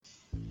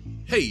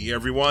Hey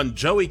everyone,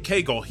 Joey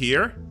Cagle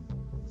here.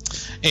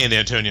 And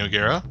Antonio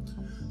Guerra.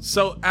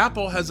 So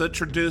Apple has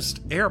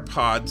introduced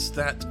AirPods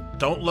that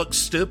don't look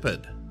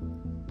stupid.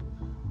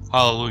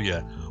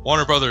 Hallelujah.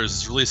 Warner Brothers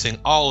is releasing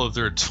all of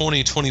their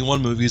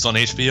 2021 movies on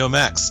HBO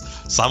Max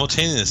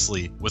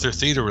simultaneously with their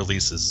theater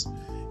releases.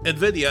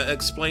 Nvidia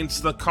explains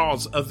the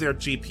cause of their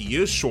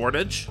GPU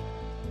shortage.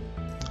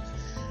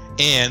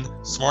 And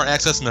Smart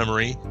Access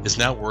Memory is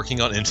now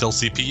working on Intel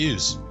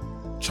CPUs.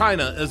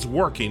 China is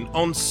working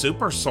on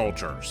super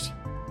soldiers.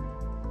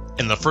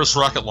 And the first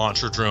rocket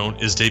launcher drone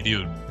is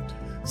debuted.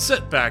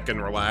 Sit back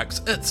and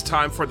relax. It's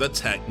time for the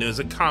tech news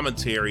and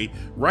commentary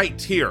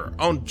right here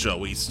on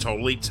Joey's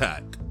Totally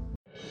Tech.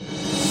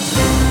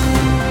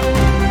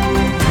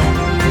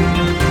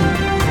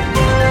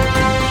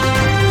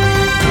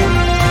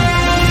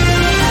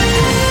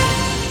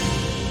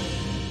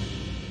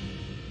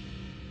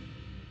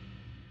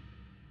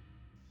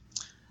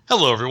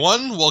 Hello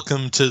everyone,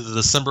 welcome to the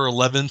December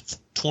 11th,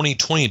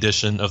 2020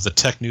 edition of the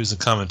Tech News and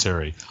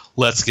Commentary.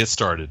 Let's get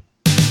started.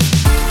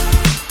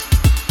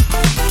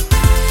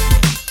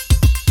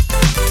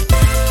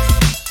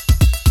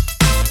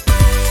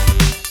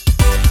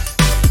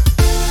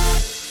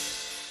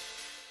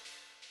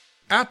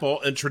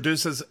 Apple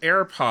introduces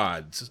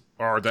AirPods,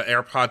 or the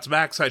AirPods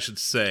Max, I should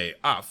say.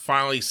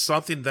 Finally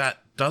something that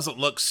doesn't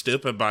look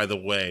stupid, by the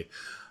way.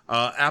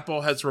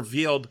 Apple has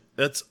revealed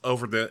its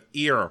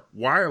over-the-ear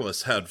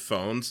wireless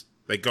headphones.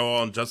 They go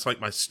on just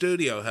like my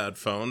studio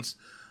headphones,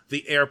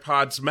 the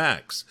AirPods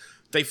Max.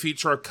 They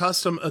feature a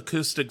custom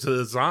acoustic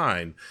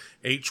design,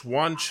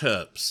 H1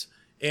 chips,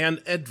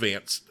 and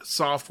advanced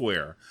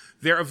software.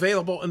 They're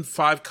available in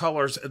 5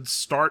 colors and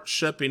start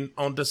shipping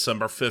on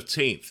December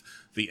 15th.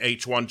 The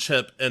H1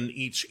 chip in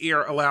each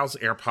ear allows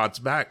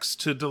AirPods Max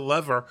to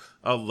deliver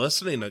a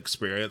listening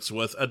experience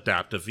with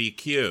adaptive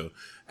EQ,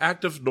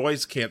 active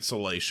noise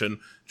cancellation,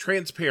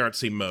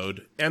 transparency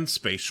mode, and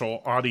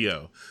spatial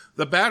audio.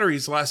 The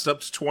batteries last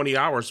up to 20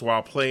 hours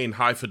while playing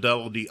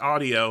high-fidelity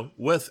audio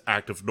with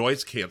active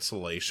noise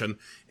cancellation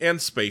and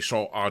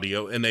spatial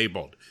audio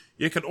enabled.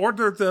 You can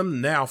order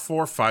them now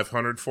for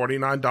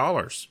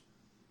 $549.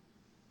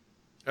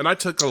 And I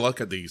took a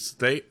look at these.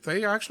 They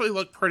actually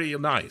look pretty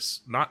nice.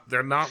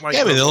 They're not like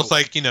they look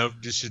like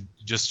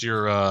just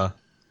your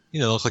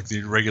look like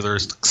the regular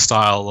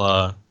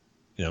style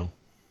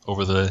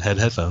over the head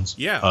headphones.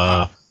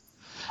 Yeah.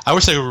 I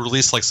wish they would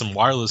release like some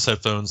wireless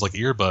headphones, like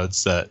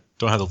earbuds that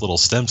don't have the little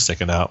stem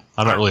sticking out.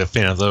 I'm not really a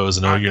fan of those,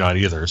 and you're not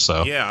either.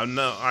 So yeah,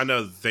 I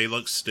know they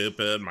look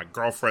stupid. My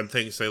girlfriend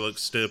thinks they look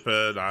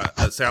stupid.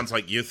 It sounds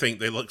like you think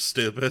they look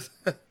stupid.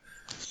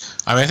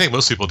 I think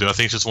most people do. I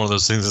think it's just one of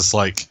those things that's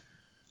like,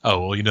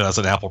 oh, well, that's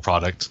an Apple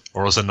product,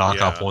 or it's a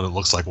knockoff one that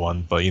looks like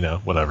one, but,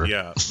 whatever.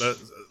 Yeah,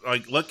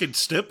 but, looking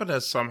stupid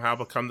has somehow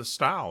become the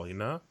style,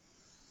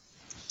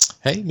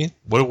 Hey,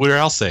 what would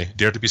else say?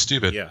 Dare to be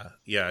stupid.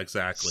 Yeah,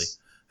 exactly.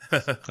 All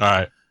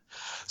right.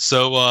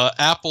 So,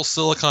 Apple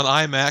Silicon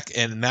iMac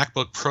and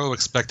MacBook Pro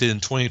expected in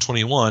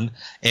 2021,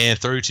 and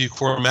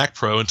 32-core Mac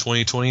Pro in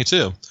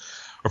 2022.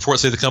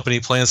 Reports say the company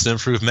plans to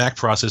improve Mac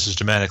processors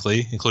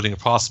dramatically, including a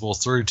possible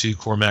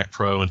 32-core Mac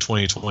Pro in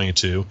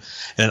 2022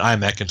 and an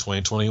iMac in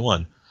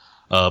 2021.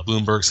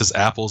 Bloomberg says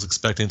Apple is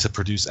expecting to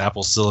produce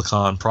Apple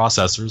Silicon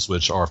processors,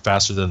 which are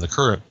faster than the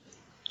current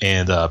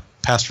and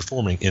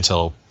fast-performing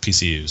Intel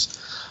PCUs.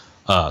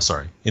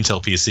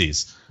 Intel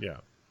PCs. Yeah.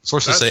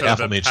 Sources say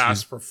Apple may choose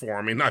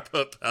past-performing. I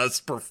put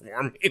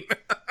past-performing.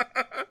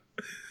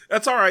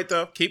 That's all right,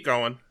 though. Keep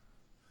going.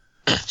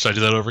 Should I do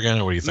that over again,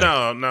 or what do you think?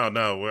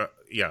 No.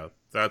 Yeah.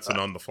 That's an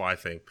on-the-fly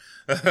thing.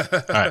 All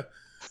right.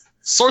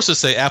 Sources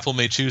say Apple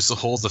may choose to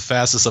hold the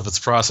fastest of its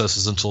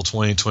processors until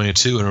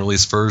 2022 and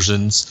release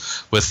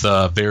versions with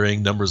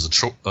varying numbers of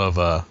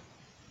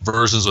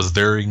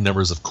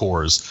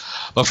cores.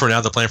 But for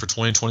now, the plan for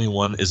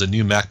 2021 is a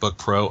new MacBook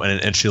Pro and an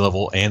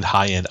entry-level and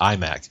high-end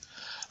iMac.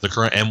 The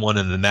current M1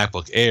 and the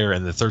MacBook Air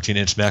and the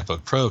 13-inch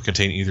MacBook Pro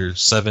contain either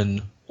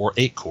 7 or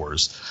 8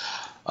 cores.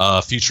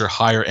 Future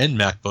higher-end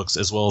MacBooks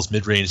as well as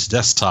mid-range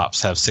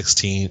desktops have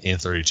 16 and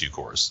 32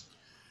 cores.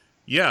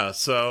 Yeah,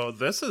 so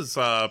this is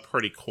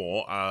pretty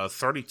cool.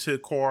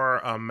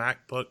 32-core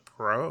MacBook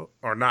Pro,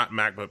 or not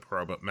MacBook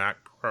Pro, but Mac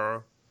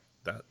Pro.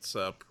 That's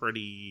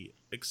pretty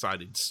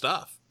exciting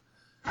stuff.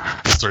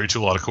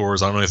 32 a lot of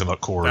cores. I don't know anything about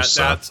cores.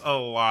 That's a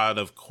lot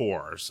of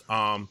cores.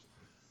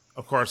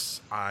 Of course,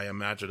 I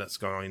imagine it's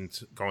going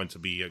to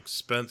be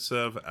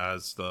expensive,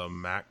 as the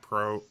Mac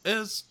Pro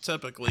is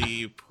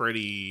typically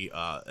pretty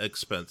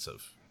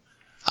expensive.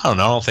 I don't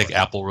know. I don't think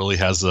Apple really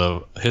has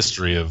a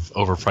history of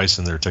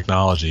overpricing their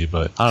technology,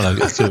 but I don't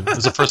know. It's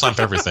the first time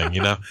for everything,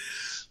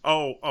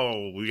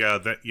 Oh, yeah.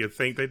 You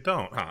think they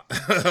don't, huh?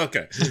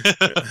 Okay.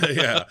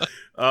 Yeah.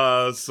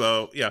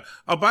 So, yeah.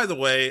 Oh, by the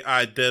way,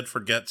 I did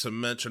forget to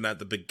mention at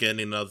the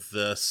beginning of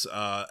this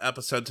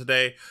episode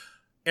today,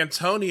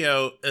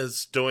 Antonio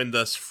is doing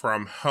this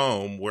from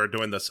home. We're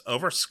doing this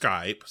over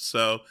Skype,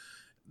 so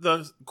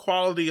the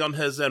quality on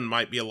his end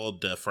might be a little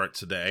different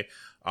today.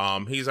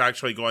 He's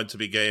actually going to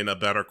be getting a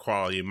better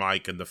quality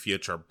mic in the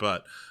future,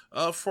 but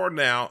For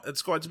now,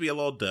 it's going to be a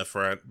little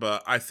different,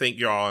 but I think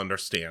you all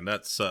understand.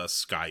 That's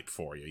Skype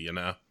for you, you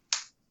know?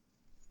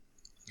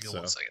 Give me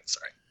 1 second,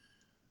 sorry.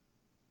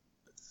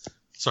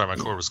 Sorry, my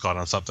cord was caught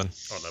on something.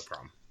 Oh, no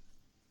problem.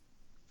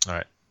 All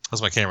right.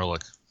 How's my camera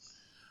look?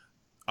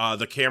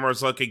 The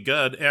camera's looking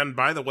good. And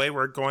by the way,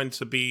 we're going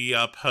to be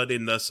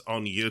putting this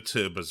on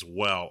YouTube as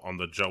well, on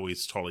the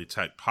Joey's Totally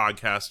Tech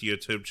Podcast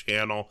YouTube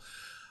channel.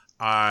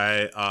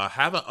 I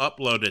haven't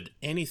uploaded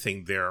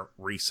anything there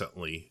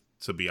recently,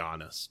 to be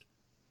honest.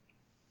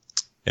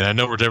 And I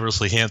know we're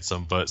devilishly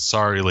handsome, but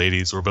sorry,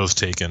 ladies, we're both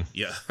taken.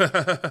 Yeah.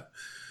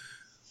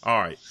 All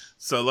right.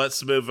 So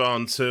let's move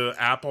on to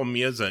Apple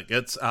Music.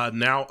 It's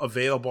now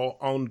available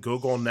on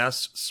Google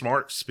Nest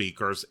smart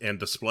speakers and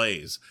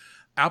displays.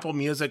 Apple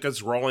Music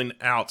is rolling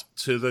out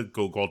to the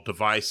Google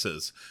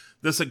devices.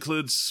 This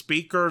includes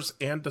speakers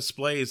and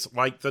displays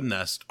like the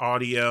Nest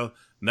Audio,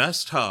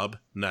 Nest Hub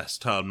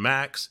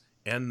Max,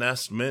 and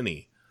Nest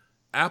Mini.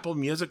 Apple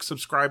Music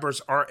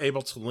subscribers are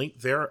able to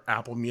link their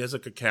Apple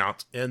Music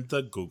account in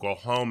the Google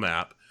Home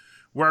app,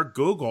 where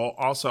Google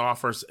also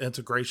offers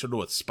integration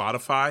with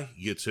Spotify,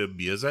 YouTube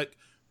Music,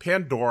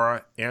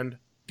 Pandora, and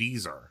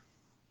Deezer.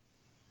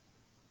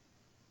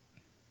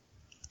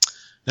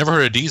 Never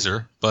heard of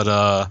Deezer, but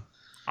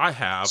I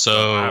have, so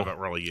but I haven't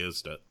really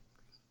used it.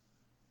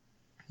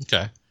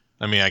 Okay.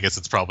 I mean, I guess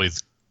it's probably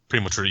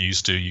pretty much what you're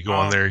used to. You go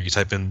on there, you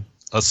type in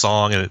a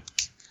song, and it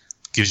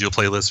gives you a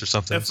playlist or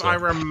something. If I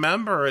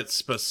remember, it's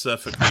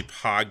specifically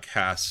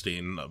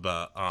podcasting,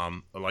 but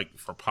like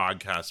for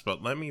podcasts.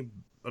 But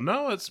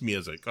no, it's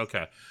music.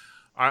 Okay,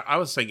 I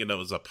was thinking it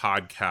was a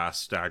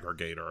podcast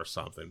aggregator or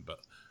something,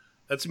 but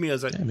it's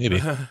music. Yeah,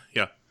 maybe.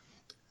 Yeah.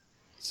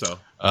 So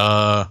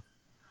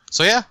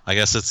yeah, I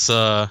guess it's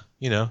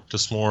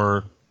just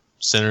more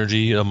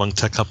synergy among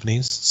tech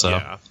companies.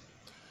 So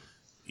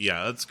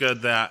yeah, it's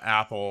good that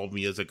Apple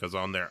Music is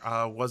on there.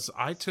 Was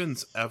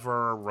iTunes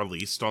ever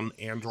released on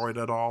Android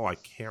at all? I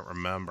can't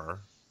remember.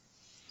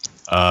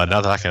 Not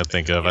that I can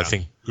think of. Yeah. I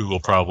think Google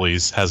probably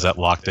has that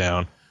locked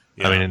down.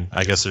 Yeah. I mean,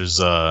 I guess there's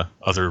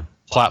other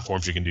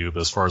platforms you can do, but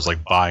as far as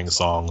like buying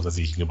songs, I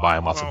think you can buy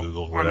them off of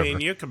Google or whatever. I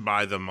mean, you can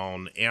buy them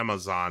on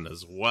Amazon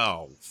as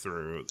well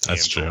through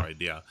That's Android.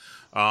 True. Yeah.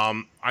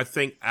 I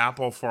think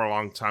Apple for a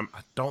long time, I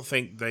don't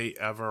think they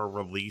ever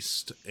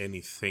released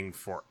anything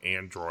for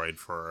Android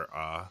for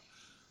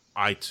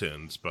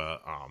iTunes,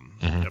 but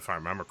if I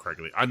remember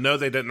correctly, I know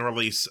they didn't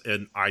release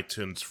in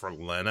iTunes for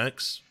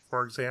Linux,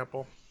 for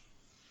example.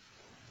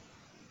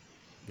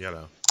 You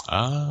know.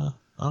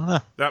 I don't know.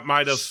 That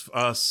might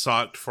have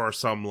sucked for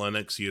some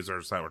Linux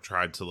users that were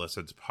trying to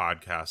listen to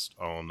podcasts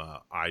on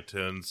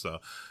iTunes. So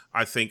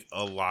I think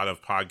a lot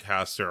of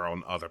podcasts are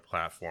on other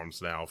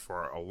platforms now.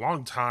 For a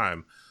long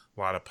time,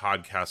 a lot of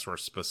podcasts were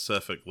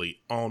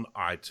specifically on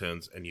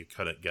iTunes, and you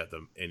couldn't get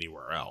them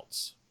anywhere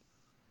else.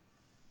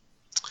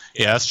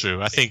 Yeah, that's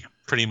true. I think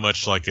pretty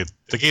much the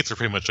gates are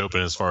pretty much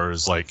open as far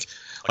as like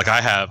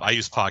I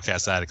use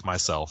Podcast Addict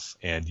myself,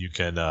 and you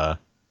can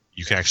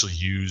actually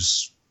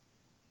use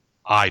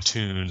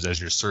iTunes as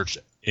your search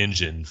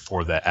engine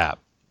for that app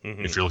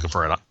if you're looking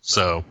for it.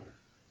 So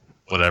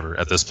whatever,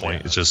 at this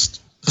point, it's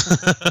just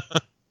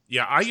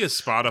yeah, I use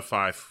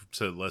Spotify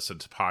to listen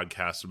to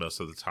podcasts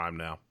most of the time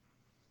now.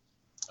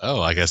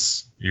 Oh, I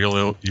guess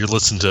you're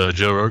listening to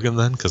Joe Rogan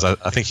then, because I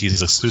think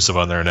he's exclusive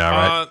on there now,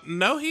 right?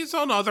 No, he's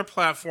on other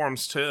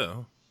platforms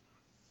too.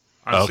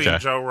 I've seen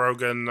Joe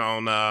Rogan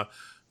on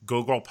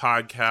Google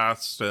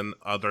Podcasts and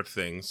other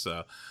things.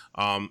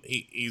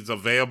 He's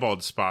available on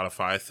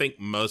Spotify. I think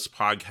most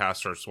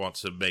podcasters want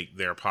to make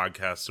their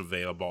podcasts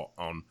available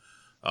on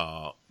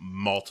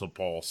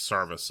multiple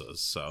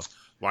services. So,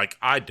 like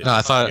I did. No,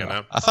 I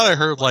thought I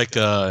heard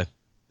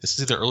this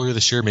is either earlier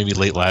this year, maybe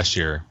late last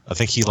year. I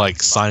think he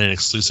signed an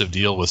exclusive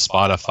deal with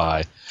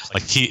Spotify.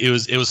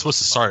 It was supposed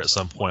to start at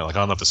some point. I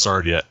don't know if it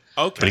started yet.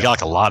 Okay. But he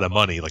got a lot of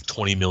money,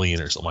 $20 million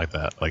or something like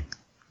that.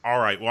 All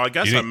right. Well, I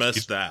guess I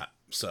missed that.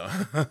 So.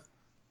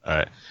 All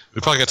right,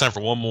 we probably got time for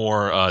one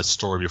more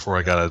story before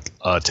I gotta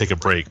take a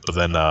break. But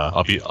then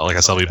I'll be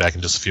back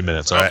in just a few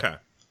minutes. All right. Okay.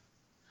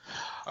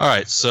 All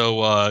right.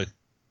 So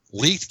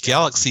leaked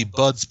Galaxy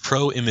Buds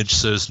Pro image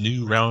shows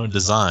new round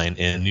design,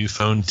 and new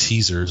phone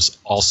teasers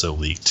also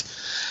leaked.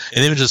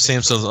 An image of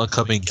Samsung's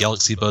upcoming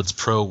Galaxy Buds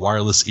Pro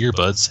wireless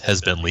earbuds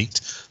has been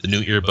leaked. The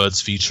new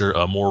earbuds feature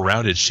a more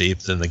rounded shape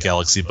than the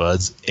Galaxy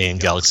Buds and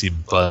Galaxy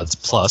Buds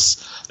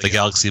Plus. The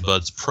Galaxy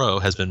Buds Pro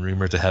has been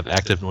rumored to have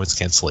active noise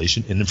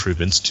cancellation and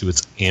improvements to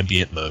its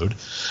ambient mode.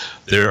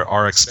 These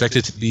are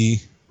expected to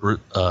be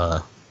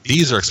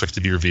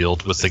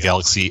revealed with the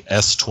Galaxy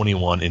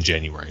S21 in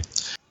January.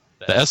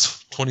 The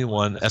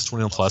S21,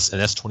 S21 Plus,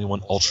 and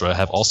S21 Ultra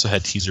have also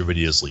had teaser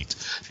videos leaked,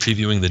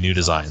 previewing the new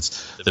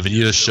designs. The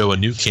videos show a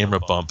new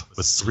camera bump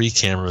with 3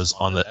 cameras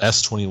on the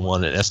S21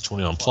 and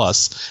S21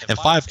 Plus, and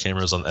 5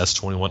 cameras on the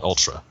S21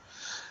 Ultra.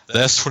 The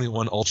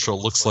S21 Ultra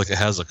looks like it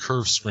has a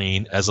curved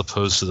screen as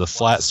opposed to the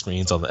flat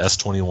screens on the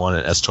S21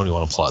 and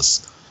S21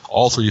 Plus.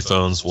 All 3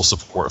 phones will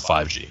support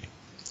 5G.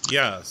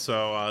 Yeah,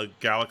 so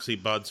Galaxy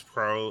Buds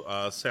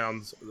Pro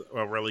sounds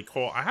really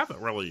cool. I haven't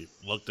really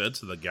looked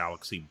into the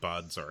Galaxy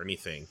Buds or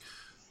anything,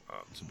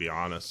 to be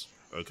honest,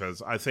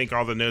 because I think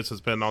all the news has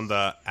been on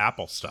the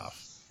Apple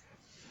stuff.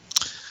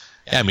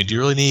 Yeah, I mean, do you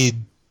really need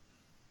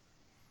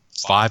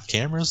 5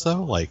 cameras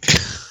though? Like,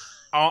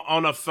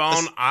 On a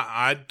phone,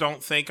 I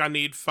don't think I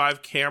need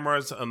 5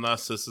 cameras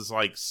unless this is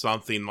like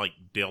something like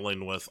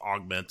dealing with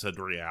augmented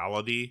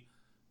reality.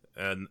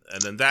 And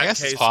in that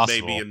case,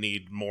 maybe you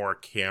need more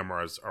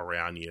cameras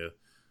around you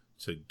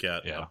to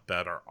get a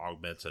better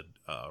augmented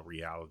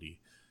reality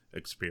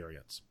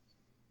experience.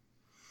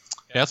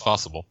 Yeah, it's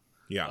possible.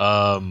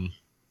 Yeah.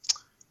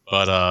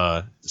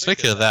 But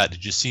speaking of that,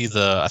 did you see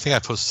I think I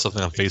posted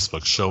something on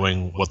Facebook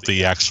showing what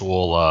the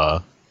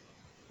actual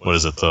what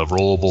is it, the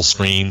rollable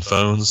screen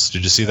phones?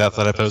 Did you see that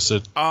I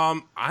posted?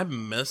 I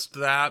missed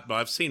that, but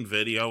I've seen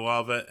video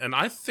of it, and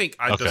I think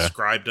I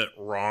described it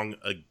wrong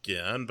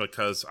again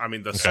because, I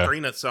mean, the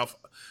screen itself,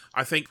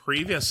 I think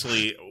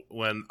previously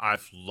when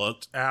I've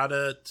looked at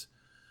it,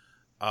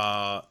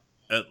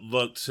 it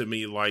looked to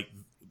me like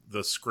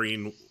the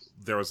screen,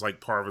 there was like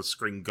part of a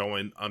screen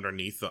going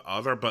underneath the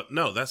other, but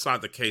no, that's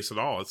not the case at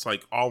all. It's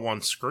like all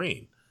one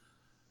screen.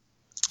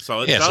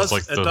 So it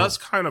does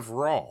kind of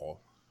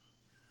roll.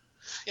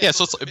 Yeah,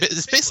 so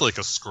it's basically like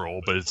a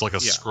scroll, but it's like a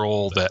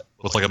scroll that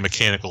with like a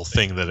mechanical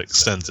thing that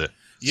extends it.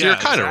 So you're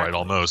kind of right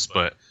almost,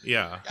 but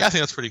yeah, I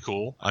think that's pretty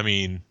cool. I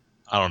mean,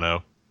 I don't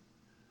know.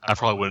 I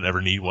probably wouldn't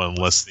ever need one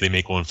unless they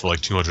make one for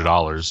like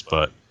 $200,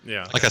 but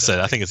like I said,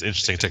 I think it's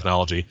interesting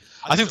technology.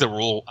 I think the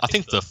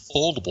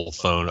foldable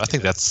phone, I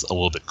think that's a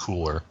little bit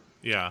cooler.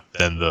 Yeah.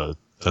 Than the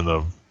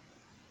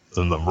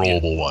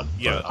rollable one.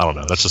 Yeah. But I don't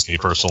know. That's just me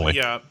personally.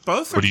 Yeah,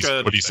 both are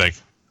good. What do you think?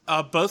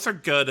 Both are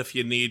good if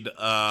you need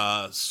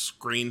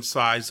screen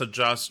size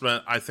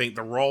adjustment. I think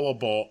the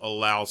rollable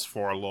allows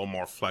for a little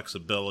more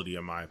flexibility,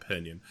 in my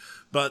opinion.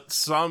 But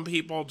some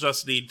people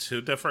just need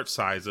 2 different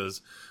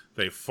sizes.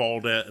 They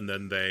fold it and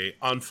then they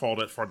unfold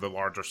it for the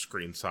larger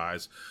screen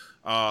size.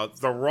 The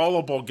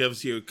rollable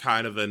gives you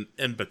kind of an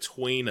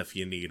in-between if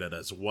you need it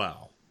as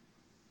well.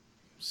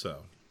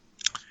 So,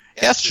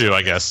 yeah, that's true.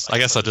 I guess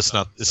it's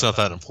not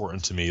that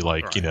important to me.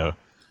 Like, you know,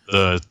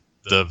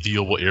 the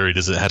viewable area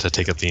doesn't have to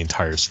take up the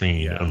entire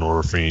screen in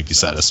order for me to be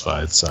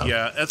satisfied. So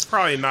yeah, it's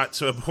probably not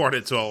too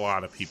important to a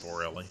lot of people,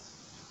 really.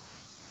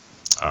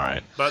 All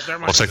right, but there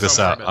might check this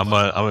out. I'm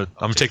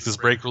gonna take this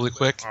break really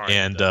quick,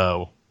 and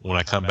when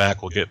I come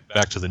back, we'll get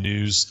back to the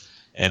news,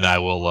 and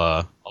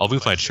I'll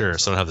move my chair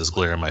so I don't have this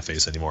glare in my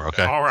face anymore.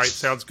 Okay. All right,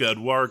 sounds good.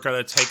 We're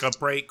gonna take a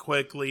break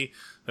quickly.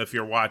 If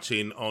you're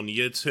watching on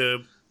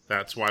YouTube,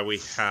 that's why we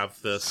have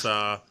this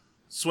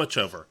switch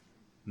over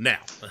now.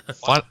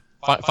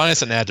 Find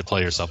us an ad to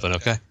play or something,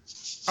 okay?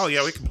 Oh,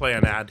 yeah, we can play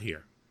an ad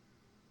here.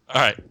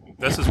 All right.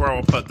 This is where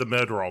we'll put the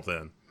mid-roll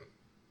then.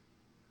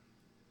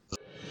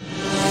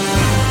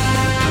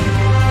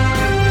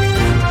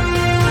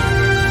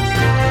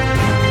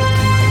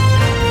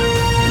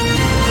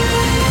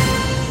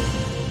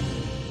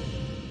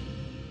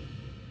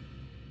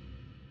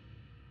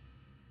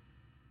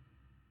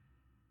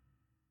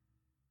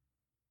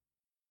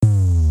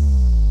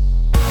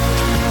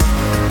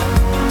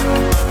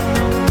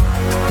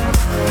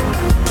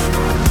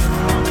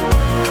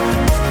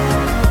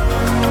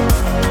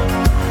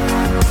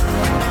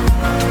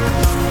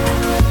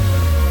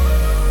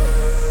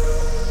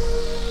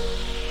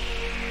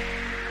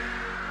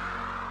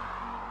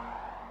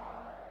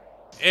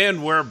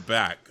 And we're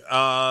back.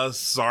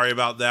 Sorry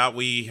about that.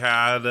 We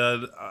had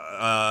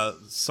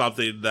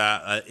something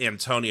that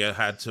Antonia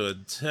had to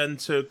attend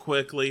to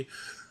quickly.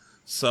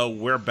 So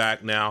we're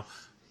back now.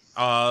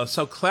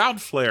 So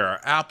Cloudflare,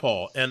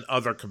 Apple, and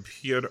other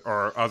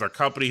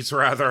companies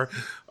rather,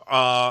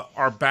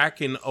 are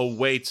backing a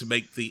way to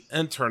make the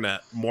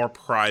internet more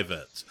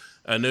private.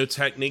 A new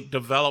technique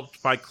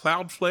developed by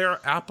Cloudflare,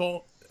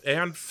 Apple,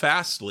 and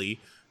Fastly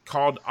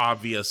called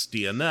Obvious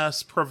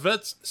DNS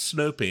prevents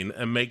snooping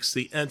and makes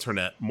the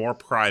internet more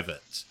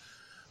private.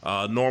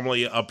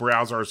 Normally, a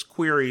browser's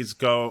queries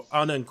go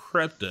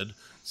unencrypted,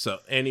 so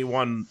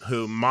anyone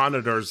who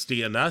monitors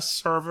DNS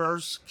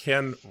servers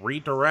can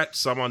redirect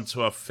someone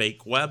to a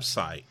fake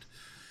website.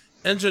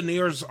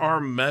 Engineers are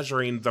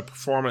measuring the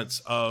performance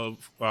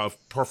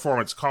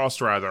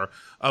cost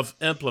of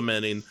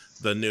implementing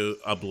the new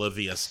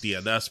Oblivious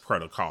DNS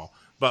protocol,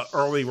 but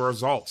early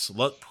results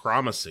look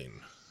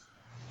promising.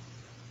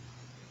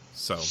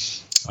 So,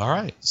 all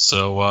right.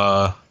 So,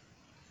 I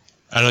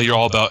know you're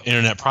all about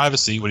internet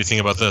privacy. What do you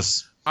think about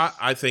this?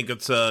 I think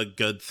it's a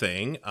good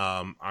thing.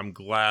 I'm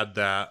glad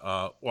that,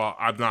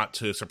 I'm not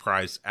too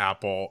surprised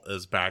Apple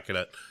is backing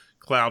it.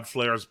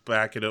 Cloudflare's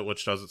backing it,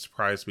 which doesn't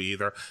surprise me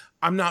either.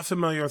 I'm not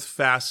familiar with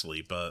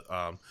Fastly, but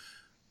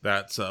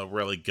that's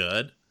really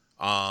good.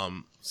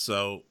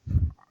 So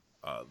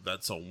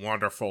that's a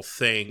wonderful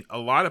thing. A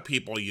lot of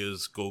people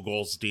use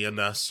Google's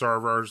DNS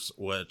servers,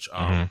 which,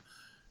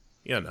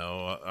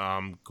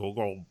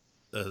 Google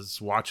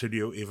is watching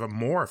you even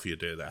more if you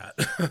do that.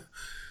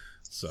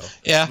 So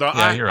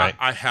you're right.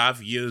 I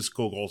have used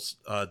Google's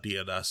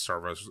DNS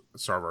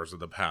servers in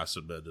the past,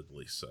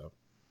 admittedly. So,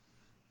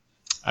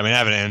 I mean, I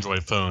have an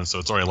Android phone, so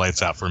it's already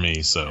lights out for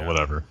me. So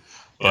whatever.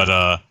 But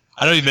I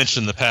know you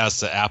mentioned in the past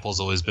that Apple's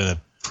always been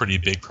a pretty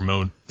big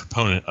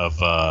proponent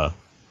of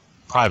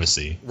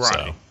privacy. Right.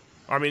 So.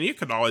 I mean, you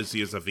could always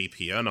use a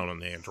VPN on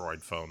an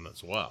Android phone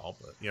as well,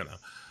 but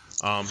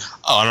I'm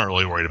not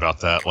really worried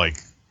about that. Like,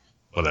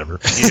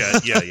 whatever.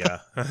 Yeah.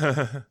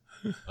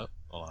 Oh,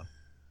 hold on.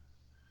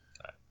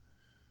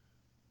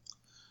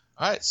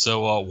 All right,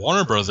 so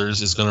Warner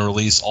Brothers is going to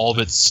release all of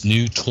its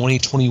new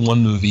 2021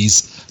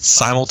 movies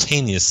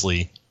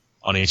simultaneously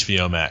on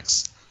HBO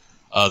Max.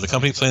 The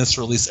company plans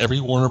to release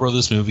every Warner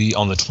Brothers movie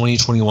on the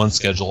 2021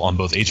 schedule on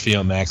both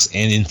HBO Max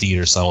and in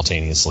theaters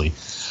simultaneously.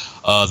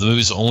 The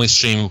movies will only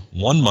stream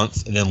 1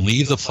 month and then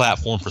leave the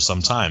platform for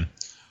some time.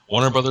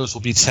 Warner Brothers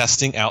will be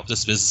testing out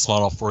this business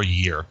model for a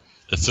year.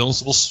 The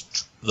films will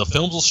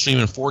stream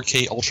in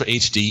 4K Ultra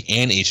HD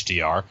and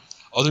HDR.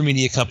 Other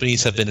media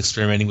companies have been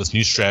experimenting with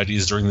new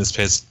strategies during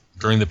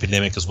the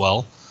pandemic as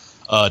well.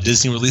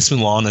 Disney released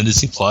Mulan on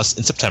Disney Plus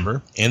in September,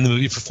 and the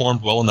movie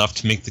performed well enough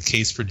to make the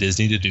case for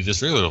Disney to do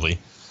this regularly.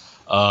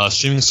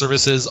 Streaming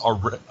services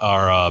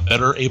are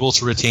better able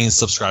to retain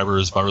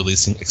subscribers by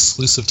releasing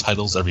exclusive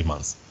titles every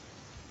month.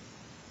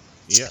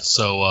 Yeah.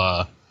 So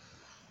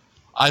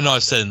I know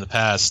I've said in the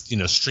past,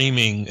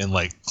 streaming and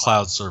like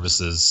cloud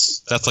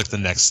services, that's like the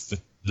next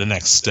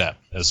step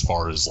as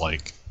far as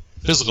like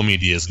physical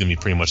media is going to be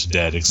pretty much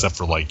dead, except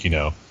for like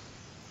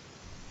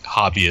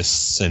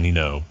hobbyists and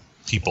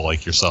people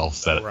like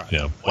yourself that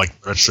like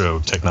retro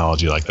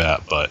technology like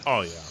that. But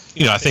I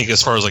think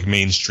as far as like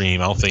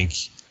mainstream, I don't think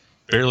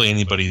barely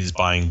anybody's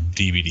buying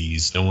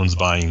DVDs. No one's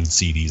buying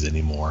CDs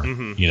anymore.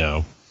 Mm-hmm.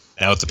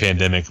 Now with the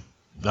pandemic,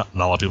 not a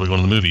lot of people are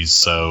going to the movies.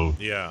 So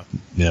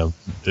the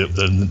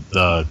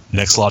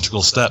next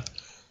logical step,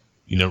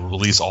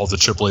 release all the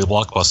AAA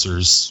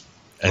blockbusters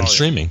and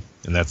streaming.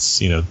 And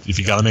that's, if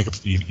you got to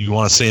you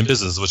want to stay in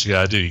business, what you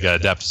got to do. You got to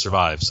adapt to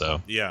survive.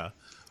 So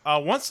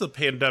once the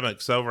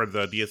pandemic's over,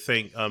 though, do you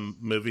think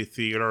movie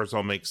theaters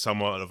will make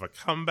somewhat of a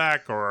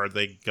comeback, or are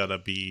they gonna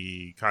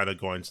be kind of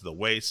going to the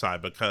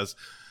wayside? Because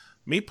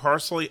me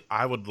personally,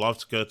 I would love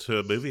to go to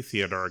a movie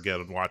theater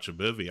again and watch a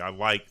movie. I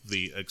like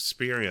the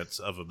experience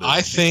of a movie. I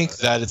think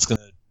it's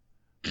gonna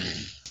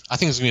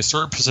be a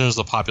certain percentage of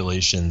the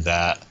population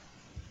that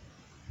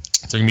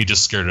they're going to be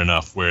just scared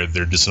enough where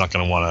they're just not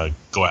going to want to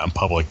go out in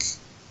public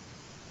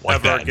like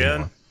ever that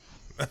again.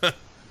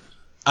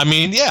 I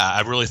mean, yeah,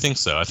 I really think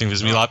so. I think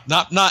there's going to be a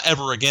lot, not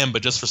ever again,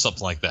 but just for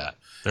something like that.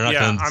 They're not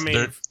going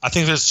to, I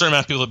think there's a certain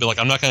amount of people that be like,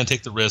 I'm not going to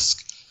take the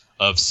risk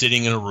of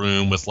sitting in a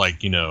room with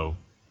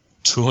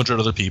 200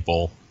 other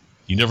people.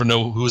 You never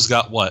know who's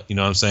got what, you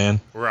know what I'm saying?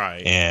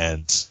 Right.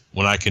 And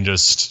when I can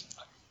just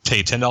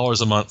pay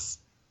 $10 a month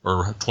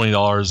or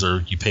 $20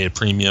 or you pay a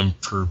premium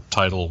per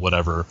title,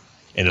 whatever,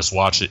 and just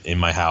watch it in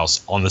my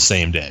house on the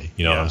same day.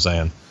 You know what I'm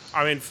saying?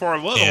 I mean, for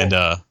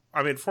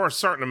a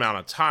certain amount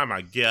of time,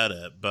 I get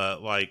it. But,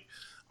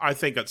 I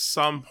think at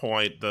some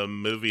point, the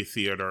movie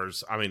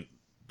theaters,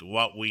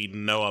 what we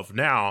know of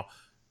now,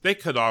 they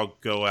could all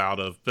go out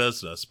of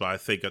business. But I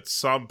think at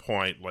some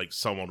point,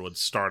 someone would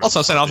start. Also,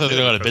 I'm saying I don't think they're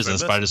going to go out of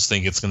business, but I just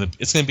think it's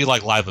gonna be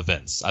like live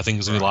events. I think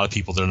there's going to be a lot of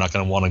people that are not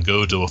going to want to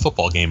go to a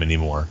football game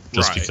anymore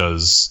just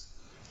because,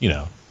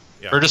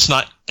 or just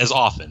not as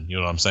often. You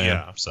know what I'm saying?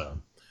 Yeah. So.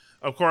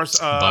 Of course.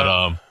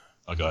 Go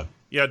ahead.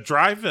 Yeah,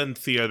 drive-in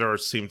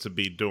theaters seem to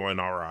be doing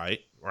all right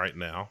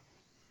now.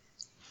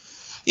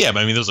 Yeah,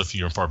 but those are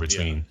few and far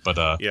between.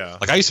 Yeah.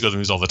 But I used to go to the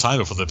movies all the time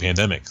before the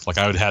pandemic.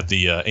 I would have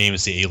the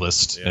AMC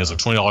A-list, and it's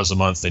 $20 a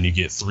month, and you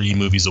get 3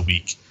 movies a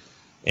week,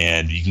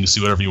 and you can see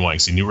whatever you want. You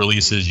can see new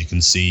releases, you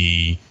can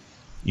see,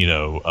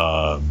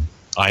 IMAX,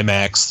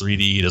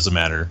 3D, it doesn't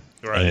matter,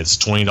 right. And it's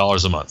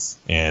 $20 a month,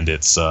 and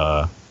it's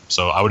so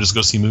I would just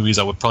go see movies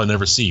I would probably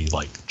never see,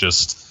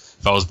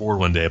 if I was bored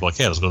one day, I'd be like,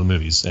 let's go to the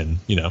movies and,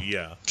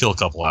 kill a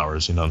couple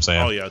hours, you know what I'm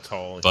saying? Oh, yeah,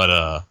 totally. But,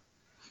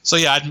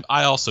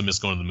 I also miss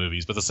going to the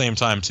movies. But at the same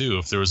time, too,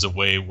 if there was a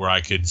way where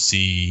I could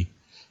see...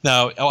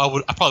 Now,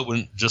 I probably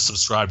wouldn't just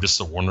subscribe just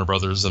to Warner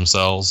Brothers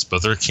themselves,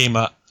 but there came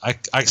out...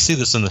 I see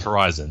this in the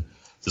horizon.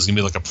 There's going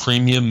to be a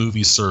premium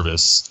movie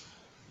service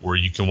where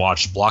you can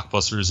watch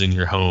blockbusters in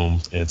your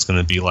home, and it's going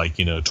to be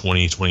 $20,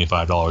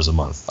 $25 a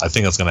month. I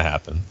think that's going to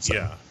happen. So.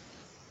 Yeah.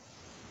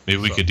 Maybe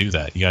we could do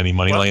that. You got any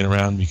money laying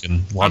around? We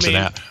can launch an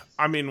app.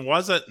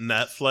 Wasn't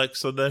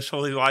Netflix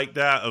initially like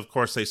that? Of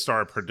course, they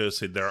started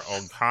producing their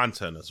own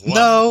content as well.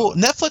 No,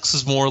 Netflix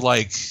is more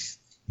like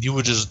it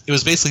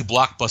was basically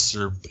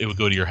Blockbuster. It would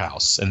go to your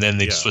house, and then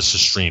they'd switch to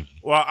streaming.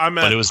 Well,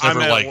 but it was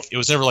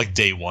never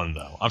day one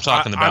though. I'm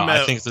talking about.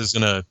 I think there's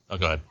gonna. Oh,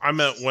 go ahead. I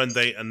meant when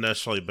they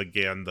initially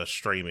began the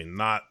streaming,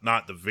 not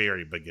the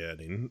very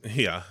beginning.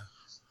 Yeah.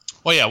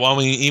 Well, yeah.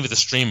 Well, even the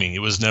streaming,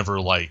 it was never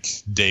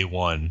day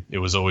one. It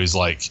was always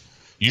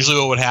usually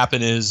what would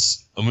happen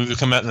is a movie would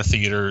come out in the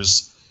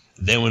theaters,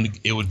 then when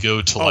it would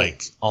go to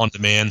like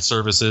on-demand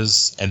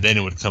services, and then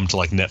it would come to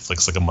like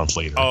Netflix like a month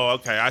later. Oh,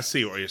 okay. I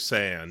see what you're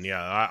saying.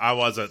 Yeah, I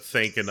wasn't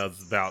thinking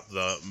about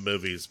the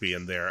movies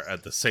being there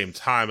at the same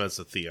time as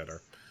the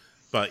theater.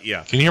 But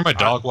yeah. Can you hear my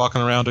dog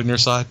walking around on your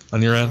side,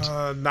 on your end?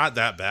 Not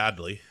that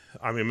badly.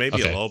 I mean,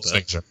 maybe a little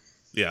bit. Sure.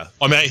 Yeah.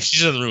 I mean,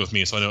 she's in the room with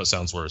me, so I know it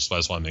sounds worse, but I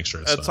just want to make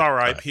sure it's all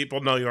right.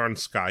 People know you're on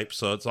Skype,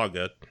 so it's all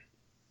good.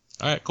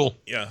 All right, cool.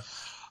 Yeah.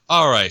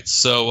 All right,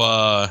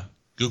 so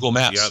Google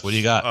Maps, Yep. what do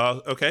you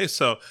got? Okay,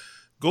 so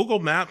Google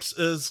Maps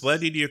is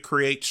letting you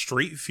create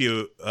street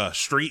view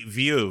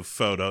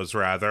photos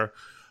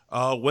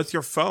with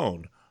your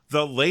phone.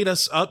 The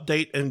latest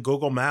update in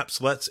Google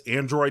Maps lets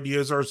Android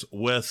users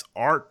with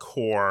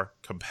ArcCore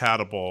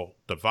compatible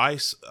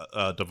devices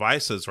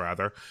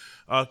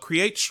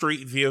create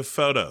street view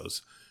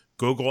photos.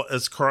 Google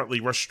is currently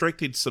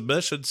restricting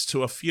submissions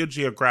to a few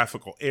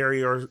geographical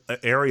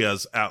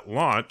areas at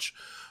launch.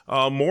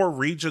 More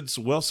regions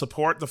will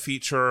support the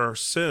feature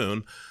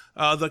soon.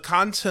 The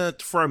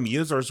content from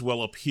users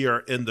will appear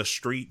in the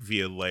Street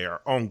View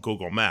layer on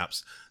Google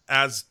Maps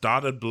as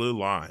dotted blue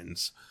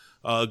lines.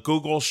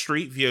 Google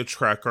Street View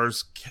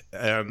trackers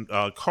and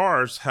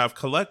cars have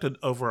collected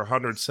over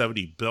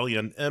 170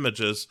 billion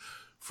images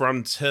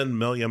from 10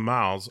 million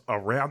miles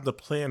around the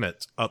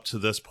planet up to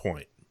this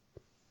point.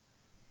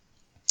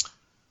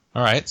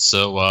 All right,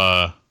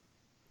 so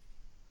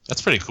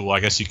that's pretty cool. I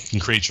guess you can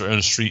create your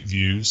own street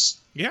views.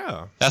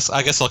 Yeah.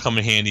 I guess it'll come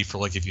in handy for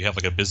like if you have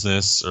like a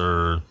business,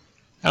 or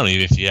I don't know,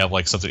 if you have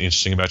like something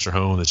interesting about your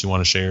home that you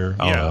want to share.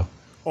 I don't know.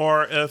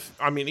 Or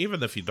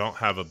even if you don't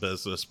have a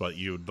business, but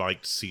you'd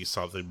like to see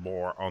something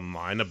more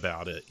online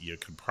about it, you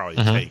could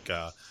probably take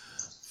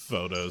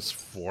photos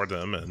for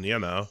them and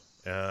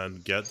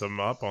get them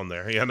up on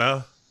there,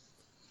 I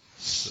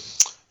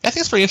think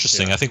it's pretty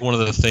interesting. Yeah. I think one of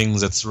the things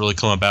that's really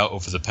come about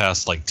over the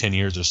past like 10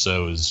 years or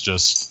so is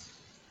just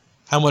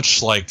how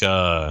much like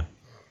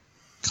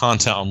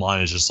content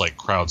online is just like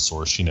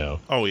crowdsourced,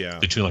 Oh, yeah.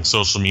 Between like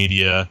social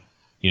media,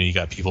 you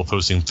got people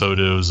posting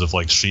photos of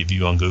like Street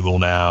View on Google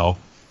now.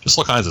 Just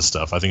all kinds of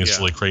stuff. I think it's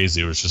really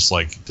crazy. It's just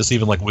like, just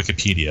even like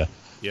Wikipedia.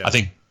 Yeah. I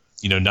think,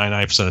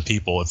 99% of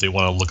people, if they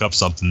want to look up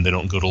something, they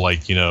don't go to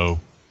like,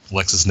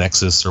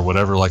 LexisNexis or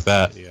whatever like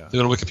that. Yeah. They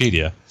go to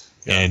Wikipedia.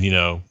 Yeah. And,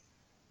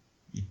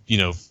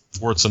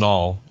 warts and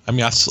all. I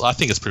mean, I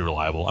think it's pretty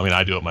reliable. I mean,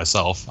 I do it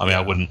myself. I mean,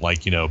 I wouldn't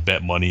like,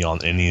 bet money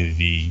on any of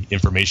the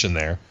information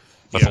there.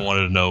 But if I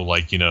wanted to know,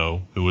 like,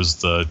 who was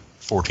the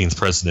 14th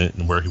president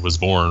and where he was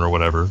born or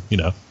whatever,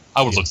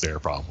 I would look there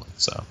probably.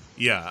 So.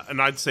 Yeah, and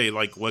I'd say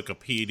like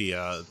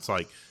Wikipedia, it's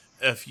like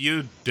if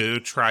you do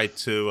try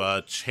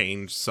to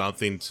change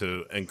something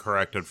to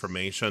incorrect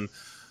information,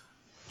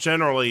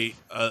 generally,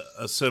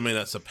 assuming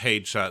that's a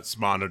page that's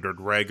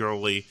monitored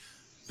regularly,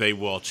 they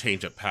will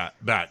change it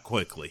back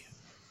quickly.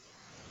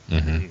 I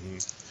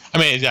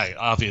mean, yeah,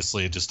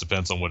 obviously it just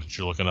depends on what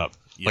you're looking up.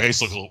 Yes. Like I used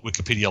to look at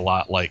Wikipedia a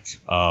lot, like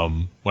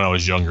when I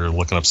was younger,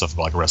 looking up stuff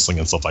about like wrestling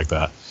and stuff like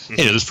that.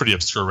 There's pretty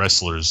obscure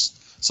wrestlers.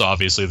 So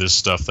obviously there's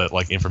stuff that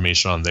like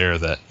information on there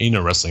that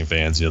wrestling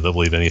fans, they'll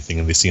believe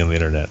anything they see on the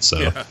internet.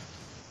 So,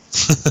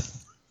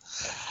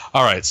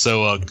 all right.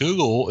 So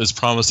Google is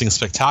promising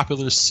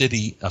spectacular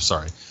city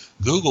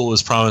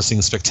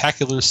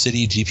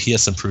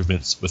GPS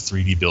improvements with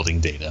 3D building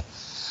data.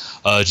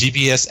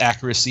 GPS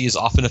accuracy is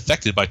often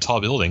affected by tall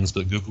buildings,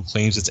 but Google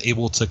claims it's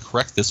able to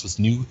correct this with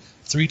new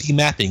 3D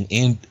mapping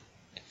and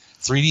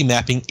 3D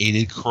mapping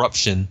aided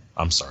corruption.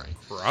 I'm sorry.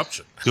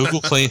 Corruption.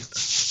 Google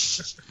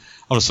claims.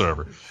 I'm going to start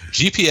over.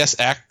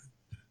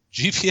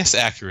 GPS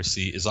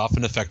accuracy is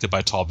often affected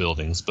by tall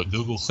buildings, but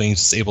Google claims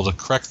it's able to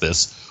correct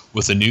this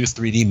with a new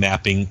 3D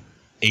mapping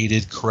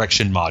aided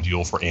correction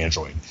module for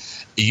Android.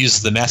 It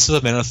uses the massive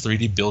amount of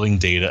 3D building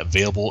data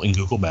available in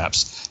Google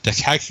Maps to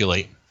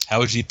calculate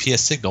how a GPS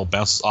signal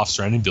bounces off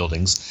surrounding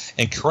buildings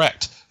and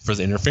correct for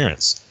the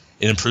interference.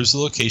 It improves the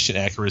location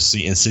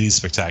accuracy in cities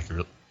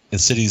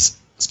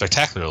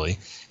spectacularly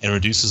and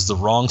reduces the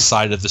wrong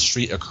side of the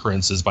street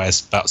occurrences by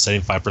about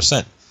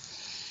 75%.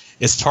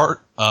 It's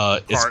part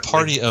of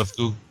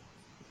Google.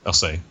 I'll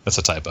say that's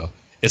a typo.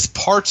 It's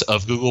part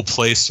of Google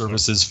Play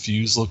Services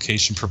Fuse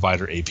Location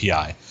Provider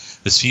API.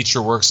 This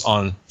feature works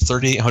on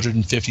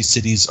 3,850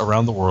 cities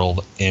around the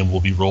world and will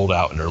be rolled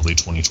out in early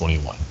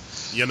 2021.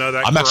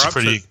 That I'm actually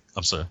pretty.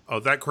 I'm sorry. Oh,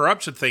 that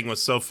corruption thing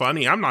was so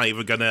funny. I'm not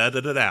even going to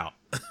edit it out.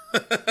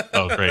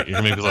 Oh, great! You're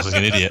gonna make me look like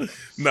an idiot.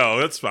 No,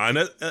 it's fine.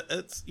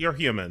 It's you're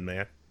human,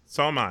 man.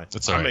 So am I.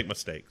 That's all right. I make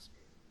mistakes.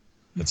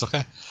 It's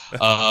okay.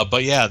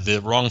 But yeah,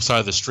 the wrong side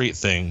of the street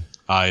thing,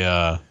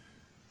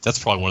 that's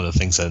probably one of the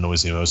things that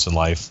annoys me most in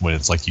life, when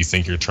it's like you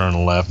think you're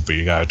turning left, but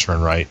you gotta turn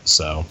right.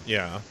 So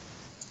yeah.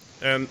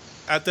 And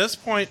at this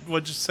point,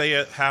 would you say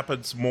it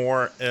happens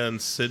more in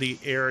city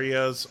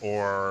areas,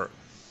 or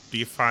do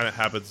you find it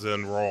happens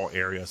in rural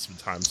areas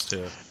sometimes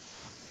too?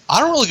 I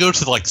don't really go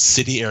to like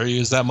city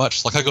areas that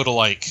much. Like I go to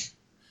like,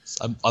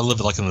 I live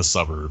like in the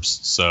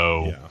suburbs,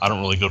 so I don't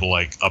really go to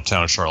like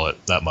uptown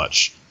Charlotte that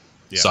much.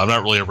 Yeah. So I'm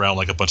not really around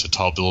like a bunch of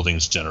tall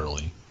buildings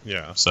generally.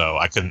 Yeah. So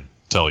I couldn't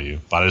tell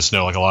you, but I just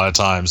know like a lot of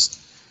times,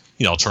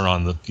 I'll turn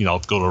on I'll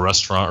go to a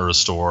restaurant or a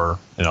store,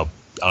 and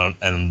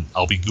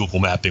I'll be Google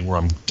mapping where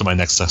I'm to my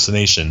next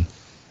destination,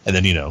 and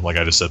then like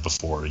I just said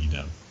before, you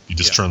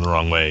just turn the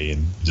wrong way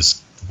and you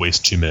just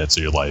waste 2 minutes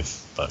of your life.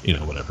 But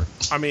whatever.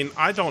 I mean,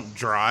 I don't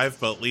drive,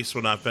 but at least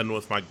when I've been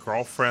with my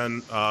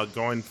girlfriend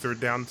going through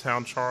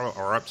downtown Charlotte,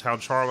 or uptown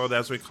Charlotte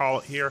as we call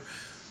it here,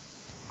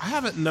 I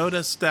haven't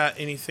noticed that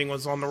anything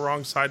was on the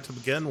wrong side to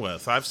begin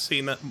with. I've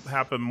seen it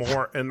happen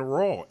more in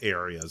rural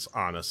areas,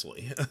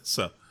 honestly.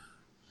 So,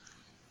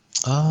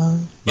 I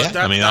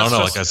don't know.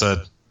 Like I said,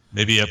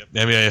 maybe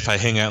if I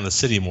hang out in the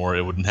city more,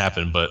 it wouldn't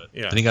happen. But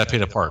then you got to pay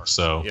to park,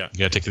 so you got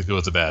to take the good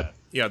with the bad.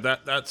 Yeah,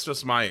 that's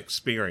just my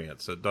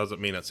experience. It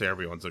doesn't mean it's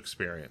everyone's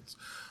experience.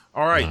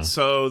 All right,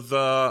 so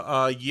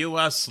the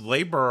U.S.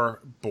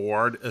 Labor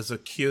Board is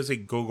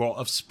accusing Google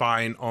of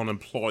spying on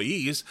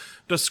employees,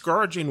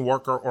 discouraging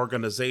worker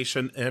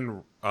organization,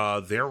 and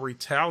they're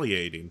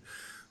retaliating.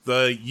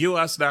 The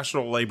U.S.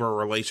 National Labor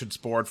Relations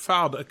Board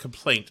filed a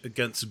complaint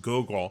against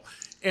Google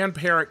and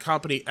parent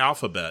company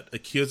Alphabet,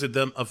 accusing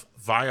them of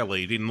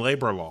violating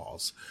labor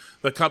laws.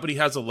 The company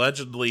has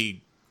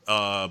allegedly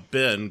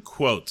been,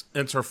 quote,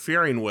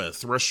 interfering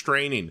with,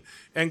 restraining,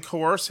 and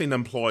coercing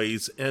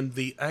employees in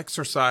the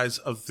exercise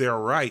of their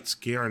rights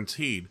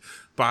guaranteed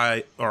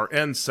by or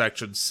in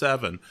Section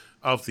 7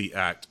 of the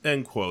Act,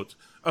 end quote,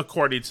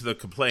 according to the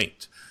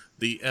complaint.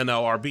 The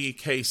NLRB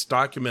case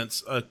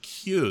documents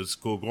accuse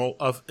Google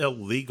of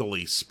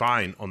illegally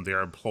spying on their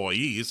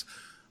employees,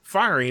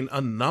 firing a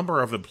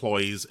number of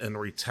employees in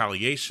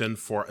retaliation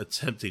for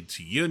attempting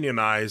to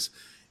unionize,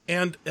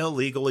 and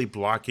illegally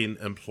blocking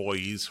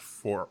employees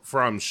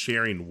from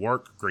sharing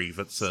work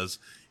grievances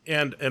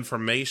and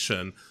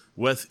information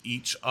with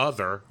each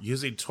other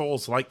using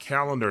tools like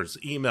calendars,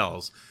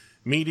 emails,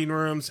 meeting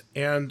rooms,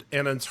 and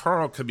an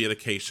internal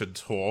communication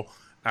tool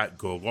at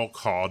Google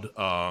called,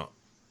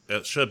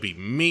 it should be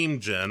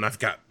MemeGen. I've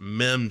got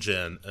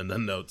MemGen in the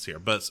notes here,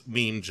 but it's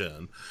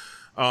MemeGen.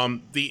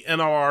 The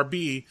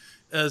NLRB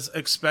is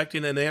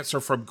expecting an answer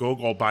from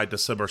Google by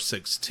December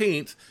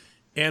 16th,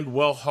 and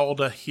will hold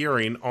a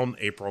hearing on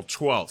April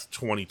 12th,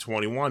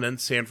 2021 in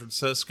San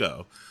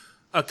Francisco.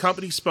 A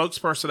company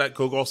spokesperson at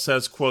Google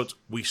says, quote,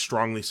 "We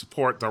strongly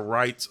support the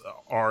rights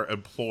our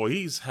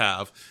employees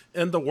have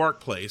in the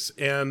workplace,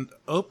 and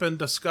open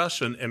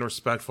discussion and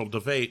respectful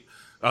debate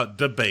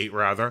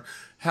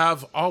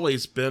have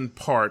always been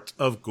part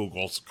of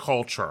Google's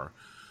culture.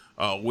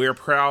 We're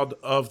proud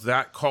of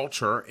that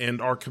culture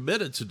and are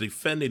committed to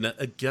defending it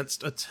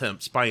against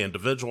attempts by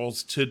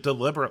individuals to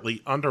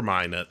deliberately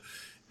undermine it,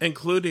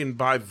 including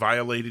by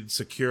violating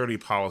security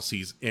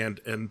policies and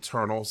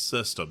internal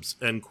systems,"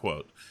 end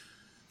quote.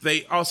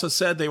 They also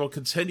said they will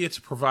continue to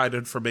provide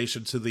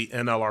information to the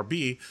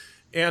NLRB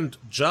and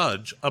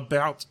judge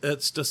about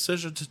its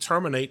decision to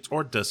terminate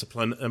or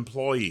discipline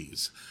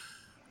employees.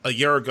 A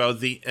year ago,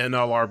 the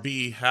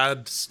NLRB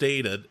had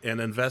started an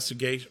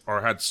investigation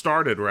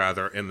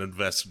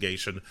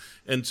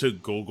into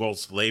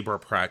Google's labor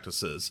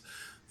practices.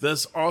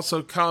 This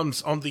also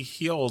comes on the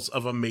heels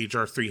of a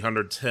major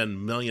 $310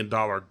 million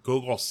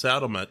Google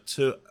settlement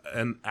to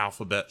an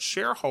Alphabet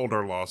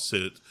shareholder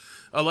lawsuit,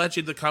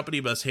 alleging the company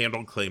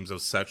mishandled claims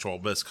of sexual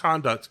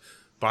misconduct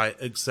by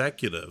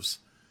executives.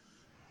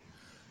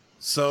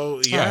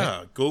 So,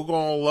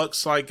 Google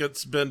looks like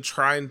it's been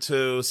trying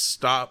to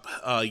stop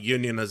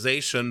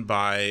unionization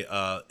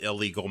by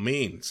illegal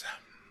means.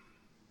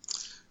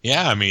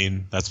 Yeah, I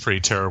mean, that's pretty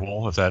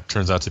terrible if that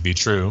turns out to be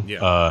true.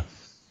 Yeah.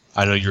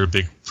 I know you're a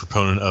big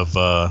proponent of,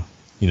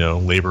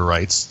 labor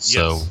rights,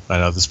 so yes. I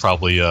know this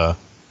probably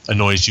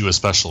annoys you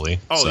especially.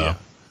 Oh, so. Yeah.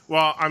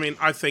 Well, I mean,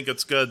 I think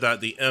it's good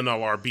that the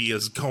NLRB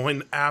is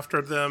going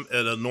after them.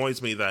 It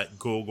annoys me that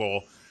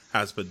Google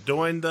has been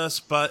doing this,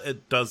 but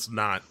it does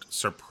not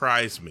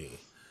surprise me.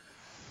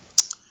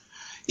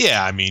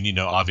 Yeah, I mean,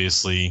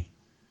 obviously,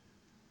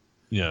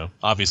 the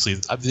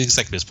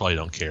executives probably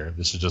don't care.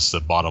 This is just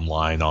the bottom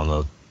line on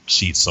a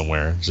sheet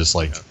somewhere. Just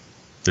like... Yeah.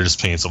 They're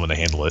just paying someone to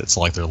handle it. It's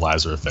not like their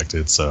lives are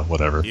affected, so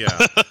whatever.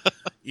 Yeah.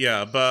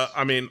 Yeah, but,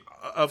 I mean,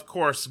 of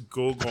course,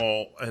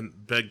 Google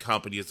and big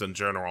companies in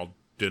general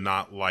do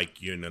not like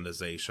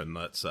unionization,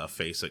 let's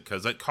face it,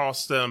 because it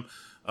costs them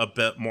a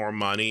bit more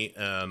money,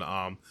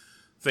 and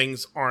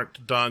things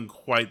aren't done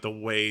quite the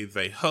way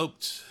they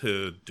hoped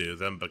to do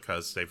them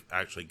because they've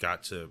actually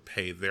got to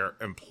pay their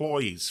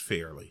employees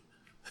fairly.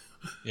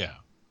 Yeah.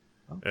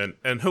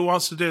 And who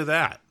wants to do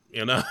that,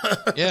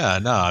 Yeah,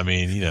 no, I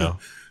mean,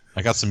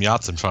 I got some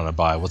yachts I'm trying to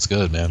buy. What's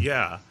good, man?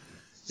 Yeah.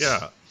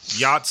 Yeah.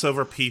 Yachts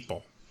over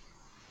people.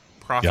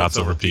 Profits yachts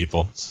over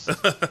people.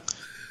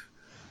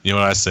 You know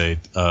what I say?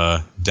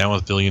 Down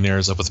with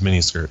billionaires, up with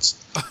miniskirts.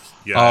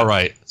 Yeah. All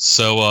right.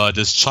 So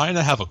does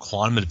China have a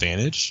quantum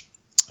advantage?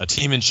 A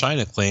team in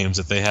China claims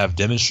that they have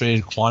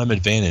demonstrated quantum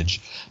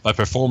advantage by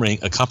performing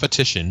a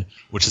competition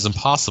which is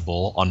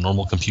impossible on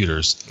normal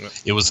computers. Yeah.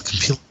 It was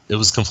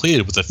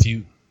completed within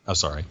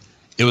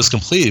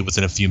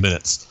a few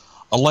minutes.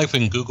 Unlike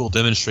when Google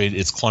demonstrated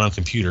its quantum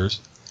computers,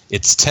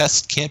 this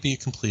test can't be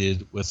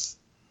completed with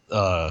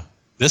a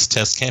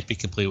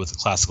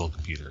classical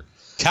computer.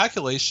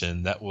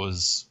 calculation that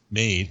was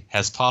made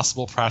has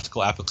possible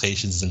practical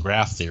applications in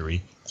graph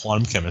theory,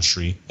 quantum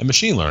chemistry, and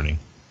machine learning.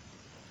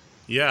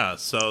 Yeah,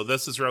 so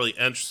this is really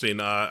interesting.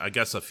 I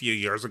guess a few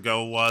years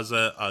ago, was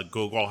it?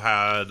 Google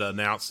had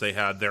announced they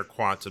had their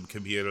quantum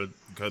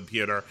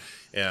computer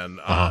and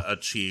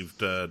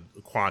achieved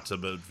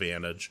quantum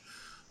advantage.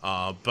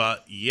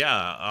 But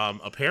yeah,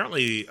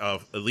 apparently,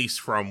 at least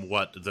from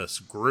what this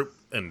group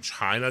in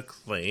China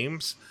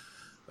claims,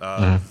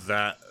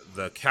 that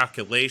the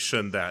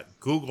calculation that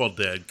Google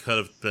did could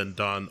have been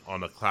done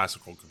on a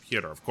classical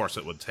computer. Of course,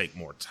 it would take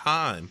more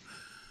time,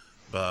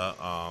 but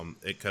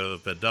it could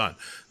have been done.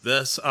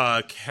 This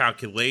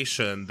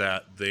calculation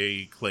that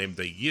they claim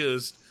they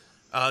used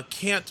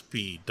can't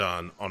be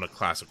done on a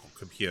classical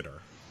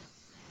computer.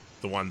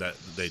 The one that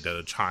they did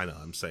in China,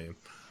 I'm saying.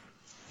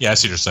 Yeah, I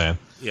see what you're saying.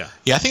 Yeah.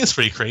 Yeah, I think it's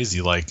pretty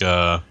crazy. Like,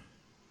 I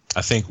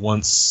think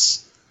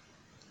once,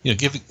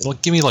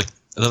 give me like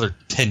another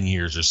 10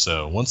 years or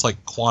so. Once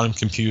like quantum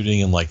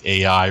computing and like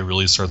AI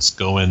really starts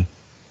going,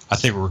 I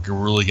think we're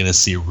really going to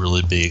see a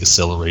really big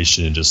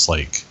acceleration in just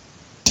like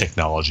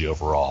technology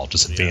overall,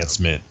 just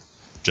advancement,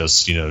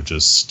 just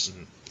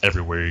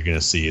everywhere you're going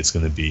to see it's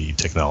going to be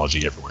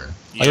technology everywhere.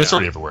 Like it's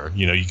already everywhere.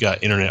 You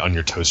got internet on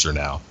your toaster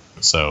now.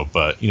 So,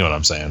 but you know what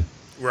I'm saying?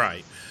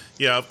 Right.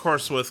 Yeah, of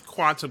course, with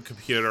quantum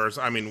computers,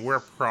 I mean, we're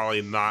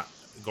probably not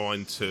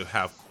going to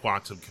have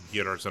quantum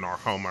computers in our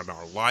home in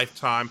our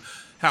lifetime.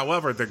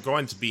 However, they're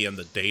going to be in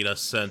the data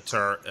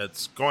center.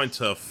 It's going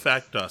to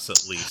affect us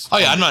at least. Oh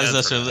yeah, I'm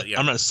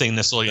not saying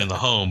necessarily in the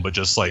home, but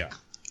just like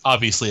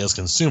obviously as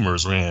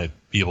consumers, we're going to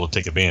be able to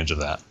take advantage of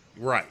that.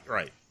 Right.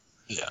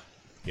 Yeah.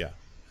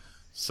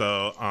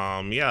 So,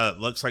 it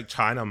looks like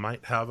China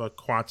might have a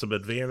quantum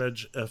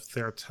advantage if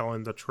they're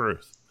telling the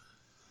truth.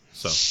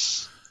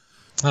 So,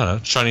 I don't know.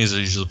 Chinese are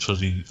usually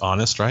pretty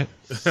honest, right?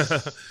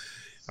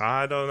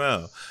 I don't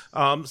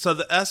know. So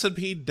the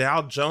S&P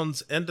Dow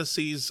Jones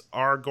indices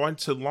are going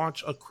to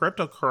launch a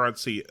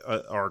cryptocurrency,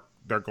 or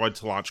they're going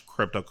to launch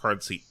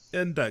cryptocurrency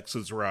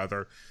indexes,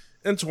 rather,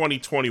 in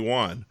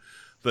 2021.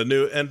 The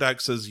new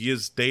indexes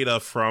use data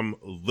from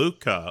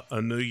Luca,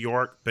 a New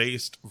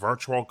York-based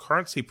virtual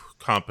currency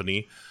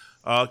company.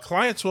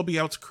 Clients will be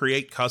able to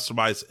create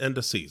customized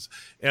indices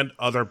and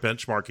other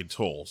benchmarking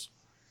tools.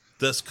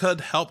 This could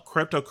help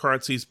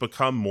cryptocurrencies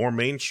become more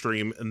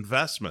mainstream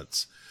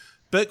investments.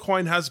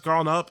 Bitcoin has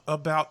gone up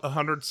about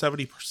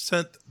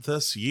 170%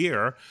 this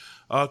year.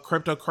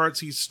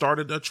 Cryptocurrencies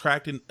started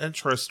attracting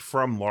interest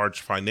from large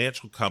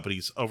financial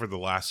companies over the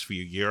last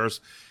few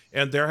years,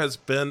 and there has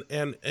been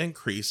an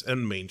increase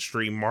in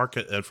mainstream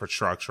market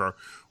infrastructure,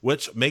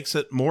 which makes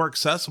it more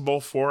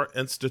accessible for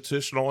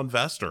institutional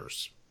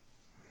investors.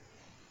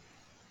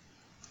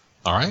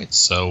 All right,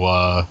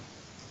 so,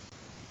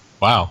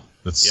 wow.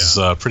 It's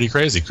pretty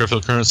crazy.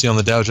 Cryptocurrency on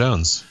the Dow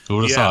Jones. Who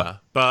would have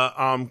thought? But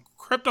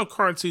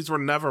cryptocurrencies were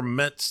never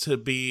meant to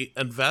be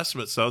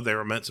investments, though. They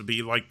were meant to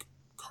be like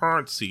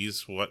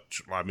currencies,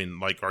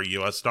 like our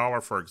U.S.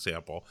 dollar, for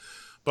example.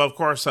 But, of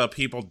course,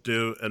 people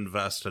do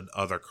invest in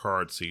other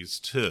currencies,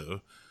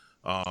 too.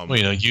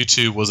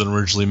 YouTube wasn't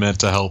originally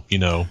meant to help,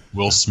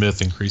 Will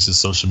Smith increase his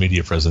social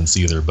media presence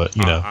either, but,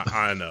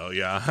 I know,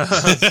 yeah.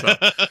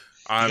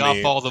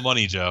 Gotta follow the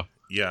money, Joe.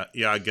 Yeah,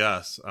 I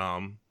guess.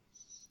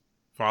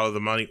 Follow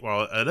the money.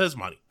 Well, it is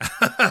money.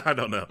 I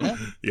don't know.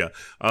 Yeah.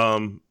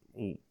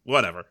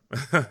 Whatever.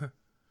 But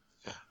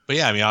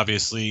yeah, I mean,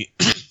 obviously,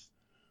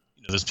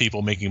 there's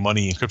people making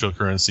money in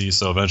cryptocurrency,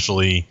 so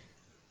eventually,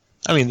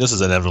 I mean, this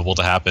is inevitable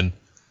to happen.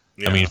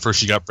 Yeah. I mean,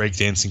 first you got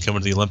breakdancing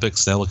coming to the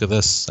Olympics, now look at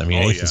this. I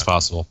mean, anything's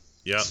possible.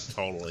 Yeah,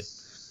 totally.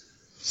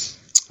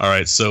 All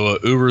right, so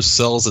Uber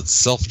sells its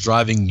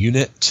self-driving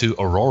unit to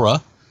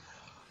Aurora.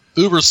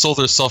 Uber sold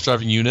their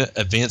self-driving unit,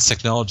 Advanced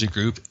Technology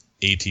Group,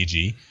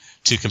 ATG,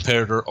 to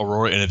competitor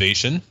Aurora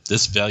Innovation.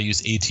 This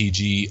values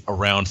ATG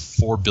around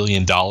 $4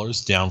 billion,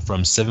 down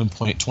from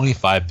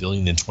 $7.25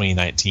 billion in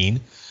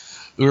 2019.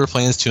 Uber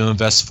plans to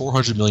invest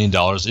 $400 million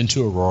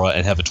into Aurora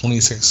and have a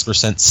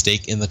 26%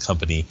 stake in the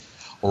company.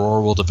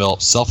 Aurora will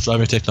develop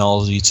self-driving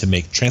technology to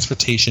make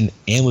transportation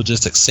and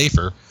logistics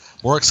safer,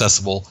 more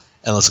accessible,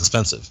 and less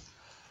expensive.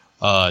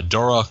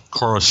 Dara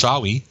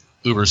Khosrawi,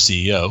 Uber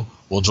CEO,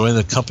 will join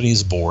the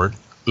company's board.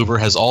 Uber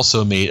has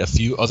also made a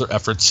few other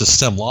efforts to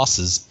stem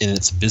losses in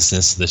its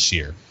business this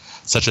year,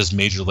 such as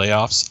major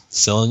layoffs,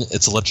 selling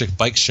its electric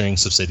bike sharing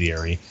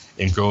subsidiary,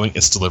 and growing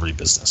its delivery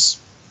business.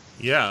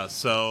 Yeah,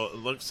 so it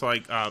looks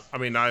like, I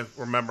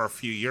remember a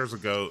few years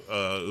ago,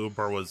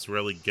 Uber was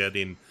really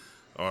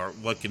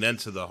looking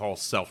into the whole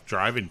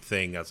self-driving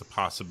thing as a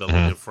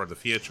possibility for the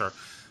future.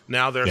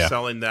 Now they're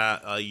selling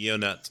that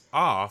unit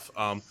off.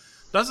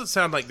 Doesn't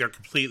sound like they're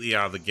completely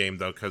out of the game,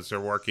 though, because they're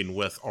working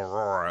with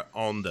Aurora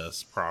on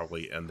this,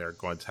 probably, and they're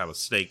going to have a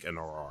stake in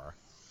Aurora.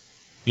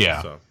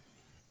 Yeah.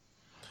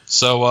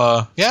 So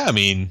I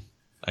mean,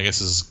 I guess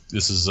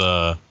this is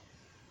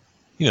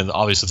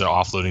obviously they're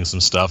offloading some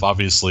stuff.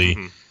 Obviously,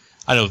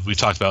 I know we've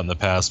talked about in the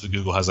past, but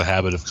Google has a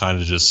habit of kind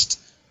of just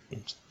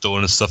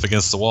throwing stuff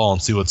against the wall and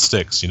see what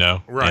sticks,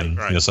 Right, and,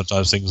 right.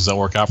 Sometimes things don't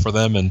work out for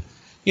them, and,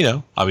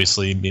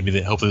 obviously,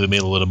 hopefully they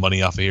made a little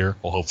money off of here.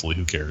 Well, hopefully,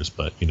 who cares?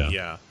 But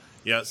Yeah.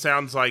 Yeah, it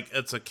sounds like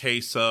it's a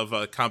case of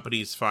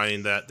companies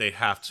finding that they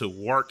have to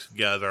work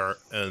together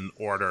in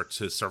order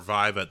to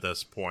survive at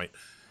this point.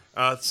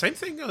 Same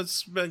thing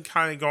has been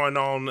kind of going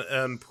on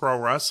in pro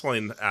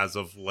wrestling as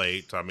of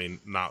late. I mean,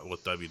 not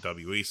with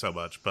WWE so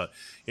much, but,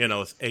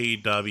 with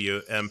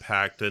AEW,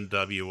 Impact,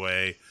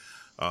 NWA,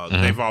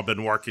 they've all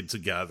been working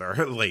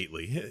together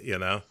lately,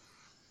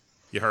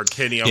 You heard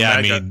Kenny Omega. Yeah,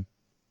 I mean,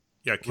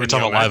 we were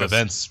talking about live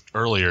events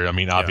earlier. I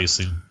mean,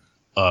 obviously,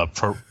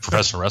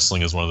 professional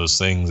wrestling is one of those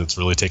things that's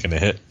really taken a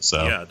hit.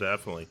 So yeah,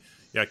 definitely.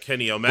 Yeah,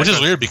 Kenny Omega. Which is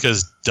weird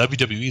because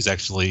WWE's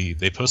actually,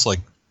 they post like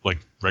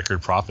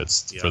record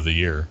profits for the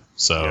year.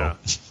 So yeah,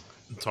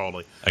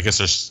 totally. I guess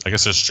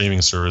their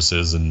streaming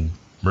services and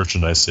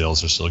merchandise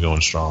sales are still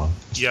going strong.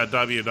 Yeah,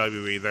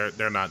 WWE,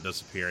 they're not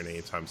disappearing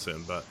anytime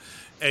soon. But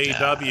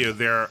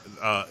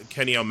AEW,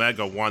 Kenny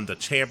Omega won the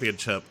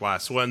championship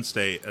last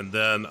Wednesday, and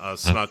then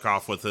snuck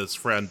off with his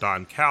friend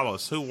Don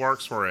Callis, who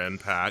works for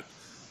Impact,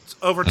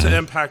 over to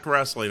Impact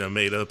Wrestling and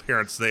made an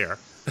appearance there.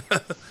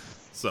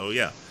 So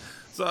yeah,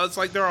 so it's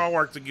like they're all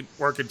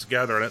working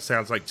together, and it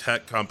sounds like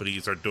tech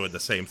companies are doing the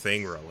same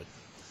thing, really,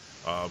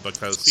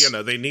 because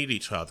they need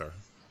each other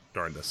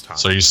during this time.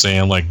 So you're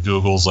saying like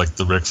Google's like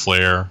the Ric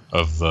Flair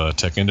of the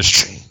tech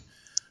industry?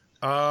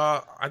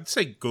 I'd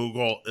say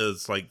Google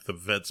is like the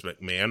Vince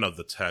McMahon of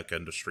the tech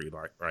industry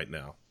right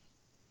now.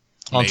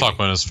 I'm talking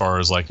about as far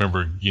as like,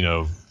 remember,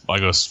 I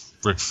guess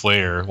Ric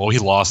Flair. Well, he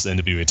lost the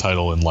NWA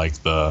title in like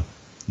the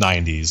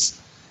 90s,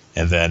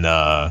 and then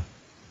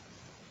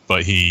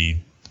but they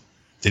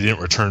didn't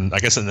return. I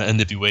guess in the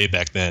NWA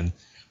back then,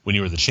 when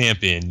you were the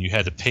champion, you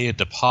had to pay a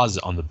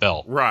deposit on the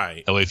belt.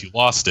 Right. That way, if you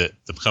lost it,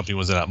 the company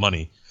wasn't out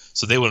money,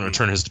 so they wouldn't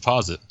return his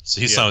deposit. So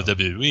he signed with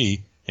WWE,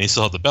 and he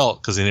still had the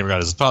belt because they never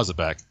got his deposit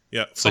back.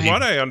 Yeah, from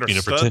what I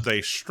understood,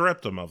 they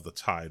stripped him of the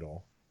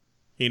title.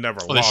 He never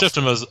lost. They stripped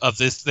him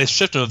they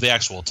stripped him of the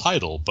actual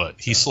title, but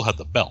he still had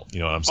the belt. You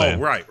know what I'm saying?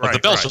 Oh, right. The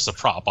belt's just a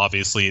prop.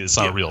 Obviously, it's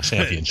not a real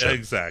championship.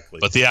 Exactly.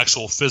 But the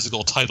actual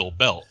physical title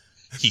belt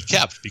he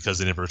kept because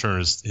they never returned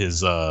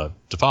his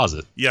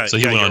deposit. Yeah. So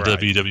he went on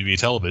WWE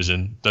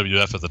television,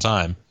 WF at the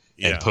time,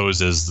 and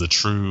posed as the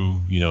true,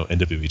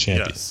 NWA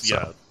champion. Yes. So.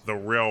 Yeah. The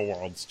real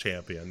world's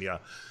champion. Yeah.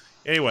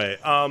 Anyway,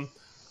 on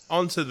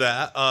to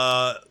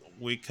that.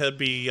 We could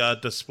be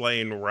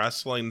displaying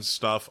wrestling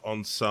stuff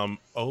on some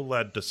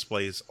OLED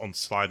displays on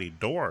sliding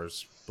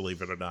doors,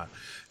 believe it or not.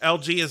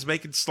 LG is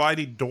making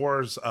sliding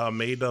doors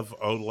made of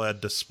OLED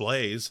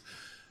displays.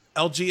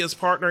 LG is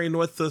partnering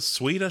with the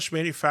Swedish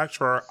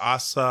manufacturer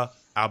Assa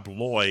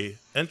Abloy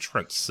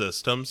Entrance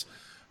Systems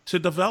to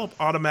develop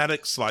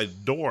automatic sliding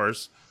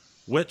doors,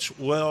 with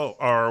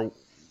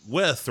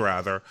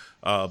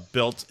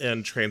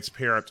built-in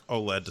transparent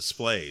OLED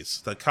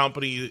displays. The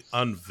company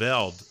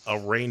unveiled a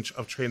range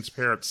of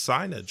transparent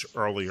signage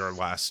earlier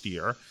last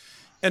year,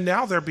 and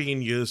now they're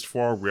being used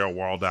for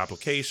real-world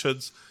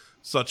applications,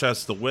 such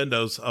as the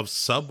windows of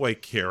subway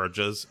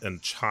carriages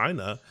in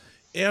China,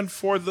 and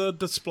for the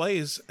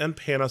displays in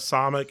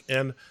Panasonic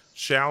and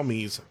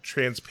Xiaomi's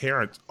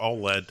transparent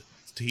OLED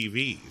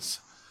TVs.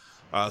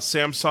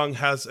 Samsung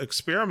has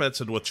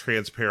experimented with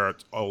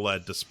transparent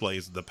OLED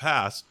displays in the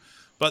past,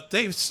 but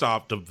they've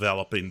stopped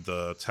developing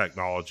the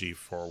technology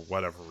for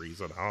whatever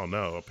reason. I don't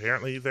know.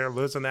 Apparently, they're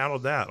losing out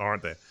on that,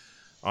 aren't they?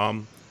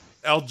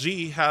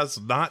 LG has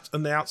not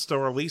announced a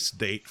release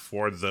date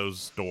for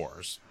those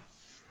doors.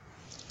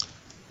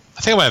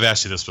 I think I might have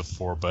asked you this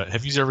before, but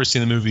have you ever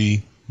seen the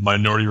movie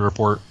Minority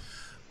Report?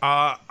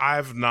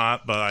 I've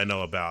not, but I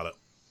know about it.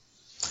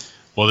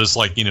 Well, there's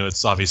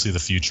it's obviously the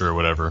future or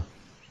whatever.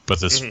 But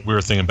this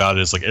weird thing about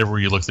it is everywhere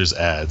you look, there's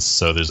ads.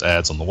 So there's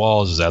ads on the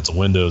walls, there's ads on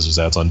windows, there's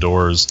ads on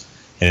doors.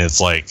 And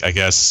it's I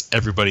guess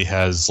everybody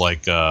has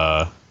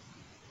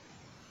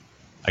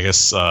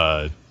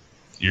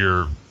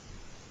your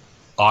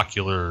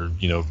ocular,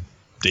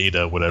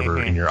 data,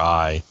 whatever, in your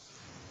eye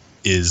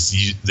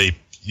is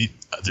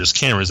there's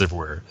cameras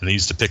everywhere, and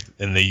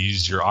they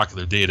use your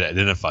ocular data to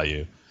identify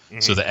you.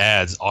 So the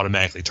ads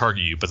automatically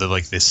target you, but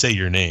they say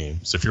your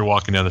name. So if you're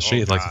walking down the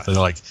street, they're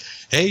like,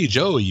 "Hey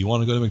Joey, you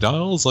want to go to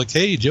McDonald's?" Like,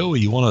 "Hey Joey,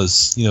 you want a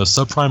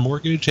subprime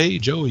mortgage?" "Hey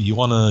Joey, you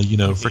want to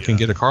freaking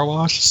get a car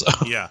wash?" So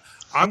yeah,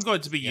 I'm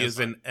going to be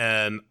using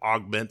an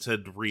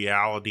augmented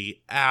reality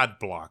ad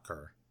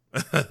blocker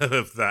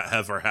if that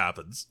ever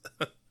happens.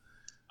 I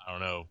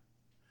don't know.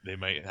 They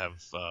might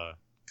have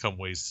come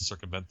ways to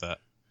circumvent that.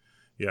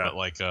 Yeah,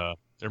 but it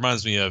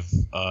reminds me of.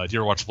 Do you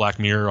ever watch Black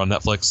Mirror on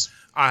Netflix?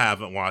 I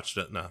haven't watched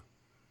it, no.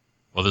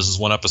 Well, this is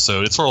one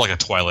episode. It's sort of like a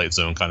Twilight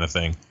Zone kind of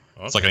thing.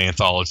 Okay. It's like an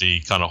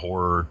anthology kind of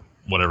horror,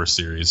 whatever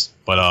series.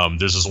 But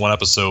there's this one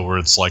episode where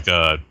it's I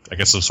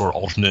guess some sort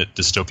of alternate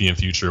dystopian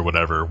future or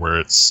whatever, where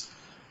it's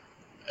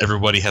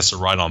everybody has to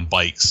ride on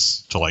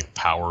bikes to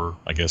power.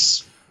 I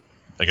guess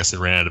they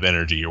ran out of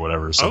energy or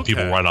whatever. So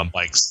people ride on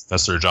bikes.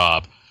 That's their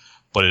job.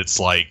 But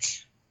it's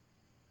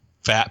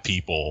fat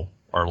people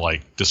are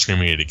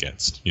discriminated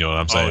against, you know what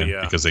I'm saying?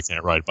 Yeah. Because they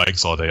can't ride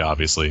bikes all day,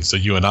 obviously. So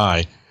you and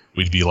I,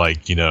 we'd be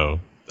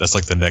that's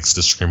like the next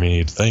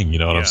discriminated thing. You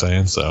know what I'm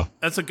saying? So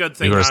that's a good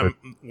thing.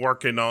 I'm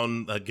working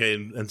on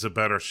getting into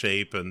better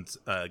shape and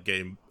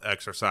getting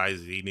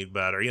exercise, eating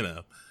better. You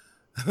know.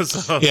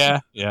 So, yeah.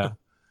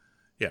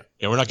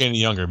 We're not getting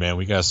younger, man.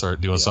 We gotta start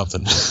doing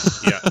something.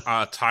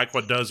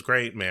 Taekwondo's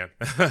great, man.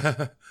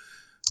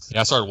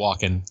 I started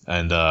walking,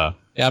 and I've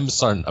been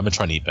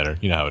trying to eat better.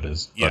 You know how it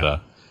is. Yeah.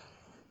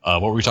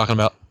 But what were we talking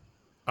about?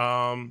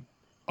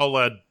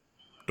 OLED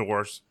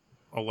doors,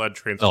 OLED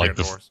transparent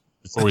doors.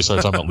 Before we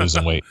started talking about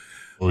losing weight,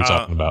 what were we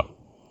talking about?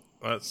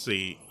 Let's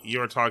see. You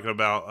were talking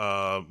about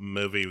a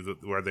movie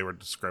where they were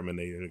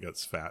discriminating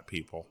against fat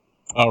people.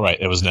 Oh, right.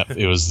 It was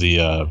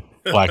the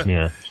Black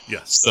Mirror.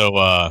 Yes.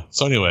 So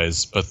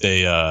anyways, but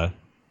the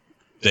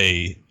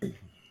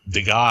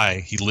guy,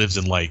 he lives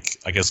in like,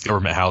 I guess,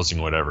 government housing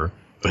or whatever,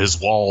 but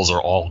his walls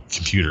are all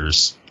computer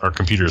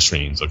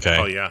screens. Okay.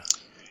 Oh yeah.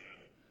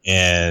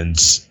 And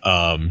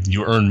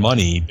you earn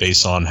money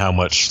based on how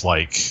much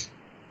like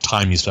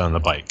time you spend on the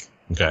bike.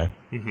 Okay.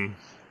 Mm-hmm.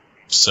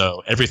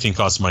 So everything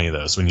costs money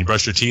though. So when you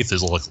brush your teeth,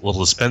 there's a little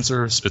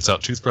dispenser, spits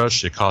out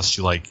toothbrush. It costs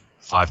you like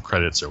 5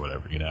 credits or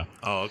whatever, you know.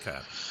 Oh, okay.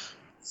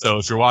 So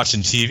if you're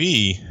watching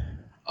TV,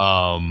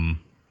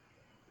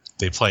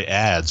 they play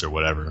ads or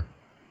whatever,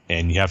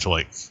 and you have to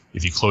like,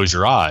 if you close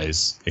your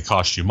eyes, it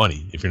costs you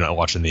money if you're not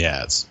watching the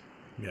ads.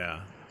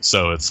 Yeah.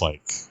 So it's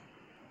like,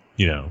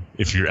 you know,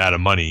 if you're out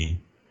of money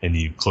and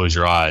you close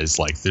your eyes,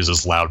 like there's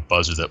this loud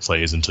buzzer that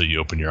plays until you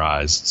open your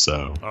eyes.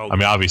 So I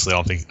mean, obviously, I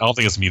don't think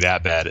it's gonna be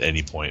that bad at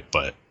any point,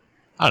 but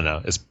I don't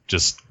know. It's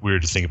just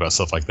weird to think about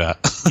stuff like that.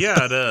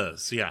 Yeah, it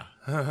is. Yeah.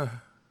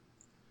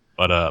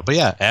 But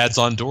yeah, ads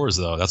on doors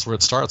though. That's where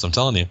it starts. I'm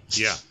telling you.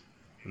 Yeah,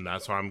 and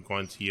that's why I'm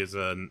going to use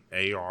an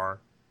AR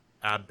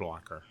ad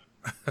blocker.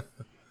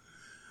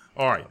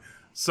 All right.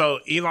 So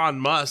Elon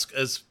Musk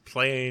is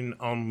planning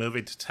on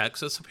moving to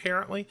Texas.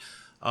 Apparently,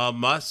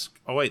 Musk.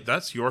 Oh wait,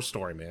 that's your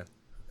story, man.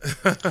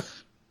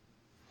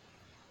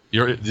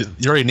 You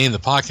already named the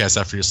podcast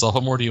after yourself.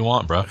 What more do you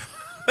want, bro?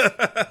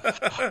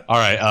 All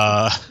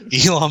right.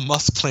 Elon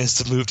Musk plans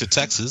to move to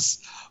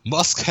Texas.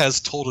 Musk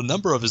has told a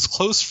number of his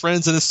close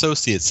friends and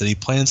associates that he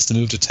plans to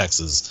move to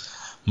Texas.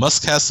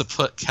 Musk has to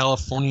put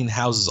Californian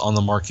houses on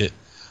the market.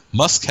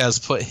 Musk has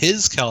put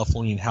his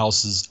Californian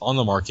houses on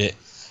the market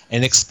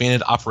and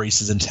expanded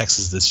operations in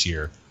Texas this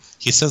year.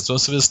 He spends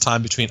most of his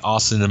time between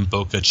Austin and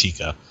Boca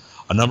Chica.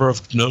 A number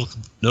of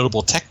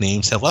notable tech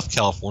names have left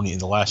California in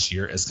the last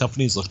year as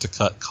companies look to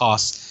cut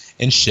costs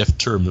and shift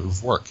to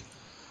remote work.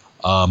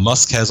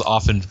 Musk has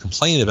often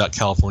complained about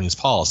California's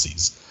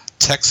policies.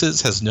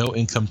 Texas has no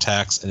income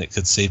tax, and it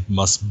could save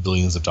Musk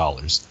billions of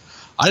dollars.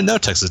 I didn't know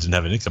Texas didn't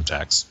have an income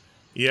tax.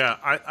 Yeah,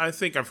 I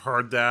think I've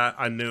heard that.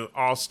 I knew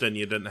Austin,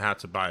 you didn't have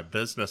to buy a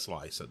business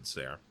license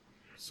there.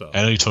 So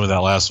I know you told me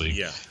that last week.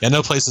 Yeah. I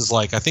know places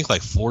like, I think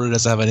like Florida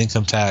doesn't have an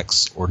income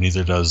tax, or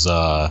neither does,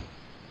 I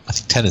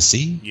think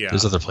Tennessee. Yeah.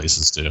 There's other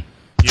places too.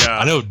 Yeah.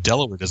 I know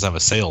Delaware doesn't have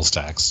a sales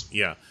tax.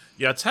 Yeah.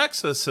 Yeah,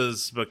 Texas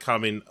is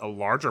becoming a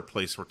larger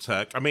place for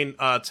tech. I mean,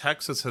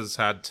 Texas has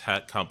had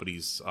tech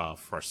companies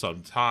for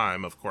some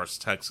time. Of course,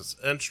 Texas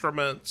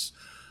Instruments.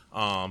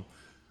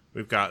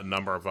 We've got a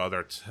number of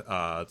other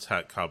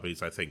tech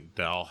companies. I think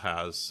Dell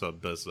has some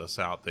business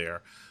out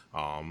there.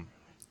 I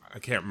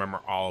can't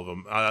remember all of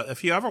them.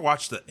 If you ever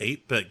watched the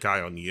 8-Bit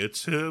Guy on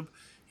YouTube,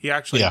 he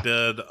actually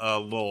did a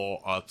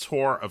little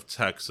tour of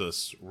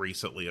Texas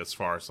recently as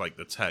far as like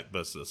the tech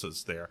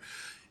businesses there.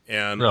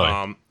 And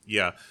really?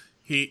 Yeah.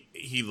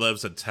 He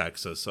lives in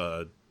Texas.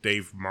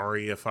 Dave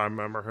Murray, if I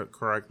remember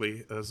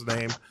correctly, his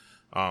name.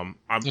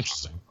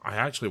 Interesting. I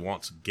actually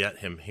want to get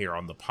him here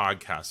on the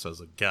podcast as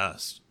a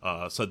guest.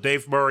 So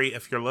Dave Murray,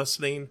 if you're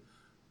listening,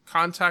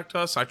 contact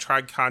us. I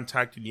tried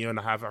contacting you and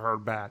I haven't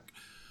heard back.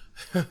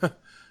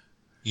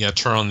 Yeah,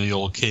 turn on the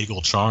old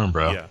Kegel charm,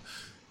 bro. Yeah,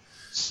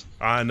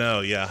 I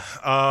know. Yeah.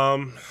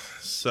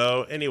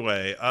 So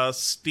anyway,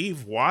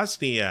 Steve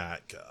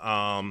Wozniak.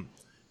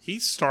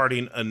 He's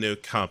starting a new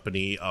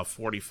company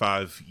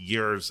 45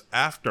 years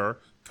after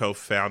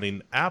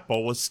co-founding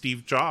Apple with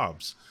Steve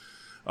Jobs.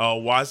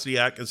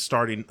 Wozniak is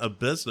starting a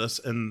business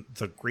in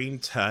the green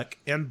tech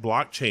and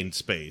blockchain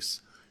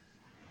space.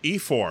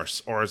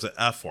 eForce, or is it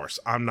F-Force?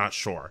 I'm not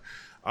sure.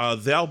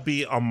 They'll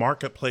be a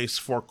marketplace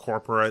for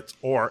corporate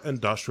or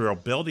industrial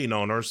building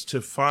owners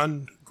to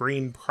fund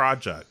green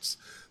projects.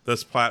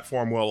 This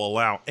platform will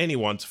allow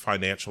anyone to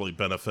financially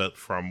benefit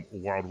from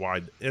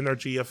worldwide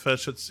energy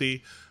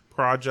efficiency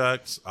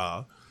projects.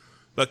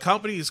 The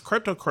company's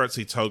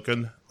cryptocurrency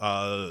token,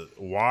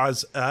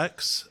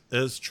 WozX,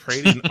 is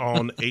trading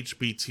on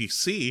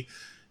HBTC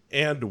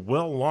and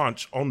will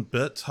launch on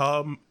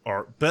Bithumb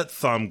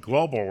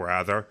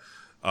Global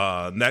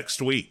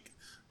next week.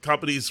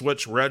 Companies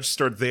which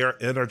registered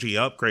their energy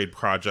upgrade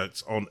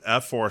projects on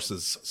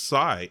F-Force's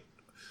site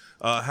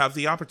have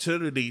the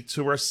opportunity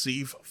to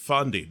receive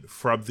funding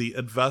from the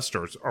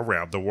investors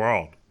around the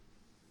world.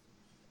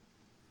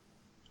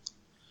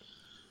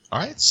 All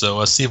right,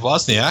 so Steve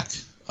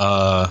Wozniak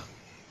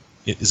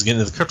is getting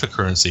into the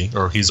cryptocurrency,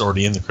 or he's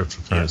already in the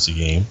cryptocurrency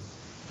game.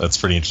 That's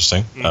pretty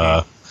interesting.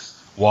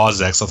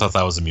 WozX, I thought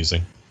that was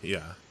amusing.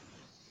 Yeah.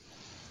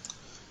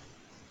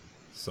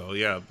 So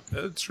yeah,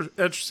 it's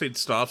interesting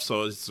stuff.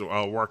 So it's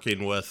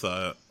working with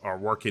are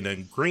working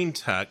in green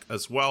tech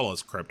as well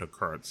as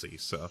cryptocurrency.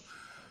 So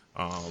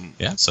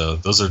Yeah, so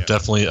those are Yeah.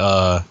 definitely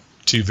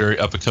two very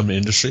up and coming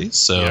industries.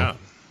 So yeah.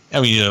 I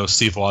mean,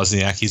 Steve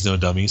Wozniak, he's no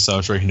dummy, so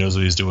I'm sure he knows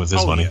what he's doing with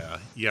his money.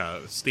 Yeah.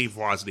 Steve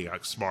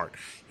Wozniak's smart.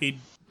 He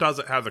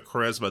doesn't have the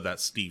charisma that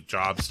Steve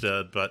Jobs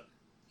did, but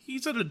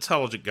he's an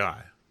intelligent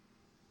guy.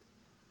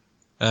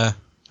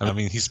 I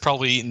mean, he's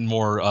probably eaten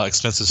more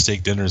expensive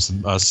steak dinners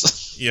than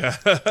us. Yeah.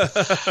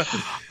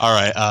 All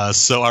right.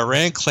 So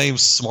Iran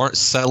claims smart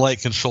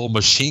satellite-controlled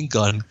machine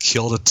gun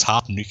killed a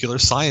top nuclear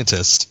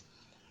scientist.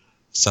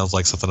 Sounds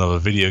like something of a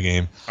video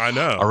game. I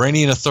know.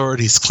 Iranian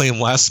authorities claim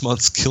last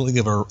month's killing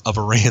of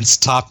Iran's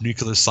top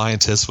nuclear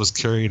scientist was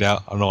carried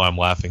out. I don't know why I'm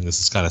laughing. This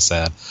is kind of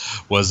sad.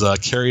 Was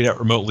carried out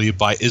remotely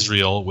by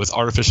Israel with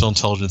artificial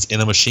intelligence in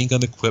a machine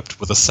gun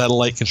equipped with a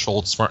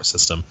satellite-controlled smart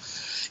system.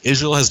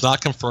 Israel has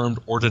not confirmed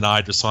or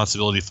denied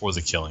responsibility for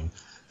the killing.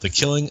 The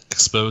killing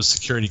exposed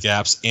security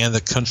gaps, and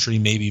the country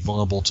may be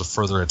vulnerable to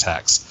further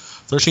attacks.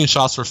 13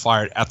 shots were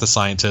fired at the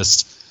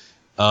scientist.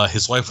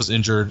 His wife was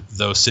injured,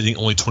 though sitting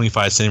only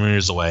 25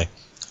 centimeters away.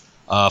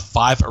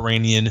 5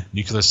 Iranian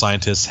nuclear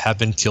scientists have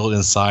been killed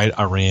inside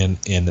Iran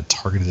in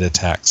targeted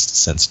attacks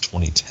since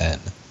 2010.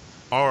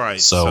 All right.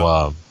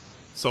 So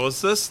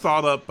is this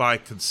thought up by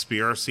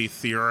conspiracy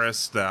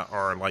theorists that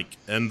are like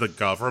in the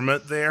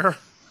government there?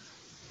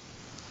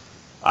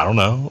 I don't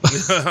know.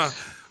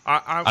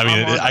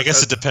 I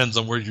guess it it depends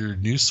on where your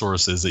news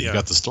source is that you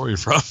got the story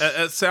from.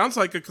 It sounds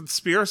like a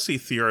conspiracy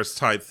theorist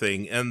type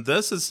thing, and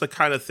this is the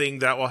kind of thing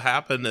that will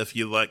happen if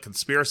you let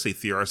conspiracy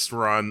theorists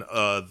run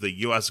the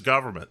U.S.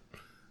 government.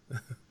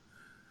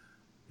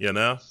 We're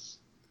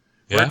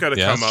going to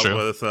come up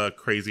with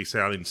crazy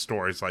sounding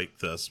stories like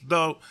this.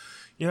 Though,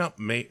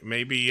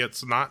 maybe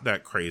it's not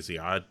that crazy.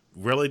 I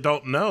really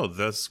don't know.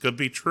 This could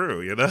be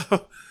true,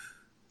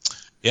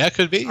 Yeah, it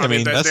could be. I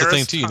mean that's the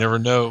thing, too. You never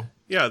know.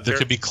 Yeah, there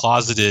could be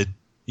closeted,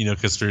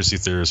 conspiracy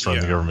theorists from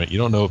the government. You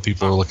don't know what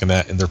people are looking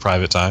at in their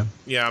private time.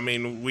 Yeah, I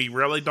mean, we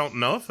really don't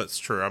know if it's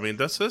true. I mean,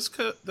 this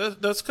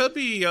could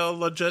be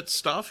legit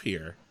stuff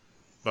here,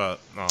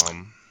 but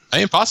I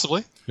mean,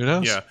 possibly. Who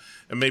knows? Yeah,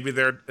 and maybe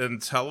their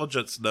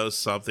intelligence knows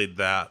something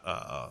that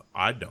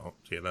I don't.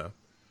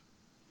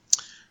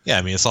 Yeah,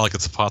 I mean, it's not like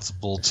it's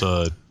possible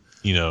to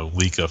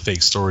leak a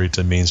fake story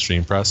to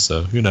mainstream press.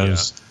 So who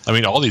knows? Yeah. I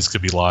mean, all these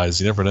could be lies.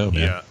 You never know,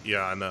 man.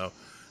 Yeah, I know.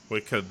 We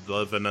could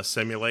live in a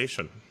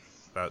simulation.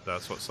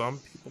 That's what some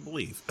people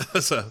believe.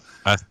 So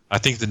I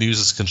think the news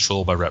is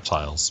controlled by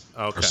reptiles.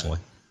 Okay. Personally,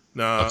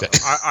 no, okay.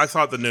 I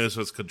thought the news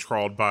was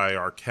controlled by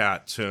our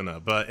cat Tuna.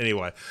 But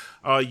anyway,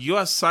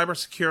 U.S.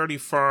 cybersecurity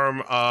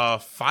firm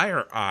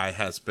FireEye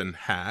has been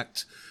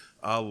hacked,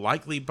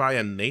 likely by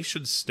a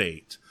nation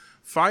state.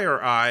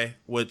 FireEye,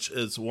 which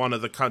is one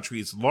of the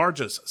country's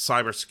largest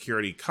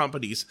cybersecurity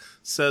companies,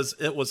 says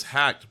it was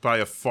hacked by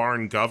a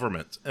foreign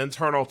government.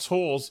 Internal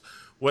tools,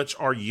 which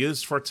are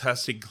used for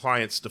testing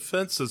clients'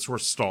 defenses, were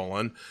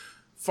stolen.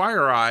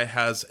 FireEye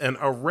has an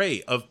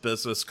array of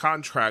business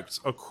contracts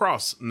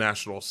across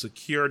national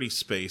security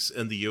space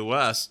in the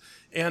U.S.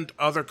 and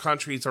other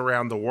countries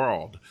around the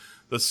world.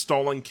 The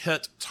stolen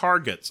kit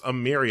targets a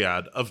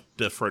myriad of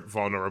different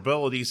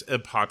vulnerabilities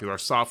in popular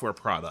software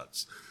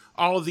products.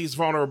 All of these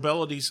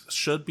vulnerabilities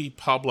should be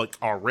public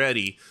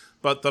already,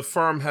 but the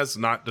firm has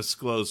not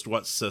disclosed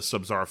what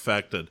systems are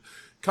affected.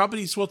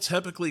 Companies will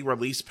typically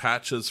release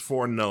patches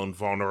for known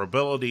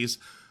vulnerabilities,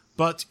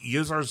 but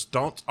users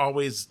don't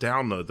always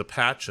download the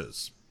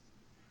patches.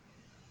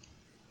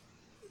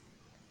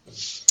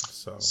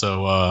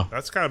 So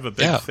that's kind of a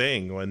big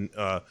thing when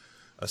a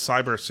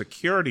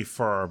cybersecurity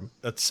firm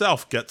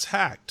itself gets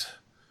hacked.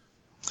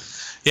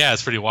 Yeah,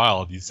 it's pretty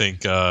wild. You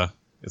think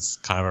it's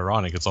kind of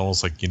ironic. It's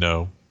almost like,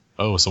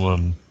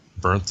 someone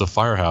burnt the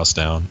firehouse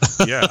down.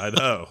 Yeah, I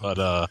know.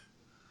 But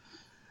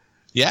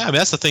yeah, I mean,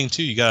 that's the thing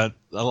too. You got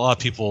a lot of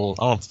people.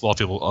 I don't know if a lot of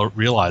people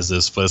realize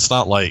this, but it's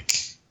not like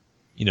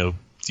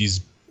these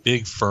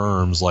big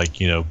firms like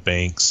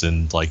banks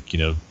and like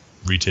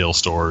retail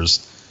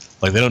stores.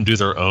 Like they don't do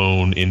their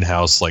own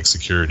in-house like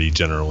security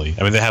generally.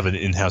 I mean, they have an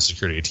in-house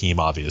security team,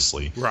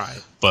 obviously,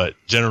 right? But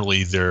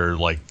generally, they're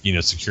like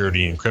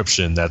security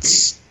encryption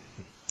that's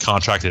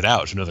contracted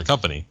out to another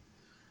company.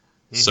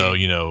 Mm-hmm. So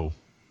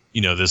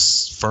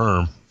this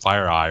firm,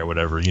 FireEye or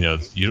whatever, you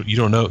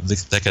don't know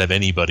that could have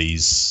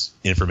anybody's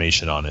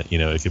information on it.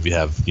 It could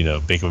have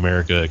Bank of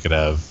America, it could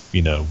have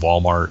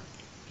Walmart,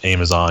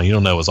 Amazon. You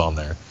don't know what's on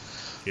there.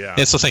 Yeah,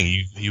 it's the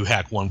thing. You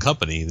hack one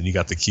company, then you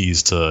got the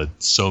keys to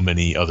so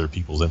many other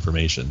people's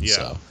information. Yeah.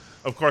 So.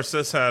 Of course,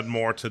 this had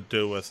more to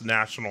do with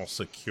national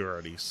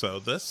security, so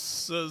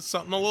this is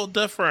something a little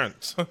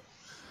different,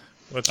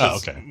 which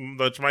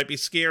might be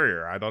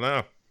scarier. I don't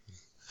know.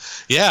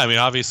 Yeah, I mean,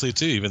 obviously,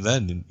 too, even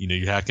then,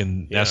 you're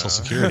hacking national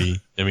security.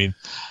 I mean,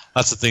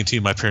 that's the thing,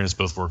 too. My parents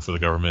both work for the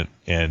government,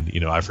 and,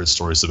 I've heard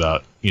stories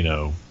about,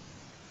 you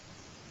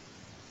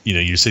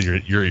said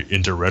you're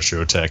into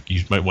retro tech.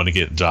 You might want to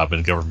get a job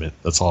in government.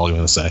 That's all I'm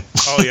going to say.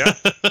 Oh, yeah?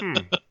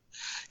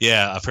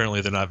 Yeah,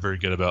 apparently they're not very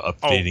good about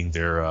updating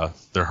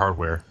their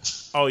hardware.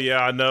 Oh yeah,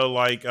 I know.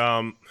 Like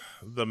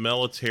the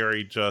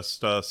military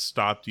just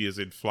stopped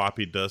using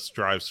floppy disk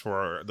drives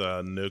for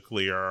the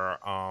nuclear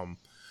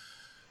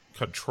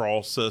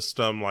control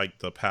system, like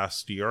the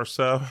past year or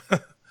so.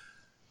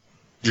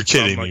 You're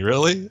kidding me,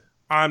 really?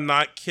 I'm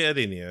not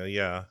kidding you.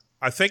 Yeah,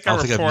 I think I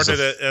don't think reported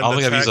it. I don't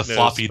think I've used a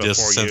floppy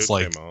disk since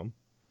came on.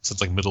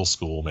 middle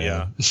school, man.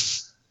 Yeah.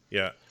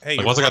 Yeah. Hey,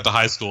 like once I got to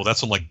high school,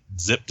 that's when like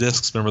zip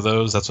disks. Remember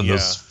those? That's when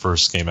those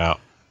first came out.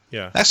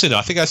 Yeah. Actually, no.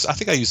 I think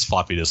I used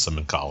floppy disks some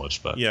in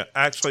college, but yeah.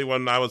 Actually,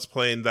 when I was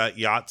playing that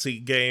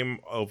Yahtzee game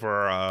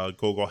over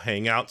Google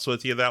Hangouts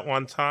with you that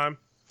one time.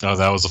 Oh,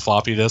 that was a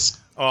floppy disk.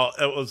 Oh,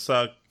 it was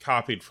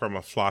copied from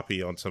a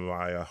floppy onto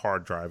my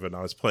hard drive, and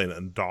I was playing it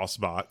in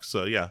DOSBox.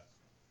 So yeah.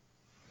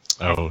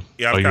 Oh,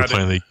 yeah. You're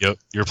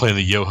playing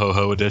the Yo Ho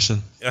Ho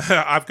edition.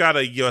 I've got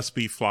a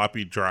USB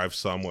floppy drive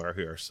somewhere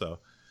here, so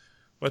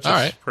which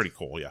is pretty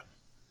cool. Yeah.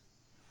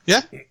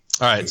 Yeah.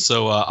 All right.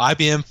 So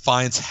IBM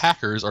finds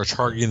hackers are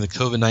targeting the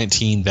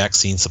COVID-19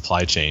 vaccine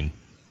supply chain.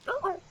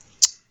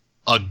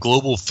 A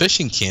global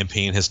phishing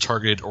campaign has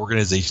targeted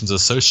organizations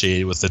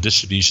associated with the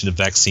distribution of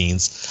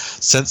vaccines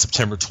since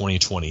September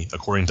 2020,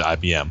 according to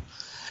IBM.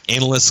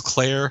 Analysts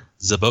Claire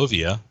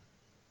Zabovia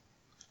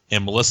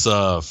and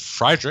Melissa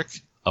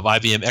Friedrich of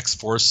IBM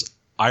X-Force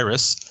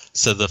Iris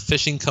said the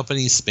phishing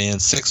company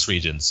spans 6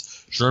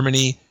 regions: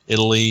 Germany,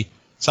 Italy,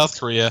 South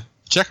Korea,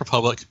 Czech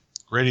Republic,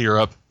 Greater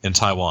Europe, and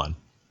Taiwan.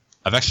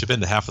 I've actually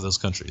been to half of those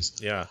countries.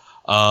 Yeah.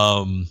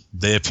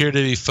 They appear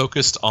to be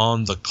focused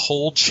on the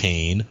cold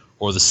chain,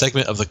 or the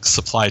segment of the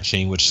supply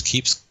chain which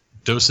keeps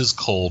doses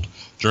cold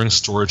during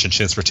storage and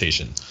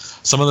transportation.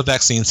 Some of the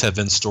vaccines have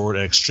been stored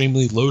at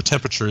extremely low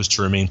temperatures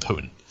to remain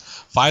potent.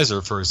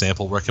 Pfizer, for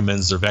example,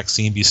 recommends their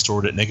vaccine be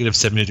stored at negative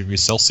 70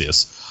 degrees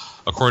Celsius.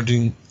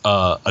 According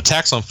to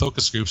attacks on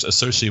focus groups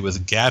associated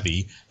with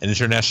Gavi, an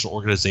international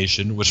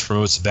organization which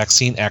promotes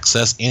vaccine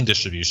access and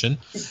distribution,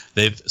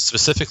 they've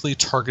specifically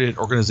targeted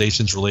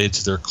organizations related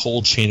to their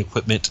cold chain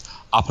equipment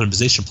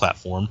optimization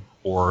platform,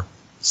 or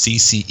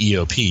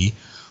CCEOP,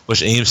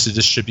 which aims to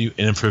distribute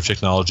and improve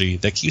technology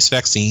that keeps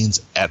vaccines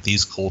at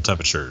these cold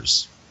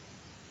temperatures.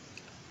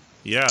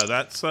 Yeah,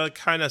 that's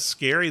kind of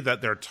scary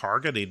that they're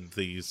targeting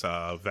these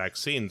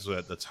vaccines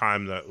at the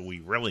time that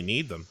we really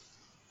need them.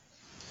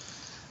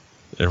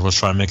 Everyone's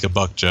trying to make a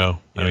buck, Joe.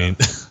 Yeah. I mean,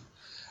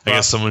 I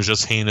guess someone's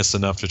just heinous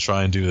enough to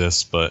try and do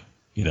this, but,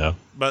 they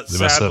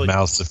must have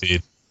mouths to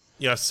feed.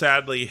 Yeah,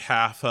 sadly,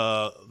 half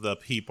the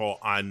people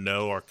I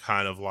know are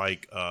kind of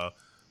like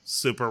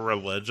super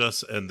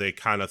religious, and they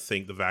kind of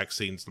think the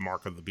vaccine's the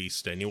mark of the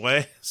beast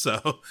anyway,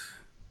 so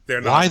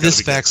they're not. Why this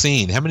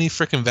vaccine? How many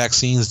freaking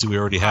vaccines do we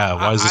already have?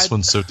 Why is this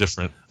one so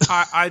different?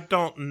 I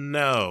don't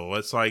know.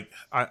 It's like,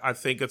 I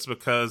think it's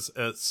because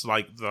it's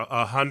like the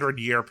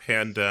 100-year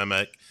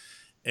pandemic,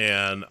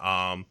 and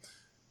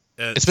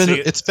it's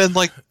been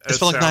like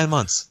 9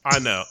 months. I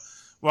know.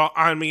 Well,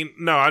 I mean,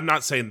 no, I'm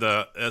not saying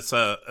it's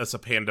a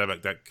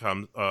pandemic that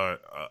comes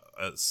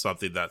it's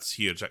something that's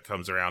huge that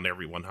comes around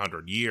every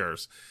 100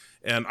 years,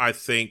 and I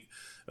think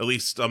at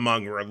least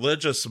among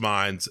religious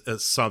minds,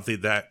 it's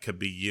something that could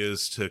be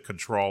used to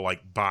control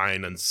like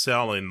buying and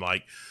selling.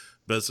 Like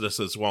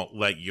businesses won't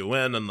let you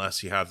in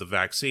unless you have the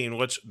vaccine,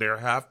 which there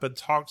have been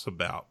talks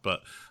about,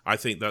 but I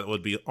think that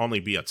would only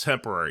be a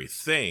temporary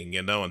thing,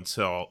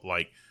 until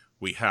like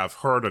we have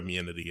herd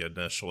immunity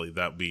initially.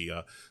 That would be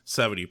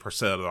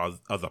 70%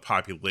 of the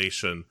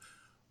population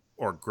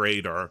or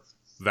greater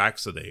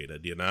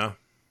vaccinated,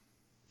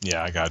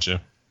 Yeah, I got you.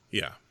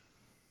 Yeah.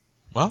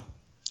 Well,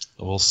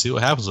 we'll see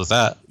what happens with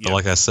that. Yeah. But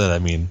like I said, I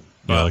mean,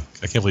 I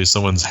can't believe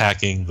someone's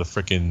hacking the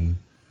frickin'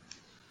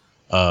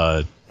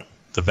 the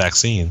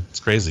vaccine. It's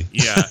crazy.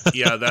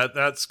 Yeah,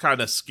 that's kind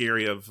of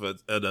scary in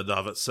and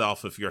of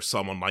itself if you're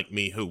someone like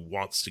me who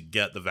wants to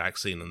get the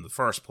vaccine in the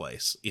first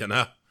place,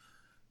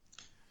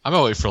 I'm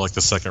gonna wait for like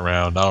the second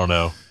round. I don't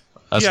know.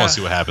 I just want to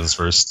see what happens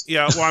first.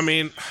 Yeah, well, I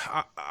mean,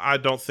 I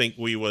don't think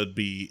we would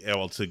be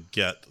able to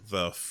get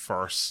the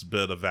first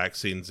bit of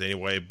vaccines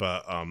anyway,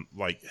 but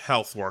like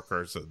health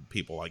workers and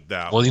people like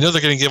that. Well, they're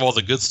going to give all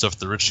the good stuff to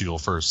the rich people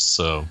first,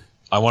 so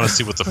I want to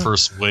see what the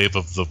first wave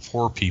of the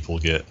poor people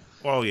get.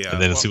 Well, yeah,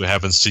 and then see what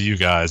happens to you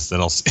guys.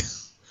 Then I'll see.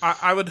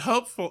 I would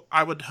hope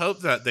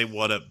that they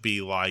wouldn't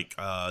be like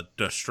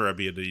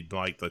distributing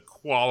like the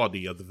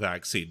quality of the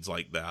vaccines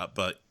like that,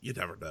 but you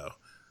never know.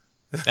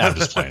 Yeah, I'm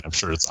just playing. I'm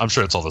sure it's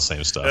all the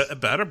same stuff. It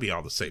better be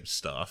all the same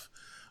stuff.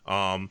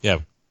 Yeah.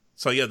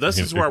 So yeah, this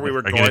is where we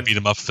were going to beat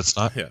them up if it's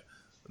not. Yeah.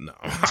 No,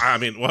 I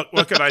mean, what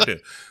can I do?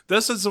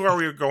 This is where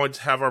we were going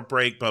to have our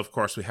break, but of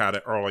course we had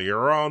it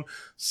earlier on.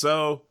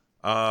 So,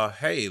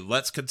 hey,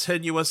 let's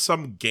continue with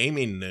some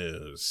gaming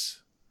news.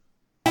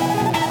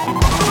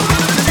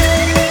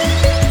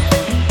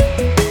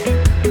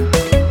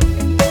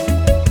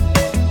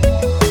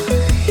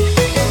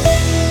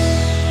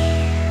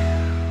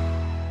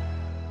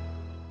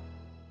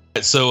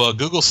 So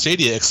Google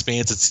Stadia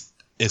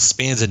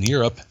expands in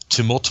Europe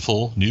to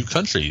multiple new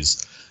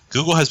countries.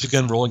 Google has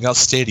begun rolling out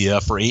Stadia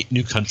for 8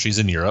 new countries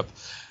in Europe.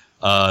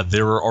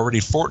 There were already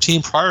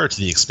 14 prior to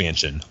the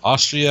expansion.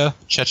 Austria,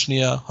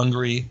 Chechnya,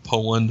 Hungary,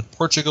 Poland,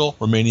 Portugal,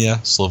 Romania,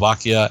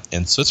 Slovakia,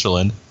 and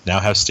Switzerland now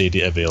have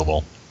Stadia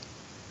available.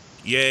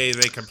 Yay,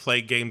 they can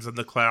play games in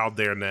the cloud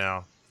there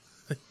now.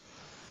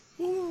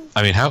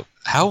 I mean,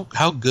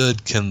 how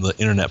good can the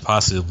internet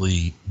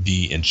possibly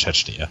be in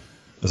Chechnya?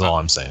 Is all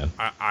I'm saying.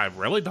 I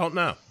really don't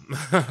know.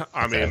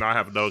 I mean, I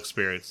have no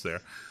experience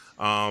there.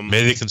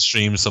 Maybe they can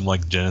stream some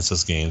like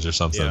Genesis games or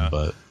something,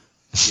 but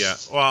yeah.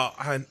 Well,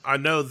 I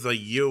know the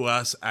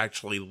U.S.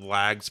 actually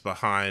lags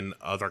behind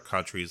other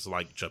countries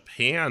like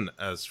Japan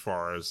as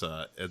far as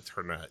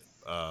internet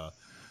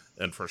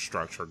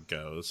infrastructure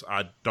goes.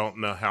 I don't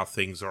know how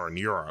things are in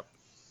Europe.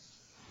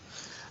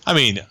 I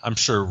mean, I'm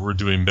sure we're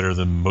doing better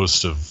than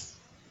most of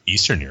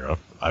Eastern Europe.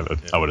 I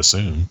would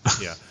assume.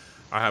 Yeah,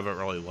 I haven't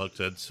really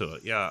looked into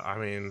it. Yeah, I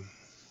mean,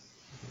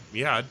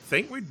 yeah, I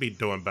think we'd be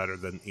doing better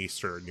than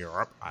Eastern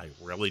Europe. I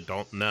really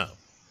don't know.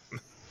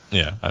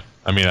 Yeah,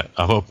 I mean,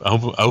 I hope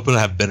to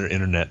have better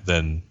internet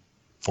than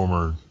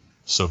former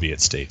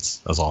Soviet states.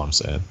 That's all I'm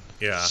saying.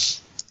 Yeah.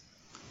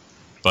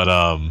 But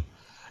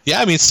yeah,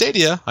 I mean,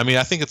 Stadia. I mean,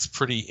 I think it's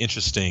pretty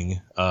interesting.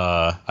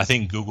 I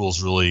think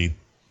Google's really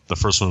the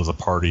first one of the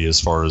party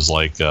as far as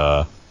like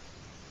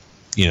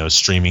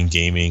streaming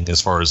gaming,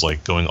 as far as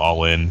like going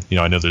all in.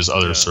 I know there's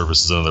other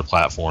services and other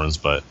platforms,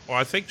 but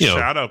I think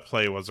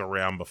Shadowplay was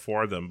around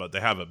before them, but they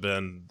haven't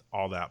been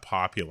all that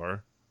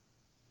popular.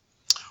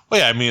 Well,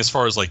 yeah, I mean, as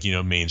far as like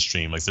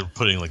mainstream, like they're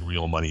putting like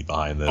real money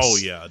behind this. Oh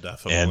yeah,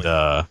 definitely.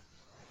 And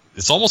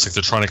it's almost like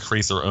they're trying to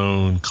create their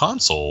own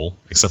console,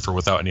 except for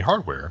without any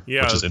hardware,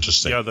 which is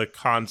interesting. Yeah, the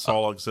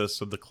console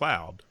exists in the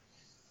cloud.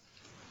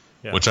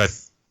 Yeah. Which I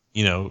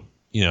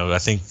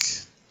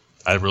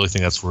really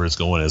think that's where it's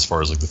going as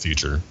far as like the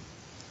future.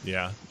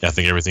 Yeah. I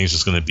think everything's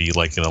just going to be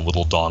like in a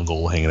little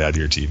dongle hanging out of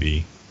your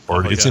TV,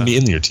 or it's going to be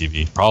in your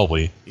TV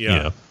probably.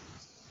 Yeah.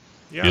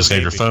 You just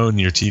have your phone,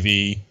 your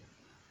TV,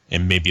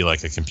 and maybe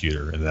like a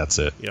computer, and that's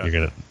it. Yeah.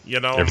 You're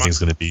gonna, everything's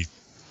going to be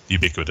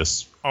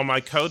ubiquitous. On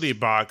my Kodi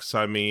box,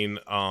 I mean,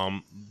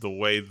 the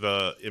way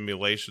the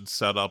emulation's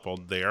set up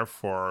on there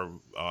for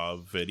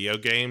video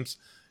games,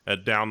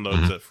 it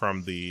downloads it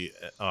from the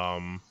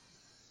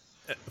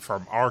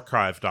from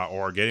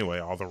archive.org anyway,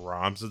 all the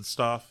ROMs and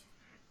stuff.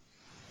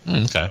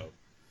 Okay. So,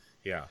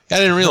 yeah. I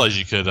didn't realize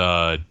you could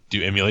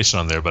do emulation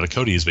on there, but a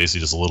Kodi is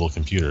basically just a little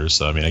computer,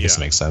 so I mean, I guess it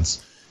makes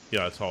sense.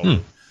 Yeah,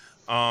 totally.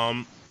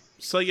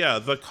 So yeah,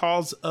 the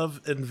cause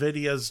of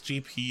NVIDIA's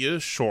GPU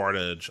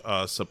shortage,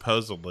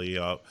 supposedly,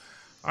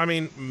 I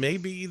mean,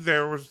 maybe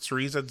there was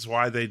reasons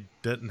why they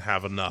didn't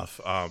have enough,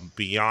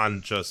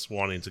 beyond just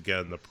wanting to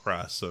get in the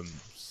press and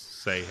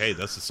say, hey,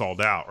 this is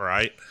sold out,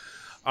 right?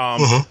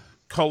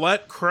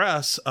 Colette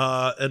Kress,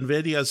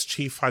 NVIDIA's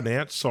chief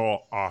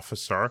financial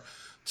officer,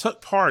 took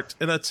part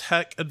in a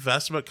tech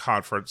investment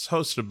conference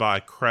hosted by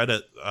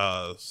Credit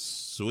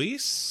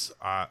Suisse.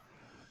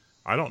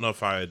 I don't know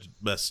if I had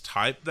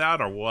mistyped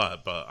that or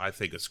what, but I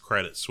think it's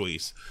Credit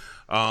Suisse.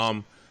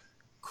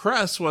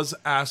 Kress was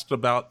asked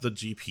about the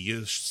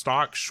GPU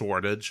stock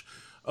shortage.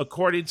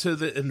 According to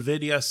the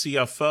NVIDIA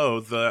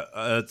CFO,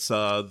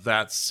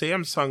 that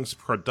Samsung's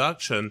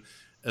production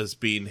is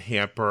being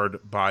hampered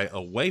by a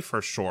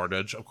wafer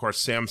shortage. Of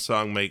course,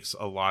 Samsung makes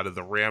a lot of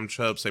the RAM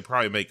chips. They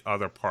probably make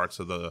other parts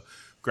of the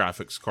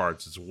graphics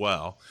cards as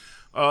well.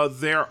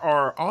 There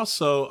are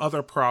also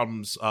other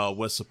problems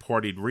with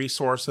supporting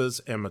resources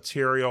and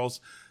materials,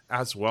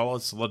 as well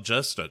as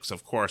logistics.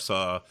 Of course,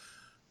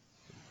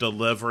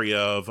 delivery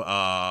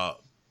of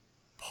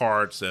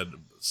parts and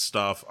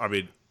stuff. I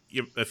mean,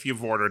 if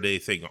you've ordered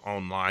anything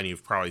online,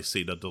 you've probably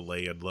seen a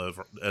delay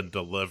in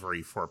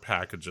delivery for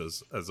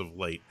packages as of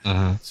late,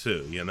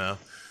 too,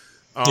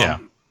 Yeah.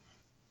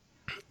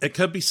 It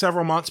could be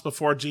several months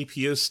before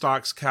GPU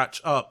stocks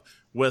catch up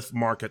with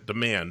market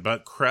demand,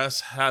 but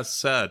Kress has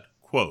said,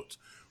 quote,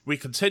 "We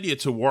continue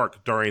to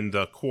work during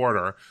the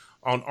quarter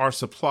on our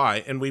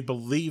supply, and we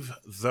believe,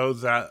 though,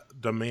 that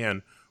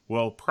demand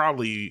will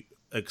probably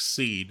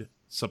exceed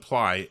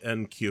supply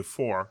in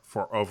Q4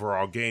 for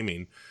overall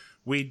gaming.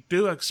 We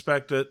do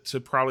expect it to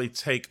probably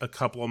take a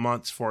couple of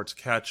months for it to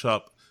catch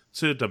up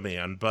to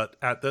demand, but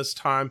at this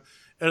time,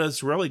 it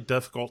is really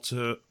difficult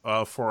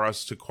for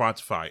us to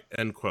quantify,"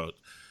 end quote.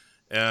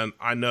 And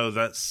I know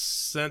that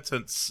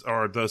sentence,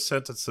 or those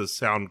sentences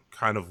sound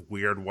kind of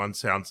weird. One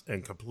sounds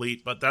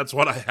incomplete, but that's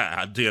what I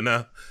had,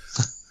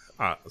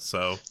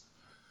 So.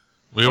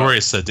 We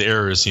already said the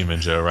error is human,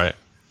 Joe, right?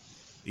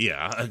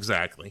 Yeah,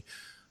 exactly.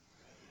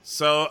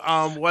 So,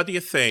 what do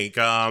you think?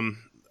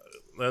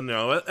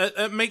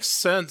 It makes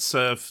sense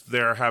if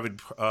they're having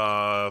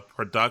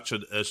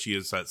production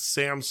issues at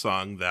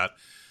Samsung that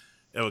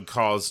it would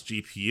cause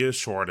GPU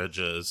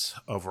shortages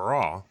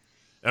overall.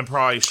 And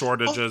probably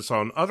shortages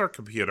on other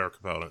computer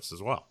components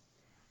as well.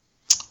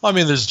 Well, I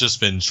mean, there's just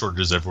been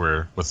shortages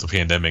everywhere with the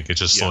pandemic. It's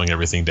just slowing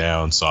everything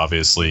down. So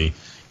obviously,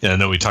 I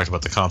know we talked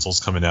about the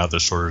consoles coming out.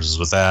 There's shortages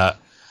with that.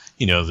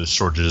 There's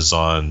shortages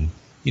on,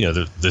 they're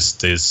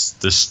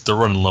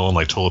running low on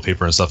like toilet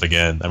paper and stuff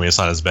again. I mean, it's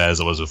not as bad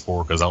as it was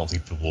before because I don't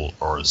think people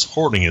are as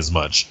hoarding as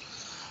much.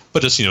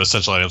 but just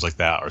essential items like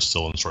that are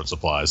still in short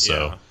supply.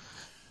 So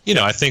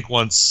I think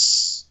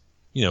once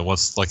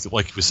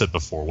like we said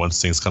before,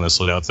 once things kind of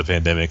slow down with the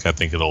pandemic, I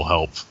think it'll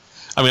help.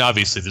 I mean,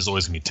 obviously, there's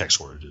always gonna be tech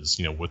shortages.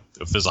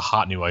 If there's a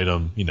hot new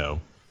item, you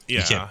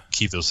can't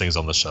keep those things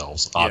on the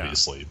shelves,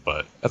 obviously.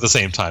 But at the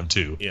same time,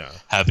 too,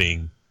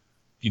 having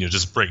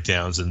just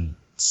breakdowns in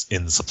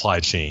the supply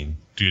chain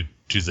due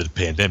to the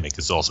pandemic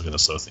is also going to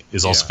slow things.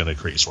 Is also going to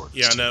create shortages.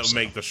 Yeah, and it'll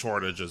make the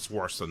shortages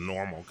worse than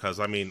normal. Because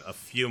I mean, a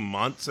few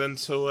months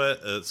into it,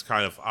 it's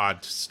kind of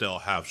odd to still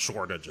have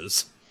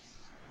shortages.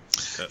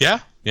 Yeah.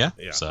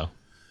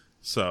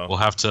 So we'll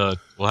have to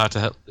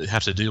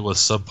deal with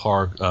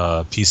subpar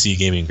PC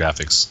gaming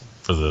graphics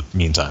for the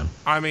meantime.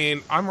 I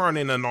mean, I'm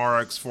running an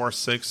RX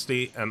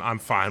 460 and I'm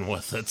fine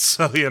with it.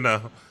 So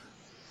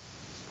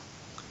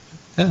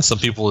Yeah, some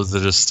people they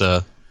just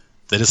had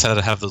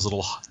to have those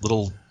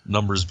little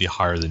numbers be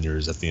higher than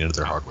yours at the end of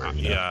their hardware.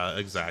 Yeah,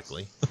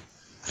 exactly.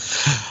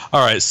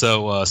 All right,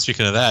 so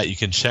speaking of that, you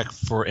can check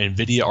for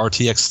NVIDIA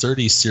RTX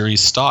 30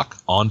 series stock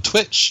on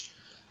Twitch.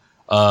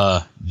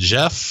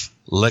 Jeff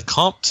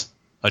Lecomte,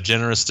 a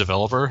generous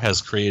developer,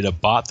 has created a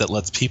bot that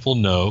lets people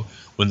know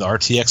when the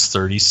RTX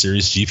 30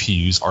 series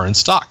GPUs are in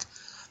stock.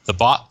 The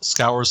bot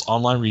scours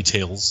online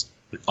retailers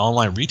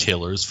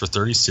for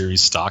 30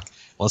 series stock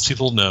and lets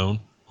people know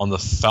on the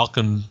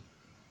Falcodrin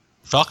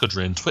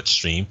Twitch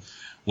stream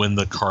when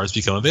the cards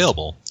become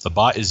available. The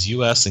bot is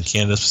US and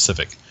Canada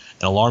specific.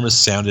 An alarm is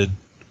sounded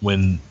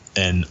when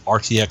an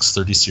RTX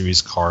 30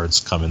 series cards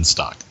come in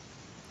stock.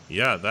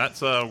 Yeah,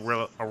 that's a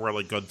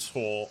really good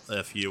tool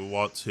if you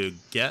want to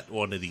get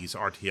one of these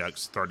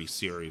RTX 30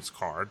 series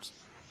cards.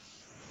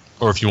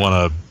 Or if you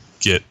want to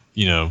get,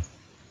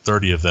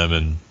 30 of them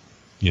and,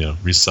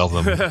 resell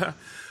them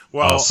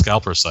on a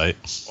scalper site.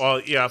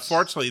 Well, yeah,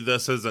 fortunately,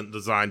 this isn't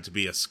designed to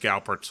be a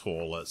scalper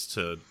tool. It's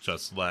to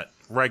just let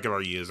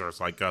regular users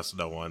like us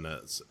know when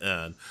it's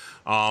in.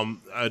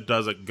 It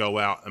doesn't go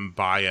out and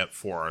buy it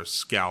for a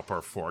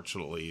scalper,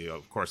 fortunately.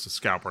 Of course, the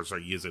scalpers are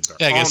using their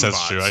own I guess that's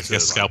bots true. I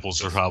guess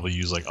scalpers will probably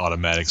use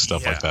automatic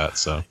stuff like that.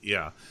 So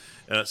yeah.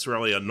 And it's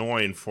really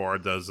annoying for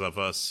those of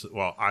us.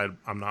 Well,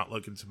 I'm not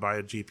looking to buy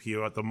a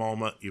GPU at the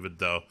moment, even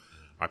though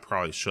I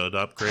probably should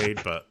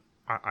upgrade, but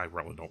I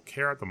really don't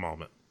care at the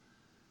moment.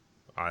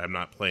 I am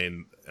not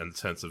playing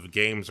intensive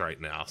games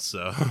right now,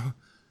 so.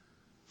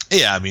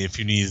 Yeah, I mean, if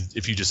you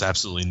just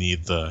absolutely need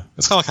it's kind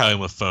of like how I am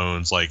with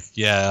phones. Like,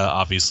 yeah,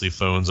 obviously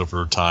phones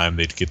over time,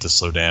 they get to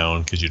slow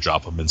down because you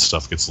drop them and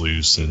stuff gets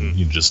loose and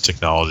just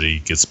technology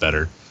gets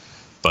better.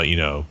 But,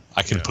 I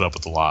can put up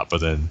with a lot,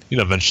 but then,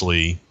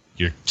 eventually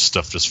your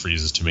stuff just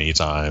freezes too many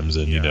times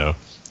and, your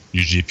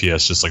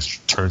GPS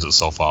just turns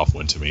itself off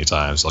too many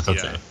times. Like,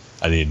 okay,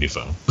 I need a new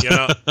phone.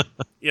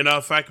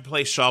 If I could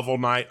play Shovel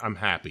Knight, I'm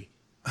happy.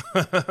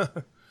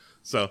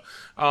 So,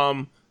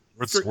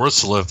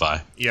 words to live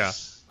by. Yeah.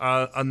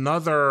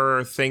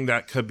 Another thing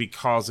that could be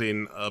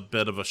causing a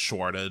bit of a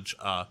shortage,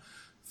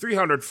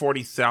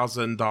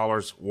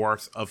 $340,000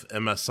 worth of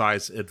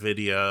MSI's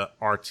NVIDIA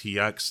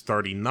RTX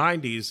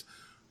 3090s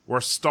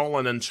were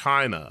stolen in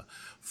China.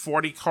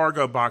 40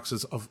 cargo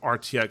boxes of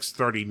RTX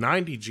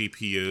 3090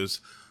 GPUs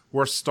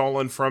were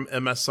stolen from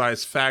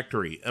MSI's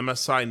factory.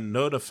 MSI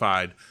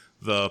notified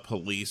the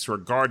police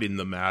regarding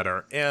the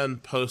matter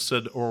and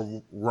posted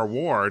a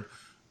reward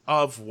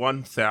of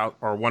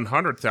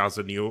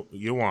 100,000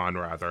 yuan,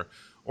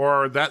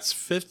 or that's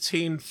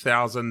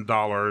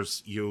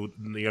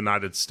 $15,000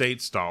 United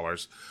States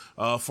dollars,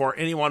 for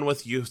anyone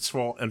with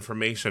useful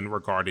information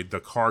regarding the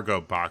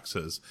cargo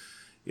boxes.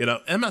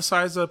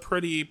 MSI is a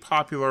pretty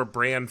popular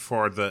brand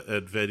for the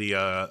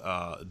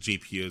NVIDIA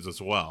GPUs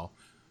as well.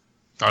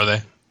 Are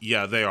they?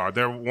 Yeah, they are.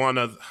 They're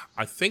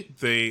I think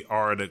they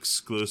are an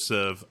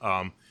exclusive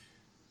ABI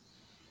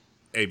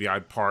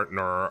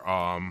partner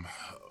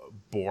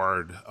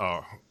board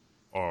or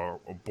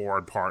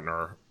board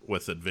partner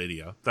with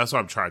NVIDIA. That's what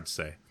I'm trying to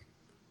say.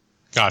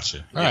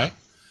 Gotcha. All right.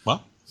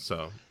 Well,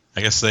 so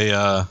I guess they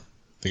got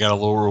a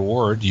little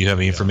reward. Do you have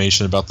any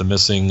information about the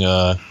missing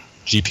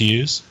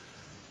GPUs?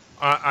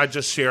 I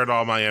just shared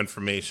all my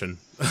information.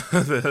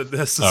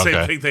 That's the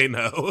same thing they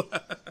know.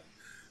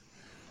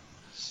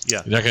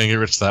 Yeah. You're not going to get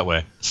rich that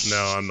way.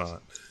 No, I'm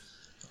not.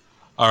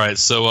 All right,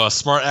 so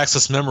Smart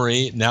Access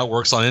Memory now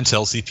works on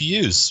Intel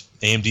CPUs.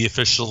 AMD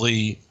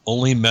officially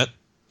only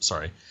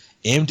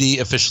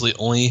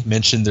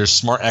mentioned their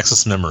Smart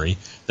Access Memory,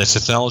 the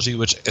technology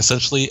which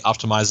essentially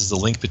optimizes the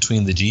link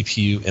between the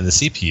GPU and the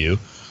CPU,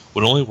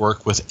 would only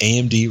work with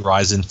AMD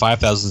Ryzen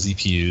 5000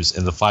 CPUs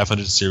and the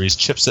 500 series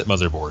chipset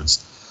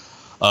motherboards.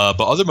 But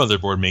other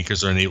motherboard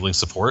makers are enabling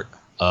support.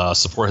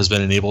 Support has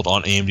been enabled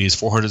on AMD's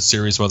 400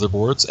 series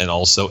motherboards and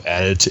also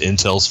added to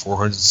Intel's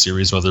 400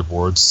 series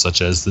motherboards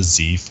such as the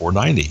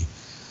Z490.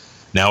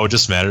 Now it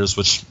just matters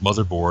which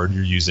motherboard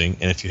you're using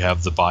and if you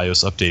have the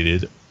BIOS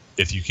updated,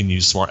 if you can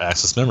use Smart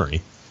Access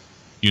Memory.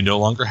 You no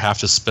longer have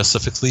to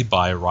specifically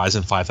buy a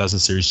Ryzen 5000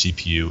 series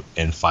GPU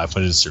and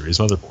 500 series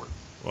motherboard.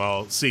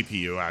 Well,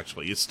 CPU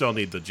actually. You still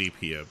need the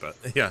GPU, but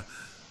yeah.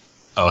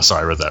 Oh,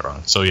 sorry, I read that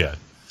wrong. So yeah.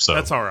 So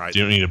that's all right.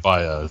 You don't need to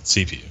buy a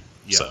CPU.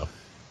 Yeah. So.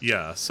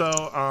 Yeah, so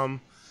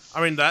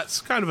I mean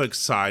that's kind of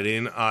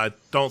exciting. I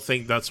don't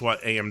think that's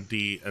what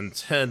AMD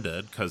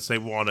intended because they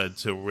wanted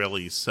to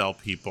really sell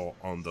people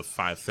on the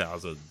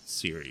 5000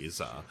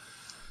 series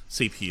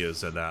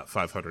CPUs and that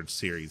 500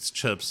 series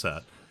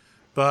chipset.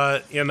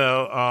 But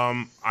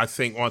I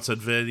think once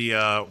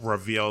Nvidia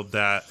revealed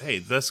that hey,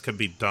 this could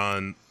be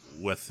done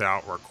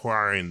without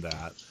requiring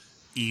that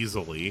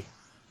easily,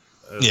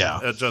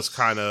 it just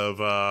kind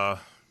of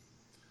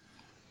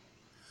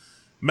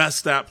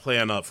messed that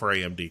plan up for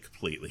AMD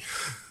completely.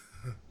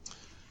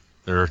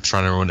 They're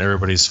trying to ruin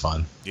everybody's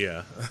fun.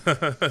 Yeah.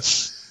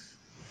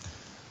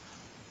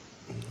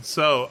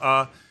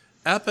 So,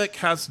 Epic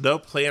has no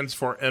plans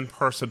for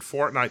in-person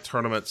Fortnite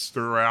tournaments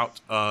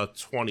throughout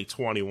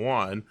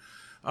 2021.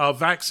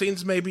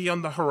 Vaccines may be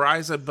on the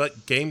horizon,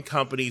 but game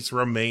companies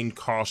remain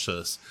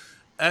cautious.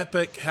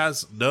 Epic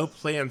has no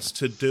plans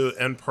to do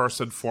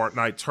in-person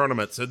Fortnite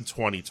tournaments in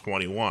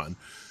 2021.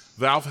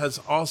 Valve has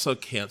also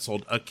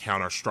canceled a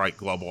Counter-Strike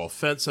Global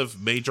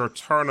Offensive major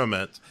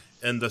tournament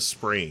in the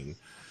spring.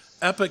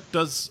 Epic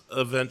does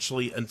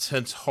eventually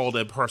intend to hold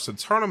in-person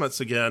tournaments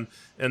again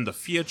in the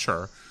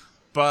future,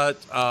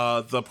 but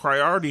the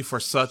priority for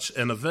such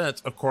an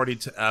event, according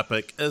to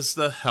Epic, is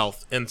the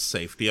health and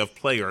safety of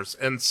players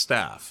and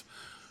staff.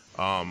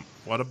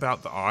 What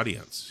about the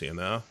audience,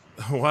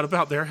 What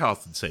about their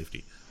health and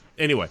safety?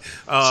 Anyway,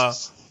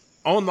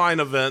 online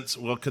events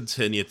will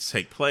continue to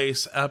take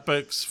place.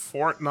 Epic's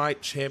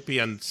Fortnite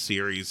Champion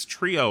Series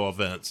trio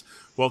events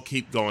will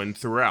keep going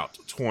throughout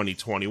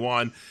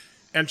 2021,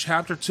 and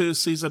Chapter 2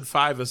 Season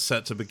 5 is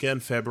set to begin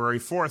February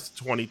 4th,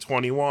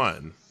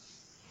 2021.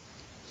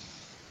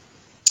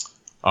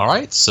 All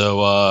right,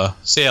 so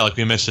yeah, like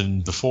we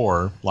mentioned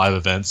before, live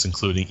events,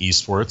 including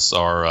esports,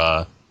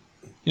 are,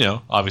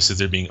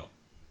 obviously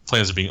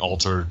plans are being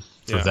altered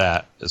for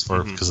that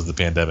because of the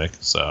pandemic.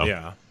 So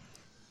yeah.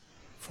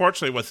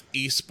 Fortunately, with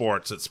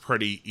esports, it's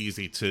pretty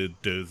easy to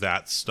do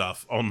that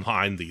stuff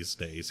online these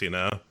days,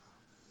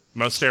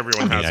 Most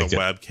everyone has a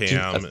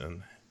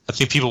webcam. I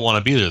think people want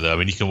to be there, though. I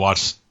mean, you can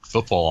watch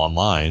football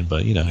online,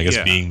 but, I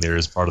guess being there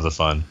is part of the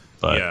fun.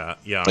 But,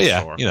 yeah,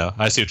 sure.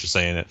 I see what you're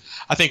saying.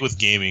 I think with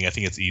gaming, I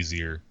think it's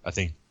easier. I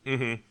think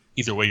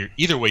either way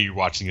you're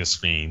watching a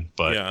screen,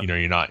 but,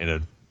 you're not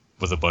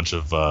with a bunch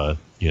of,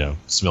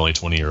 smelly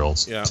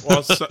 20-year-olds. Yeah,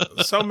 well,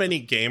 so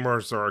many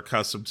gamers are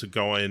accustomed to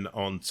going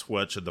on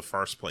Twitch in the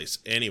first place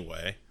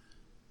anyway.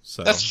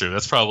 So that's true.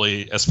 That's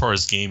probably, as far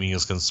as gaming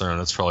is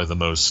concerned, that's probably the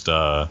most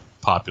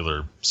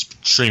popular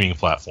streaming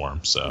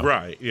platform. So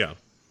right, yeah,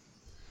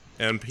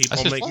 and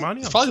people make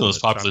money. It's on probably Twitch, the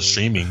most popular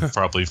streaming,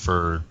 probably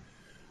for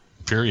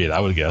period.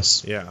 I would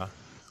guess. Yeah,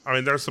 I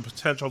mean, there's the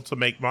potential to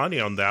make money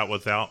on that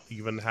without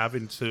even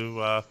having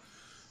to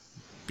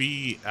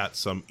be at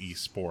some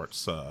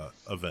esports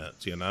event.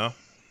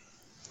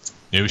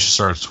 Maybe we should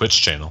start a Twitch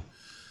channel.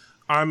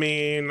 I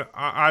mean,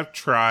 I've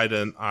tried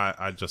and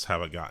I just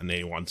haven't gotten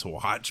anyone to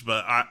watch,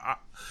 but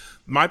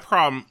my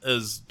problem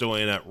is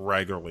doing it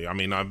regularly. I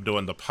mean, I'm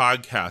doing the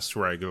podcast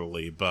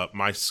regularly, but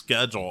my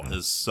schedule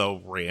is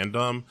so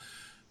random.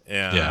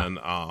 And,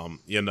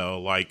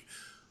 like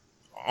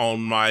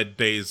on my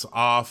days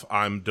off,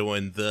 I'm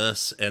doing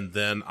this and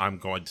then I'm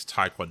going to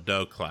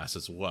Taekwondo class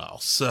as well.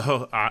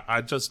 So I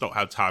just don't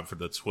have time for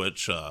the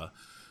Twitch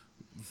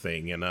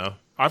thing,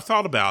 I've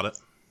thought about it.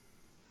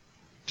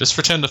 Just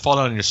pretend to fall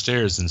down your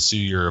stairs and sue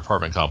your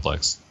apartment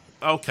complex.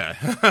 Okay.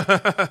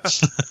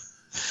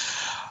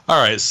 All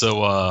right,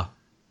 so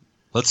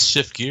let's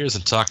shift gears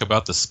and talk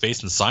about the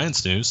space and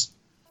science news.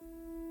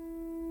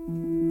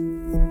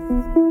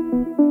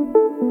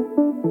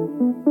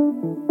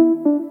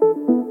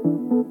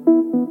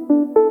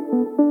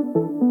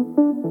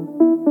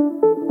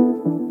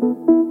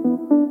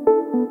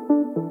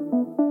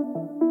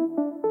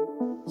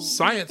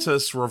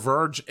 Scientists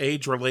reverse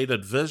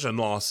age-related vision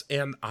loss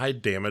and eye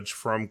damage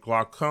from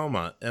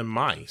glaucoma in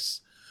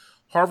mice.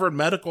 Harvard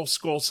Medical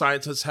School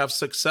scientists have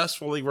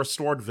successfully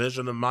restored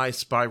vision in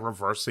mice by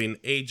reversing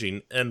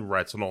aging in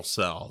retinal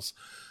cells.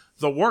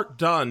 The work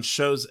done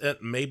shows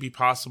it may be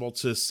possible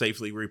to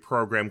safely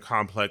reprogram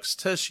complex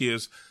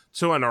tissues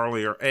to an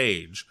earlier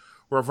age.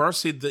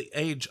 Reversing the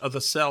age of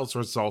the cells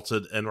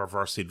resulted in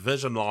reversing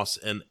vision loss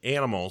in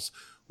animals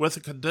with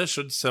a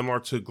condition similar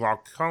to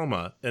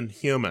glaucoma in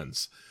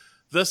humans.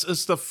 This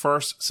is the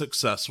first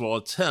successful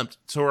attempt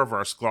to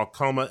reverse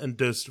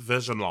glaucoma-induced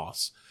vision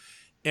loss.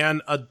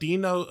 An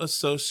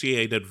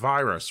adeno-associated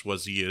virus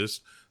was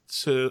used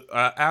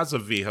as a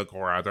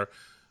vehicle,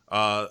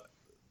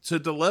 to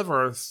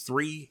deliver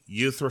 3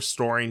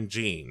 youth-restoring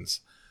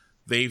genes.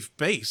 They've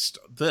based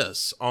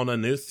this on a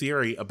new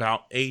theory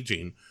about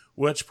aging,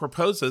 which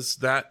proposes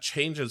that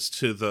changes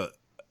to the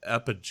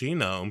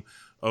epigenome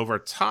over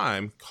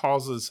time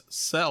causes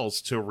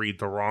cells to read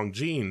the wrong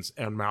genes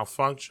and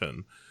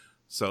malfunction.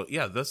 So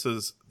yeah,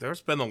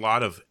 there's been a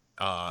lot of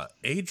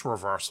age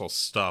reversal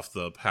stuff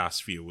the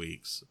past few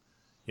weeks,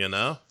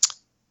 Yeah,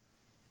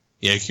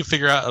 you can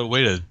figure out a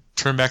way to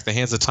turn back the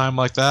hands of time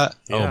like that,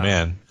 oh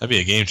man, that'd be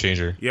a game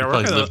changer. Yeah, you'd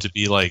probably live to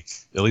be like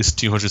at least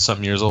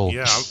 200-something years old.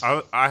 Yeah,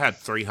 I had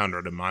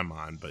 300 in my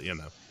mind, but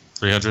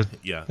 300.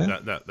 Yeah,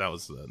 that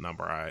was the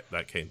number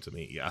that came to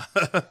me. Yeah.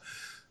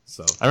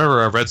 So I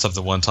remember I read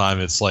something one time.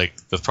 It's like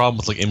the problem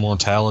with like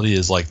immortality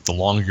is like the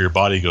longer your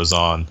body goes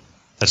on,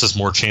 that's just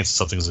more chances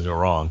something's gonna go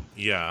wrong.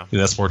 Yeah.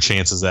 That's more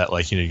chances that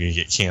like you're gonna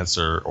get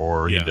cancer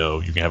or you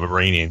can have a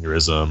brain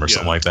aneurysm or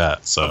something like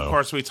that. So of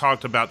course we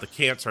talked about the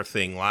cancer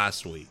thing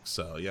last week.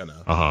 So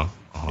Yeah.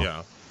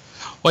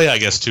 Well, yeah, I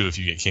guess too if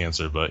you get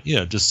cancer, but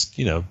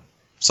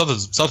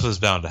something's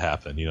bound to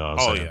happen. You know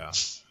what I'm saying?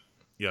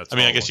 Yeah. I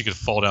mean, I guess you could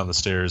fall down the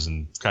stairs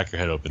and crack your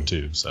head open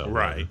too. So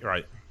right.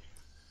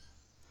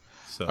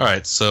 All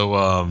right,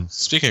 so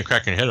speaking of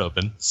cracking your head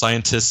open,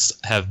 scientists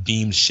have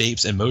beamed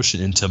shapes and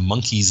motion into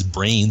monkeys'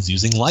 brains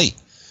using light.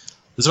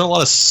 There's been a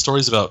lot of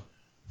stories about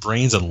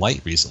brains and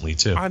light recently,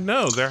 too. I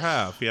know, there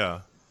have,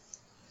 yeah.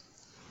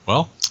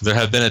 Well, there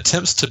have been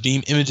attempts to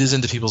beam images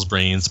into people's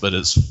brains, but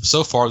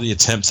so far the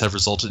attempts have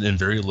resulted in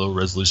very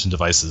low-resolution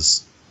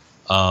devices.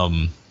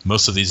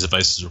 Most of these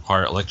devices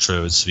require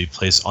electrodes to be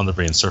placed on the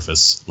brain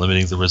surface,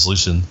 limiting the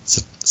resolution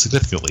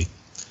significantly.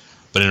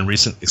 But in a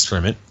recent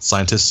experiment,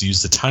 scientists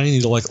used the tiny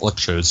needle-like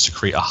electrodes to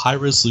create a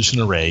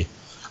high-resolution array,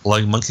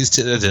 allowing monkeys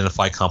to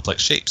identify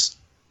complex shapes.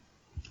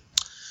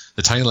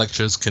 The tiny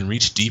electrodes can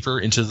reach deeper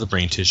into the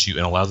brain tissue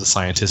and allow the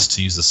scientists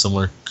to use the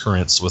similar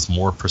currents with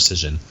more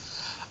precision.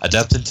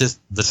 Adapting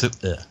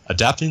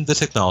the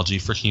technology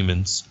for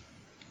human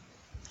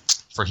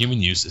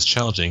use is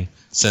challenging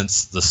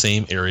since the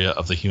same area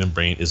of the human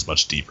brain is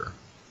much deeper.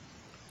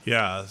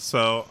 Yeah,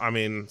 so, I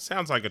mean,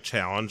 sounds like a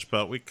challenge,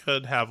 but we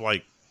could have,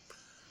 like,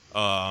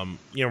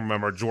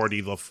 remember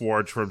Geordi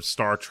LaForge from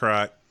Star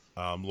Trek,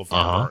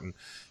 LeVar Burton.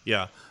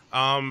 Yeah.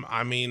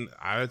 I mean,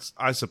 I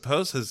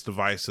suppose his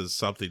device is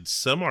something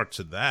similar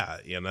to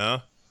that,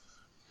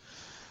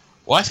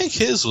 Well, I think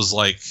his was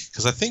like,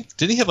 because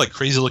didn't he have like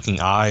crazy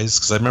looking eyes?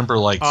 Because I remember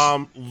like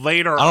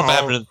later. I don't know if it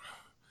happened.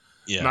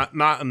 Yeah.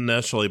 Not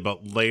initially,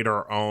 but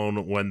later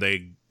on when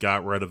they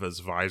got rid of his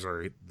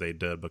visor, they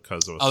did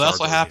because of. Oh,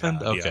 that's what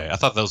happened. Okay, yeah. I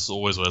thought that was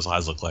always what his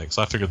eyes looked like.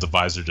 So I figured the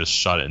visor just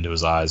shot it into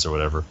his eyes or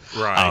whatever.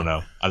 Right. I don't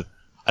know. I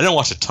didn't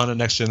watch a ton of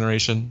Next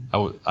Generation.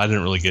 I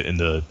didn't really get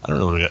into.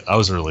 I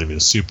wasn't really even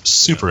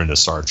super into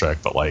Star Trek,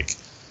 but like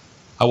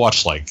I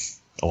watched like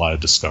a lot of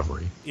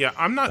Discovery. Yeah,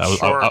 I'm not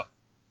sure.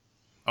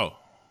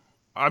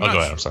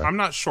 I'm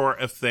not sure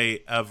if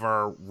they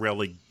ever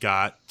really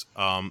got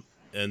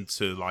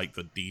into like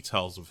the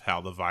details of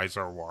how the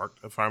visor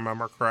worked, if I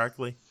remember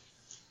correctly.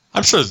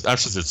 I'm sure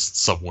it's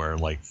somewhere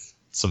like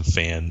some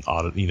fan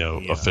audit,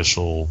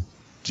 official,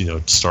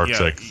 Star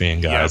Trek fan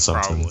guide or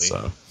something.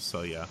 Probably.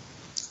 So yeah.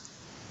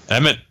 And I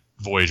meant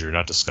Voyager,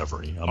 not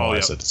Discovery. I don't know why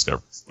I said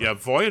Discovery. Yeah,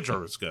 Voyager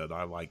was good.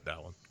 I like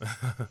that one.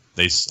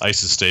 I used to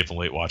stay up and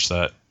late watch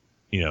that,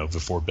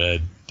 before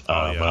bed when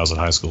I was in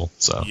high school.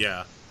 So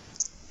yeah,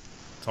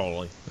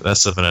 totally.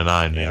 That's 7 and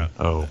 9, man. Yeah.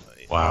 Oh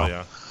wow.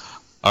 Yeah.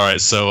 All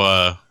right,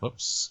 so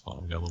whoops,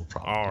 we got a little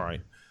problem. All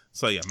right,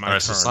 so yeah, my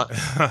turn.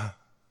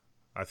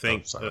 I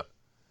think it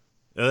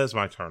is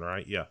my turn,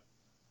 right? Yeah.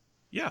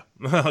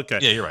 Okay.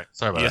 Yeah, you're right.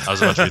 Sorry about that. I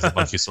was about to read the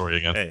monkey story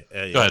again. Go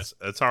ahead.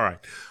 It's all right.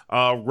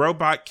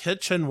 Robot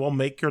kitchen will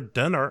make your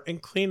dinner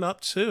and clean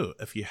up too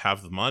if you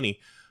have the money.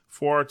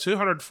 For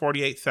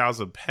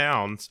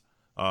 £248,000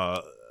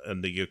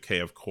 in the UK,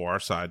 of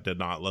course. I did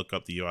not look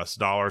up the US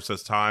dollars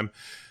this time.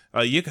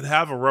 You could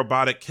have a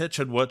robotic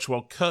kitchen which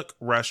will cook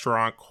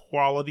restaurant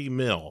quality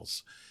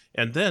meals,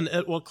 and then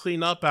it will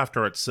clean up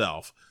after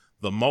itself.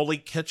 The Molly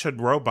Kitchen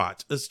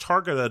robot is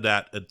targeted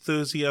at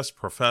enthusiasts,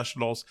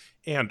 professionals,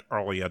 and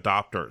early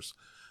adopters.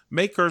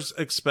 Makers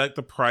expect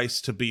the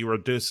price to be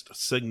reduced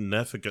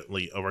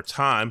significantly over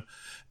time.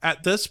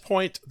 At this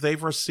point,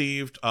 they've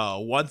received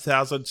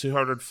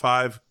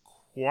 1,205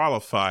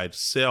 qualified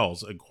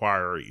sales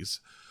inquiries.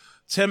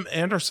 Tim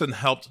Anderson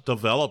helped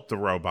develop the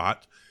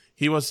robot.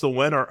 He was the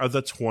winner of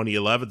the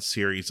 2011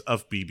 series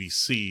of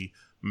BBC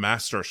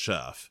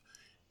MasterChef.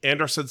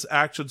 Anderson's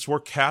actions were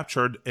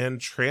captured and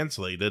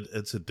translated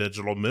into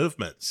digital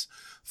movements.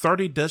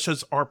 30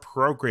 dishes are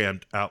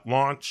programmed at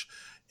launch,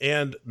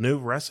 and new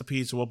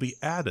recipes will be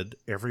added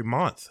every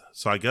month.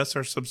 So I guess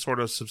there's some sort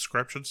of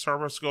subscription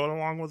service going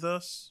along with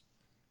this?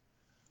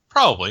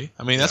 Probably.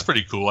 I mean, that's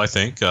pretty cool, I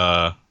think.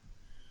 I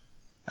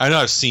know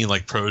I've seen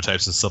like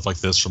prototypes and stuff like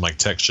this from like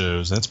tech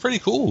shows, and it's pretty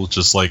cool.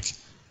 Just like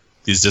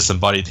these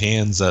disembodied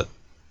hands that,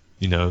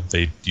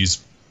 they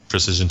use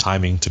precision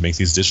timing to make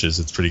these dishes.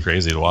 It's pretty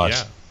crazy to watch.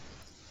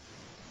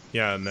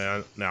 Yeah,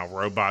 now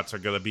robots are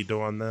going to be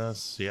doing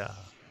this. Yeah.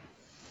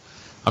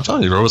 I'm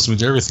telling you, robots will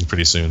do everything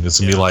pretty soon. It's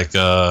going to be like,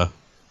 what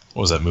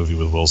was that movie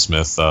with Will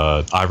Smith?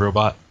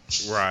 iRobot?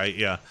 Right,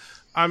 yeah.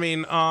 I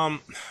mean,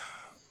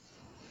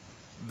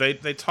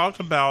 they talked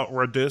about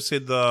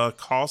reducing the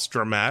cost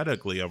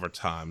dramatically over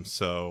time,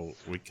 so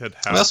we could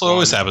have... That's what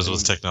always happens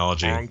with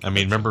technology. I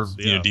mean, remember,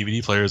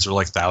 DVD players were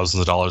like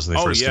thousands of dollars when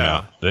they first came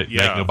out. You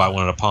can go buy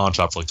one at a pawn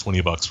shop for like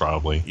 $20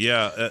 probably.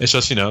 Yeah. It's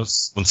just,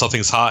 when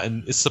something's hot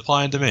and it's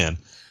supply and demand.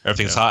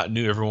 Everything's hot and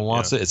new. Everyone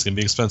wants it. It's going to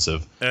be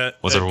expensive.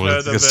 Once it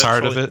everyone gets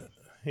tired of it.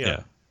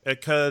 Yeah.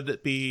 It could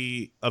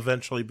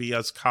eventually be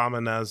as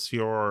common as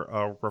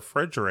your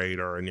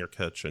refrigerator in your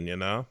kitchen, you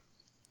know?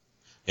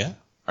 Yeah.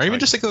 Or even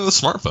just think of the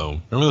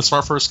smartphone. Remember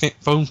the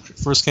phone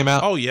first came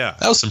out? Oh, yeah.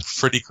 That was some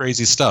pretty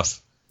crazy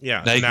stuff.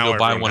 Yeah. Now you can go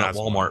buy one at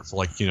Walmart for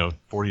like,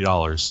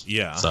 $40.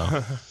 Yeah.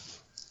 So,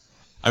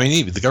 I mean,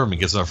 even the government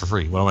gives it out for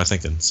free. What am I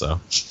thinking? So,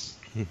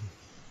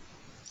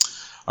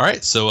 all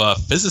right. So,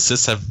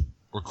 physicists have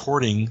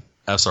recorded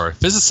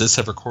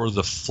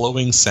the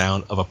flowing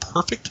sound of a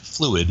perfect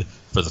fluid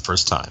for the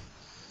first time.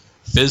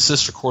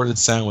 Physicists recorded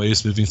sound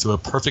waves moving through a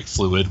perfect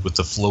fluid with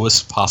the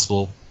lowest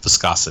possible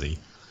viscosity.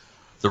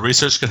 The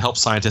research can help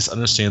scientists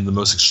understand the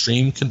most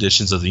extreme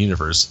conditions of the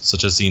universe,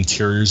 such as the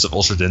interiors of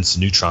ultra-dense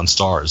neutron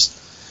stars.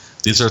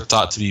 These are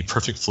thought to be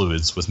perfect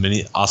fluids with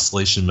many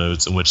oscillation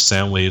modes in which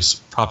sound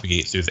waves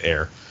propagate through the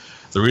air.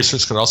 The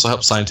research could also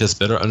help scientists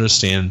better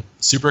understand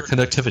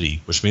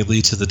superconductivity, which may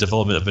lead to the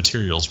development of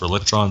materials where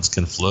electrons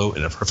can flow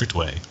in a perfect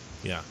way.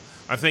 Yeah.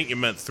 I think you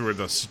meant through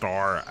the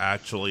star,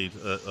 actually.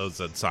 It was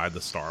inside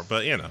the star,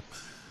 but,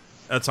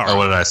 that's all right. Oh,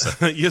 what did I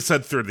say? You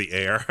said through the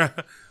air.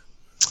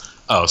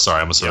 Oh,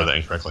 sorry, I must have read that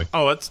incorrectly.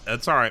 Oh,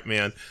 it's all right,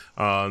 man.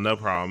 No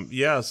problem.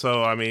 Yeah,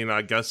 so,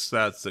 I guess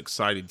that's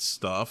exciting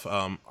stuff.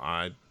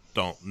 I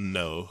don't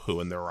know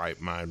who in their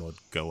right mind would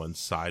go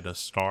inside a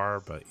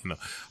star, but,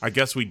 I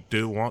guess we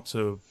do want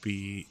to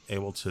be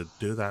able to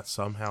do that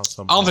somehow.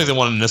 I don't think they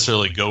want to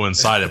necessarily go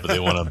inside it, but they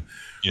want to,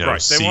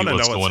 right. see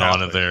what's going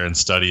on in there and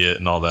study it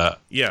and all that.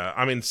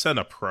 Yeah, send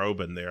a probe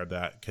in there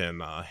that can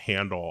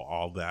handle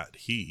all that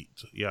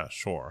heat. Yeah,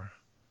 sure.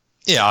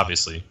 Yeah,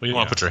 obviously. But you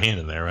want to put your hand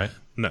in there, right?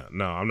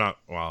 No, I'm not.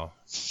 Well,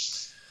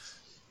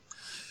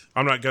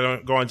 I'm not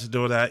going to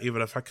do that,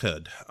 even if I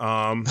could.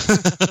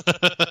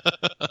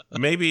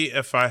 Maybe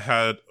if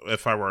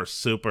I were a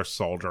super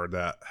soldier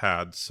that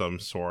had some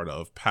sort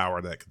of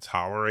power that could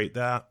tolerate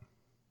that.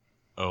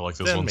 Oh, like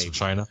those ones from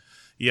China?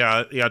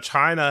 Yeah.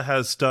 China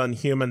has done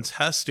human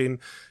testing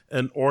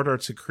in order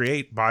to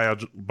create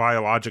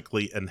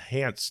biologically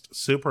enhanced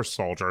super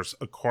soldiers,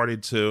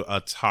 according to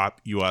a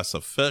top U.S.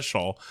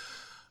 official.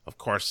 Of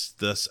course,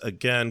 this,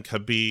 again,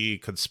 could be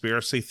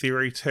conspiracy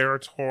theory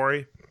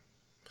territory.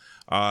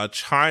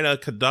 China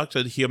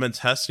conducted human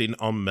testing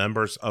on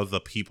members of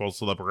the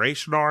People's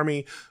Liberation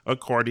Army,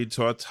 according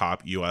to a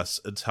top U.S.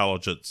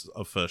 intelligence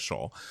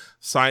official.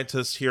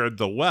 Scientists here in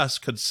the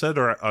West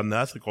consider it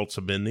unethical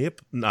to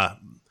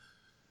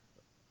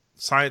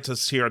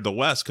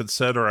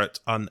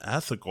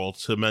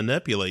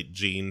manipulate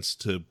genes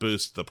to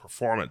boost the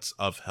performance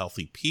of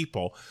healthy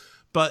people.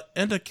 But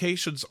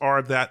indications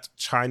are that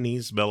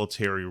Chinese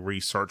military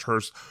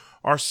researchers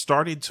are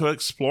starting to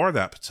explore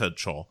that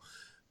potential.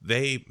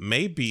 There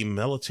may be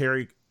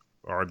military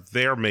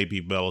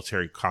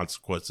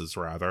consequences,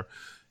 rather,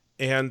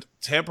 and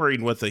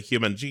tampering with the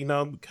human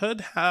genome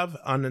could have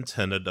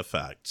unintended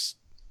effects.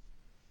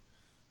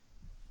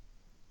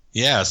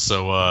 Yeah,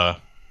 so, I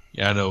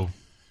know,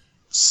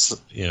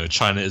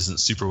 China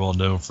isn't super well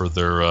known for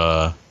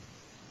their,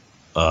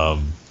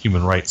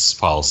 human rights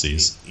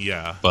policies.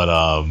 Yeah. But,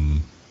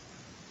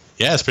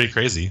 it's pretty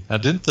crazy. Now,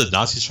 didn't the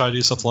Nazis try to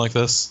do something like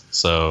this?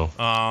 So,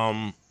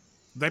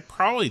 they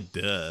probably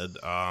did.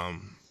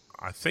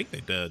 I think they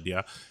did,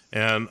 yeah.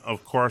 And,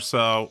 of course,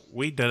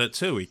 we did it,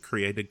 too. We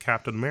created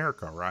Captain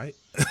America, right?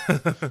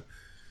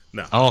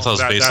 No. I don't know if that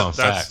was based on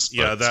facts.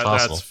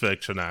 That's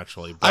fiction,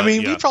 actually. But,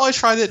 we probably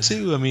tried it,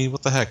 too.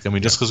 What the heck?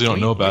 Just because we don't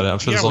know about it. I'm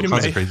sure there's all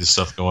kinds of crazy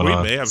stuff going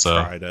on. We may have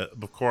tried it.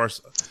 Of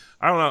course,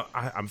 I don't know.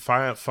 I'm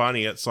finding it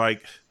funny. It's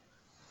like,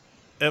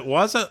 it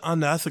wasn't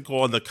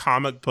unethical in the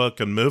comic book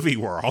and movie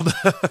world.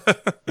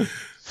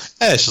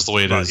 It's just the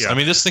way it is. Yeah.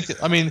 Just think.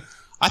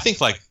 I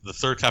think like the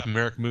third Captain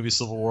America movie,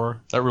 Civil War,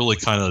 that really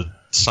kind of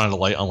shined a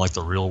light on like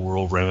the real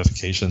world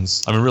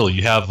ramifications. Really,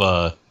 you have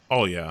a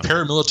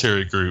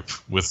paramilitary group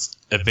with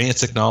advanced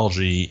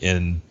technology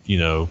and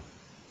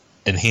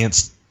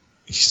enhanced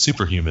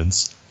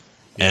superhumans,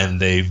 and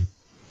they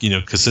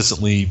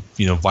consistently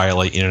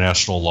violate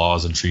international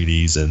laws and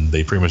treaties, and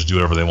they pretty much do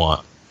whatever they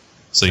want.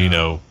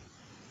 So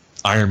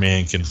Iron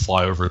Man can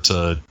fly over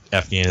to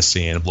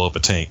Afghanistan and blow up a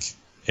tank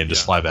and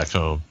just fly back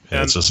home,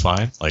 and it's just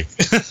fine.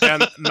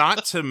 And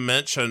not to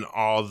mention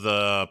all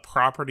the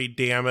property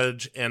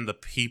damage and the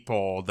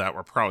people that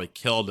were probably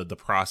killed in the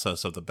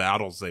process of the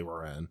battles they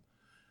were in.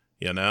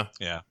 Yeah.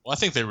 Well, I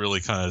think they really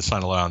kind of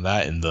shine a light on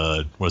that in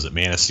the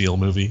Man of Steel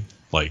movie.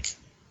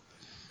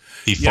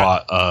 He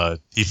fought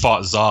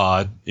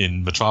Zod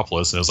in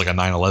Metropolis, and it was like a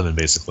 9/11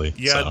 basically.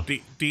 Yeah, so.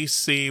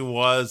 DC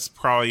was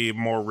probably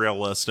more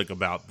realistic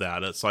about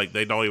that. It's like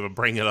they don't even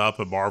bring it up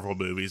in Marvel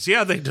movies.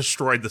 Yeah, they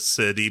destroyed the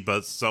city,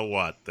 but so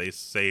what? They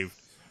saved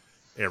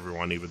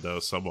everyone, even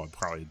though someone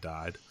probably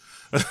died.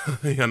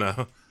 And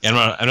I'm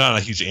not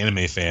a huge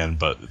anime fan,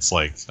 but it's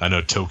like I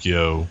know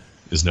Tokyo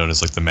is known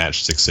as like the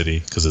Matchstick City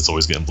because it's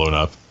always getting blown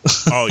up.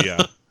 Oh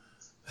yeah.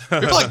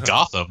 You're like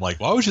Gotham. Why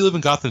would you live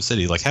in Gotham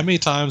City? How many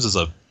times is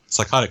a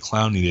psychotic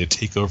clown need to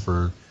take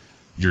over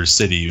your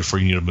city before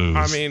you need to move.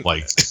 I mean,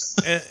 like,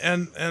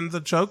 and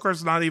the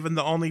Joker's not even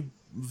the only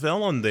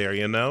villain there.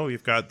 You know,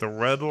 you've got the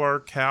Riddler,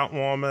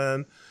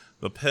 Catwoman,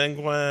 the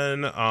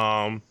Penguin. Who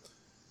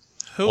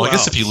I guess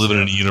else? if you live in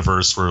a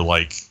universe where,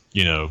 like,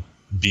 you know,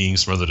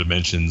 beings from other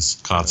dimensions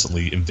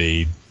constantly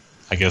invade,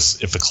 I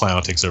guess if the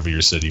clown takes over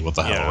your city, what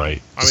the hell,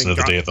 right? Just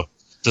another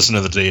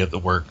day at the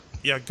work.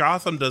 Yeah,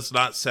 Gotham does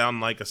not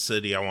sound like a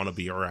city I want to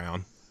be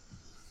around.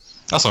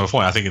 That's my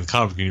point. I think in the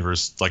comic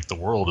universe, like, the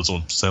world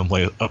doesn't sound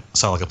like a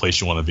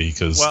place you want to be,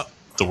 because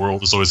the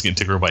world is always getting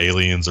taken over by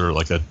aliens or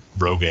like a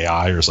rogue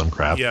AI or some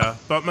crap. Yeah,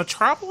 but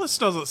Metropolis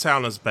doesn't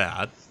sound as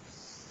bad.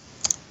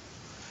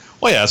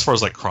 Well, yeah, as far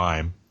as like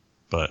crime,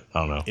 but I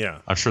don't know. Yeah,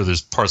 I'm sure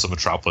there's parts of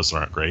Metropolis that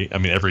aren't great. I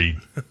mean, every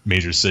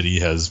major city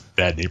has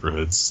bad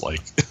neighborhoods.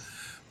 Like,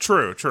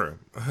 true.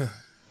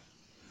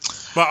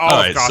 But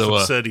all of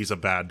Gotham City's a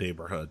bad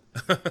neighborhood.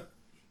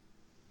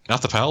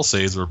 Not the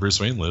Palisades where Bruce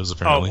Wayne lives,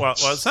 apparently. Oh, well,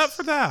 except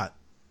for that.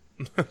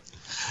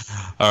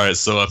 All right,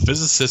 so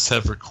physicists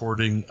have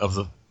recording of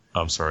the...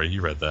 I'm sorry,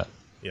 you read that.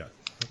 Yeah.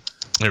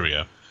 There we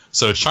go.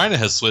 So China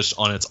has switched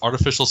on its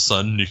artificial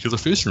sun nuclear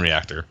fusion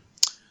reactor.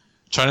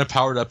 China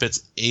powered up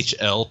its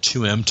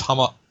HL-2M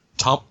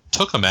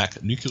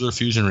tokamak nuclear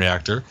fusion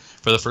reactor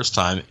for the first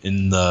time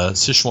in the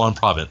Sichuan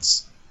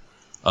province.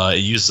 It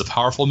uses a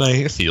powerful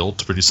magnetic field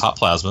to produce hot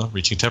plasma,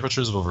 reaching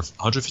temperatures of over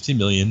 150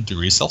 million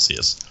degrees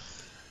Celsius.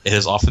 It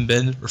has often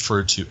been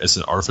referred to as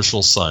an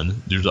artificial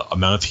sun due to the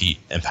amount of heat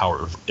and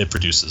power it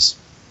produces.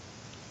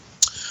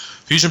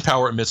 Fusion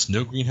power emits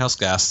no greenhouse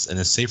gases and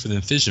is safer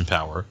than fission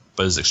power,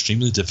 but is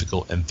extremely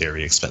difficult and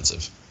very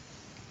expensive.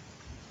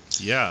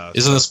 Yeah.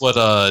 Isn't this what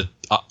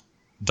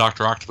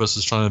Dr. Octopus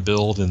is trying to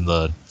build in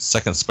the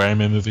second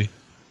Spider-Man movie?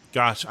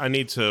 Gosh, I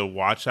need to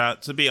watch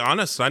that. To be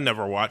honest, I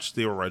never watched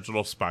the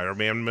original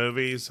Spider-Man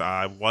movies.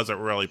 I wasn't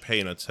really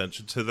paying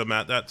attention to them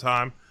at that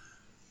time.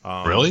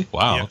 Really?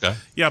 Wow, yeah. Okay.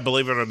 Yeah,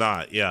 believe it or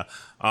not, yeah.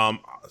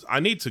 I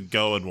need to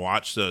go and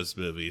watch those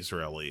movies,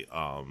 really.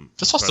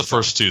 Just watch the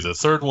first two. The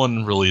third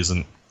one really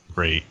isn't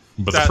great,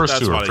 but the first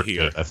two are pretty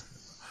good.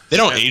 They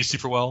don't age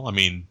super well. I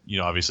mean, you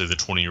know, obviously they're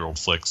 20-year-old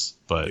flicks,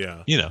 but,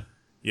 you know,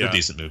 they're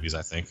decent movies,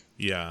 I think.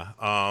 Yeah.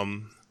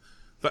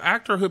 The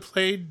actor who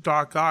played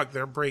Doc Ock,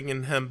 they're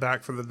bringing him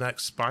back for the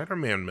next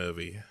Spider-Man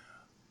movie.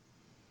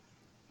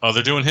 Oh,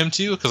 they're doing him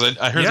too? Because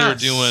I heard they were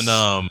doing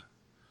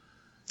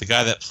the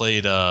guy that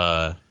played,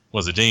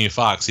 was it Jamie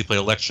Foxx? He played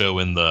Electro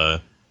in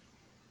the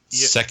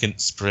second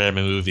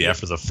Spider-Man movie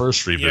after the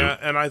first reboot. Yeah,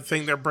 and I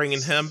think they're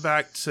bringing him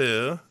back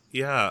too.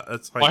 Yeah,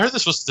 it's like... Well, I heard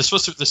this was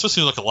supposed to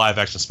be like a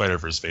live-action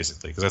Spider-Verse,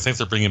 basically, because I think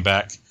they're bringing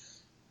back...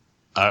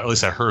 at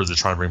least I heard they're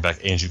trying to bring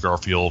back Andrew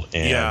Garfield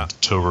and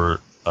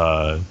Tobey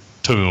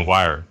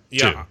Maguire,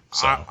 too.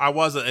 So. I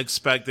wasn't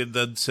expecting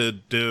them to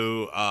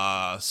do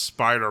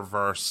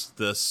Spider-Verse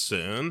this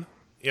soon,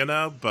 you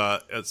know,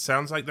 but it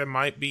sounds like they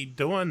might be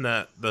doing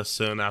that this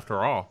soon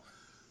after all.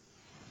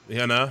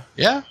 You know?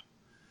 Yeah.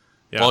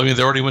 Well, I mean,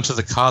 they already went to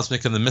the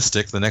Cosmic and the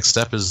Mystic. The next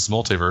step is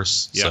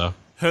multiverse. Yeah. So.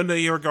 Who knew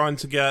you were going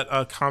to get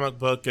comic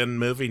book and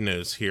movie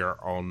news here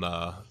on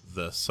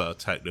this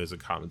Tech News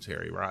and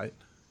Commentary, right?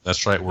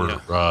 That's right. We're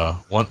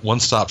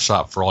one-stop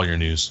shop for all your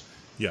news.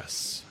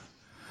 Yes.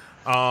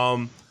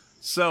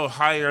 So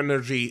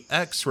high-energy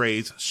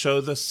X-rays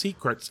show the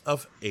secrets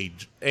of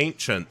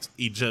ancient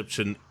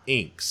Egyptian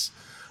inks.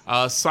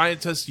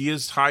 Scientists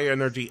used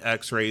high-energy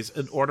X-rays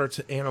in order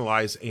to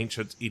analyze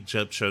ancient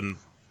Egyptian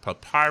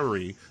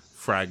papyri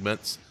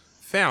fragments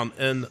found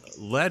in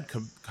lead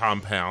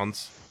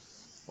compounds,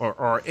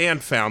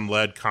 and found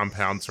lead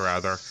compounds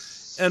rather,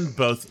 in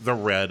both the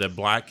red and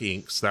black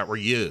inks that were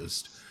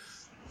used.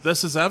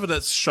 This is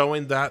evidence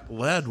showing that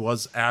lead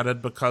was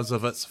added because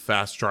of its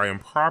fast-drying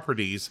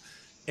properties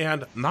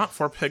and not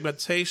for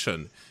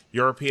pigmentation.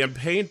 European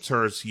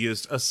painters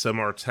used a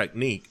similar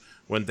technique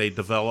when they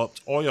developed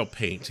oil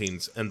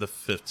paintings in the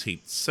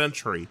 15th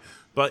century,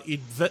 but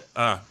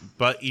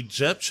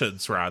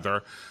Egyptians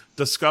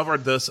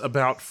discovered this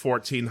about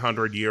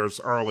 1400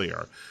 years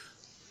earlier.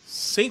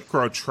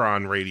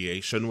 Synchrotron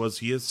radiation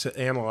was used to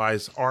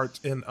analyze art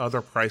and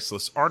other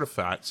priceless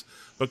artifacts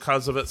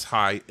because of its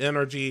high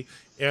energy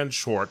and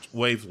short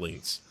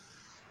wavelengths.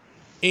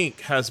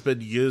 Ink has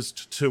been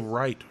used to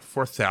write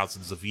for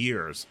thousands of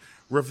years.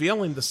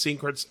 Revealing the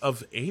secrets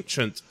of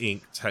ancient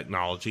ink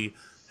technology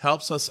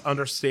helps us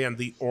understand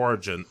the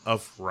origin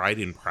of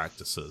writing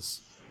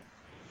practices.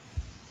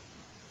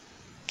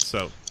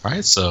 So, all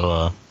right,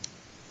 so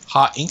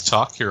hot ink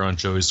talk here on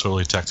Joey's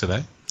Totally Tech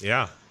today.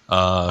 Yeah.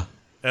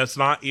 It's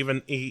not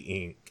even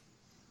e-ink,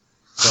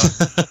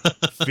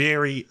 but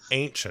very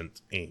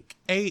ancient ink.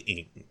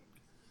 A-ink.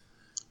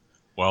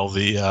 Well,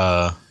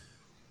 so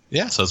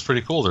it's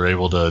pretty cool. They're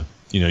able to,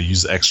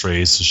 use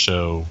X-rays to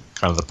show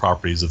kind of the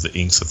properties of the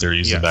inks that they're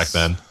using back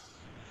then.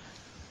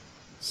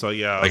 So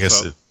yeah, I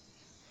guess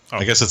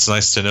it's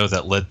nice to know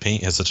that lead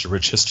paint has such a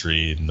rich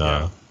history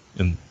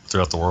in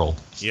throughout the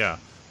world. Yeah.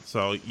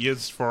 So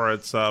used for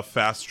its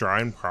fast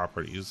drying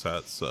properties.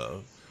 That's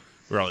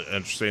really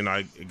interesting.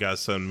 I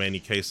guess in many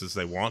cases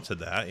they wanted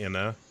that,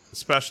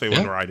 especially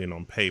when writing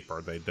on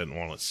paper. They didn't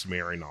want it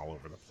smearing all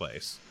over the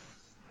place.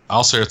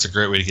 Also, it's a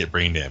great way to get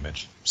brain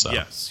damage. So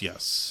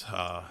Yes.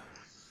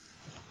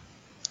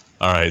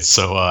 All right,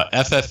 so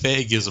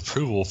FFA gives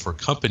approval for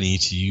company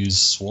to use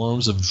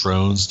swarms of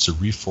drones to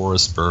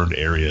reforest burned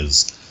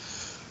areas.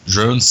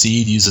 Drone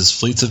Seed uses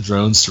fleets of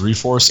drones to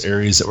reforest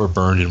areas that were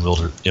burned in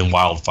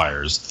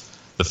wildfires.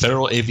 The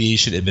Federal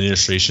Aviation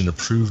Administration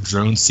approved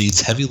Drone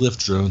Seed's heavy lift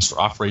drones for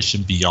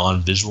operation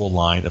beyond visual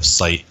line of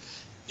sight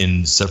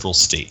in several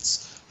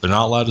states. They're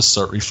not allowed to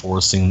start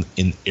reforesting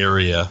in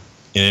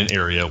an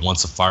area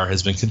once a fire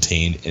has been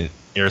contained and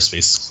airspace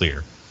is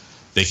clear.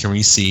 They can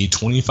reseed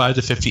 25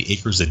 to 50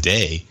 acres a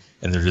day,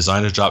 and they're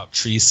designed to drop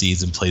tree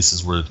seeds in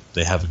places where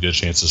they have a good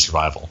chance of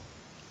survival.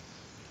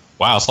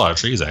 Wow, that's a lot of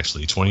trees,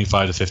 actually.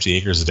 25 to 50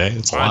 acres a day.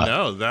 That's a lot. I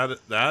know.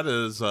 That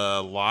is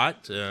a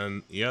lot,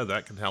 and yeah,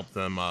 that can help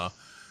them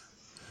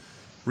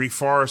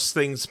reforest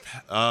things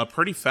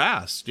pretty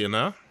fast, you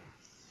know?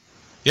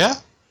 Yeah.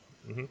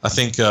 Mm-hmm. I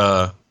think,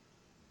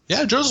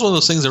 drones is one of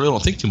those things I really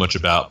don't think too much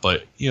about,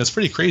 but, it's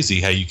pretty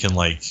crazy how you can,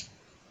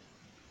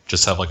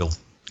 just have, a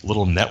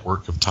little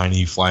network of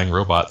tiny flying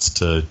robots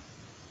to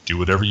do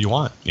whatever you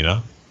want,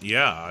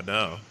 Yeah, I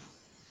know.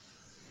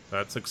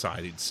 That's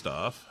exciting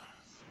stuff.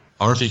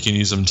 I wonder if you can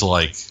use them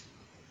to,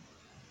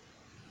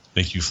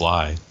 make you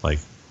fly.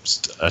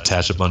 Just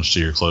attach a bunch to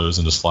your clothes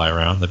and just fly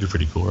around. That'd be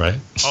pretty cool, right?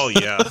 Oh,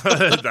 yeah.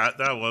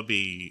 that would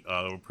be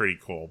pretty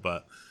cool.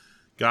 But,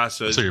 gosh.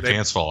 So your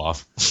pants fall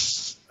off.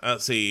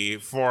 Let's see.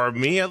 For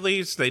me, at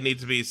least, they need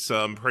to be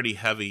some pretty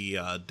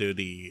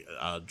heavy-duty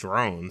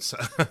drones.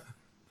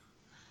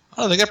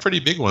 Oh, they got pretty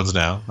big ones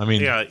now. I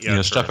mean,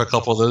 strap a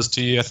couple of those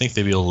to you. I think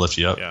they'd be able to lift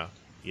you up.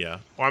 Yeah.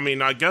 Well, I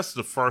mean, I guess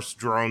the first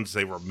drones,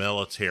 they were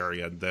military,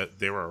 and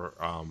they were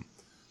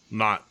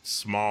not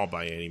small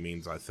by any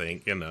means, I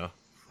think,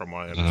 from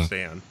what I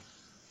understand.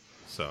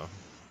 So.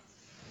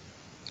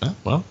 Yeah,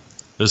 well,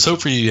 there's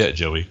hope for you yet,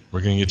 Joey.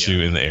 We're going to get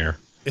you in the air.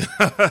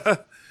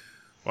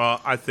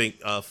 Well, I think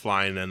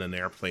flying in an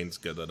airplane's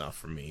good enough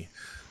for me.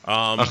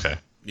 Okay.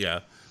 Yeah.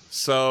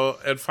 So,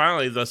 and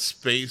finally, the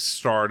space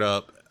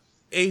startup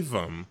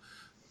Avum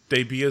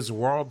debuts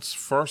world's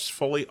first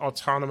fully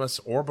autonomous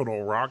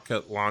orbital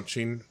rocket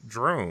launching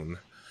drone.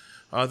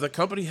 The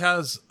company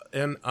has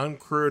an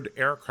uncrewed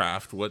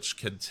aircraft which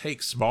can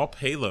take small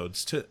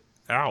payloads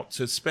out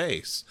to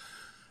space.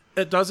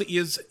 It doesn't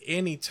use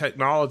any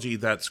technology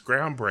that's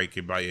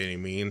groundbreaking by any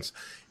means,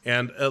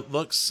 and it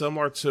looks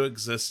similar to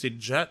existing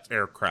jet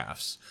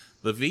aircrafts.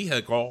 The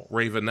vehicle,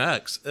 Raven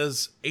X,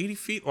 is 80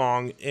 feet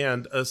long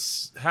and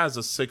has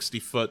a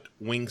 60-foot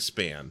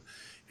wingspan,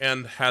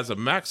 and has a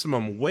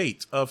maximum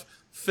weight of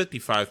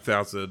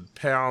 55,000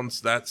 pounds.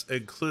 That's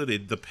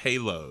included the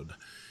payload.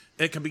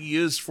 It can be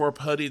used for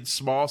putting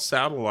small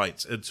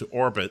satellites into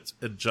orbit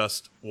in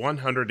just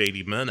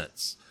 180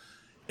 minutes.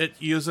 It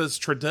uses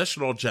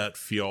traditional jet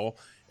fuel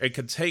and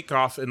can take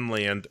off and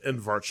land in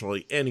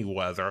virtually any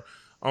weather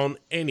on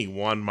any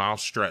 1 mile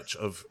stretch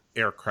of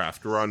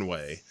aircraft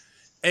runway.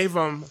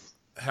 Avum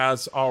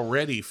has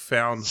already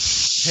found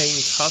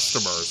paying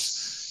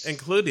customers,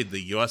 including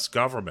the U.S.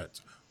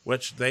 government,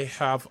 which they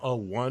have a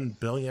 $1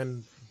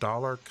 billion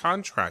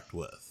contract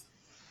with.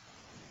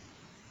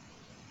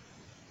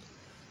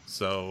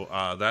 So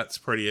that's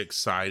pretty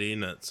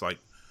exciting. It's like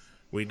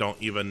we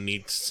don't even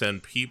need to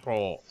send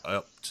people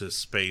up to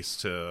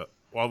space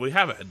we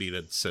haven't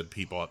needed to send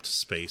people up to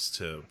space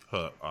to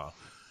put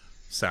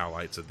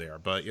satellites in there.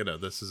 But,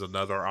 this is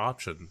another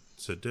option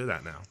to do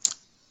that now.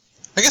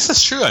 I guess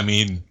that's true. I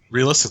mean,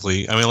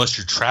 realistically, unless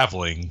you're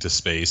traveling to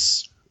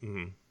space,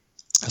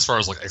 as far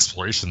as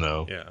exploration,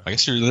 though, I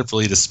guess you're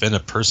literally to send a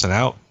person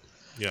out.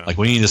 Yeah.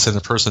 We need to send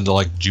a person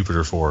to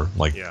Jupiter for.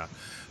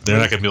 They're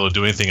not going to be able to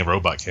do anything a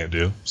robot can't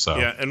do. So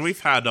yeah, and we've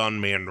had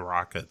unmanned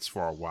rockets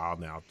for a while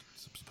now,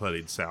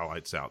 putting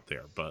satellites out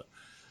there. But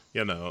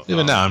even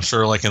now, I'm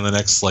sure in the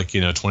next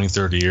 20,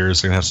 30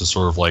 years, they're going to have some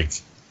sort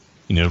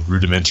of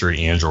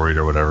rudimentary android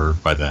or whatever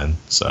by then.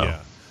 So yeah.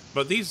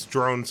 But these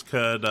drones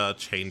could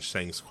change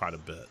things quite a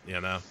bit,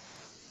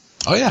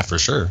 Oh, yeah, for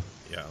sure.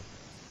 Yeah.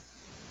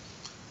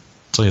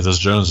 I tell you, those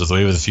drones are the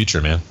way of the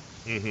future, man.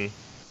 Mm-hmm.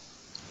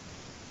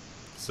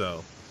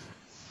 So,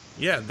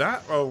 yeah,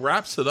 that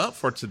wraps it up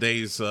for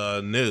today's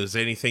news.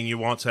 Anything you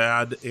want to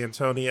add,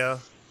 Antonio?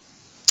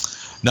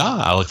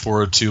 Nah, I look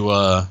forward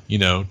to,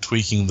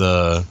 tweaking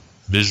the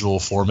visual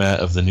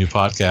format of the new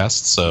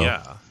podcast. So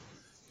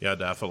yeah,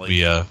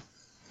 definitely.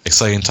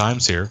 Exciting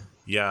times here.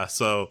 Yeah,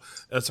 so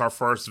it's our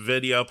first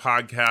video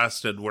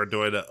podcast, and we're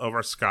doing it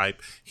over Skype.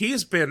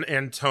 He's been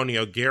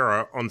Antonio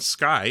Guerra on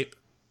Skype.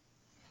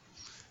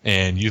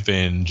 And you've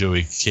been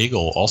Joey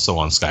Cagle also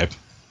on Skype.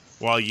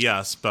 Well,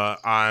 yes, but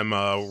I'm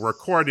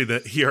recording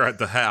it here at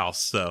the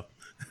house, so.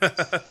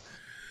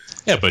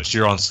 Yeah, but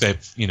you're on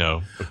Skype,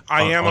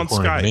 I am on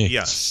Skype,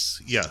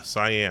 yes,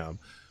 I am.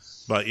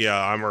 But yeah,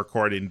 I'm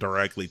recording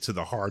directly to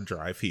the hard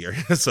drive here.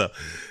 So,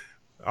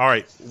 all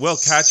right, we'll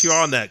catch you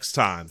all next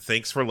time.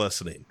 Thanks for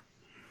listening.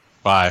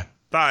 Bye.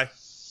 Bye.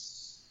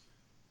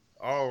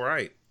 All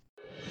right.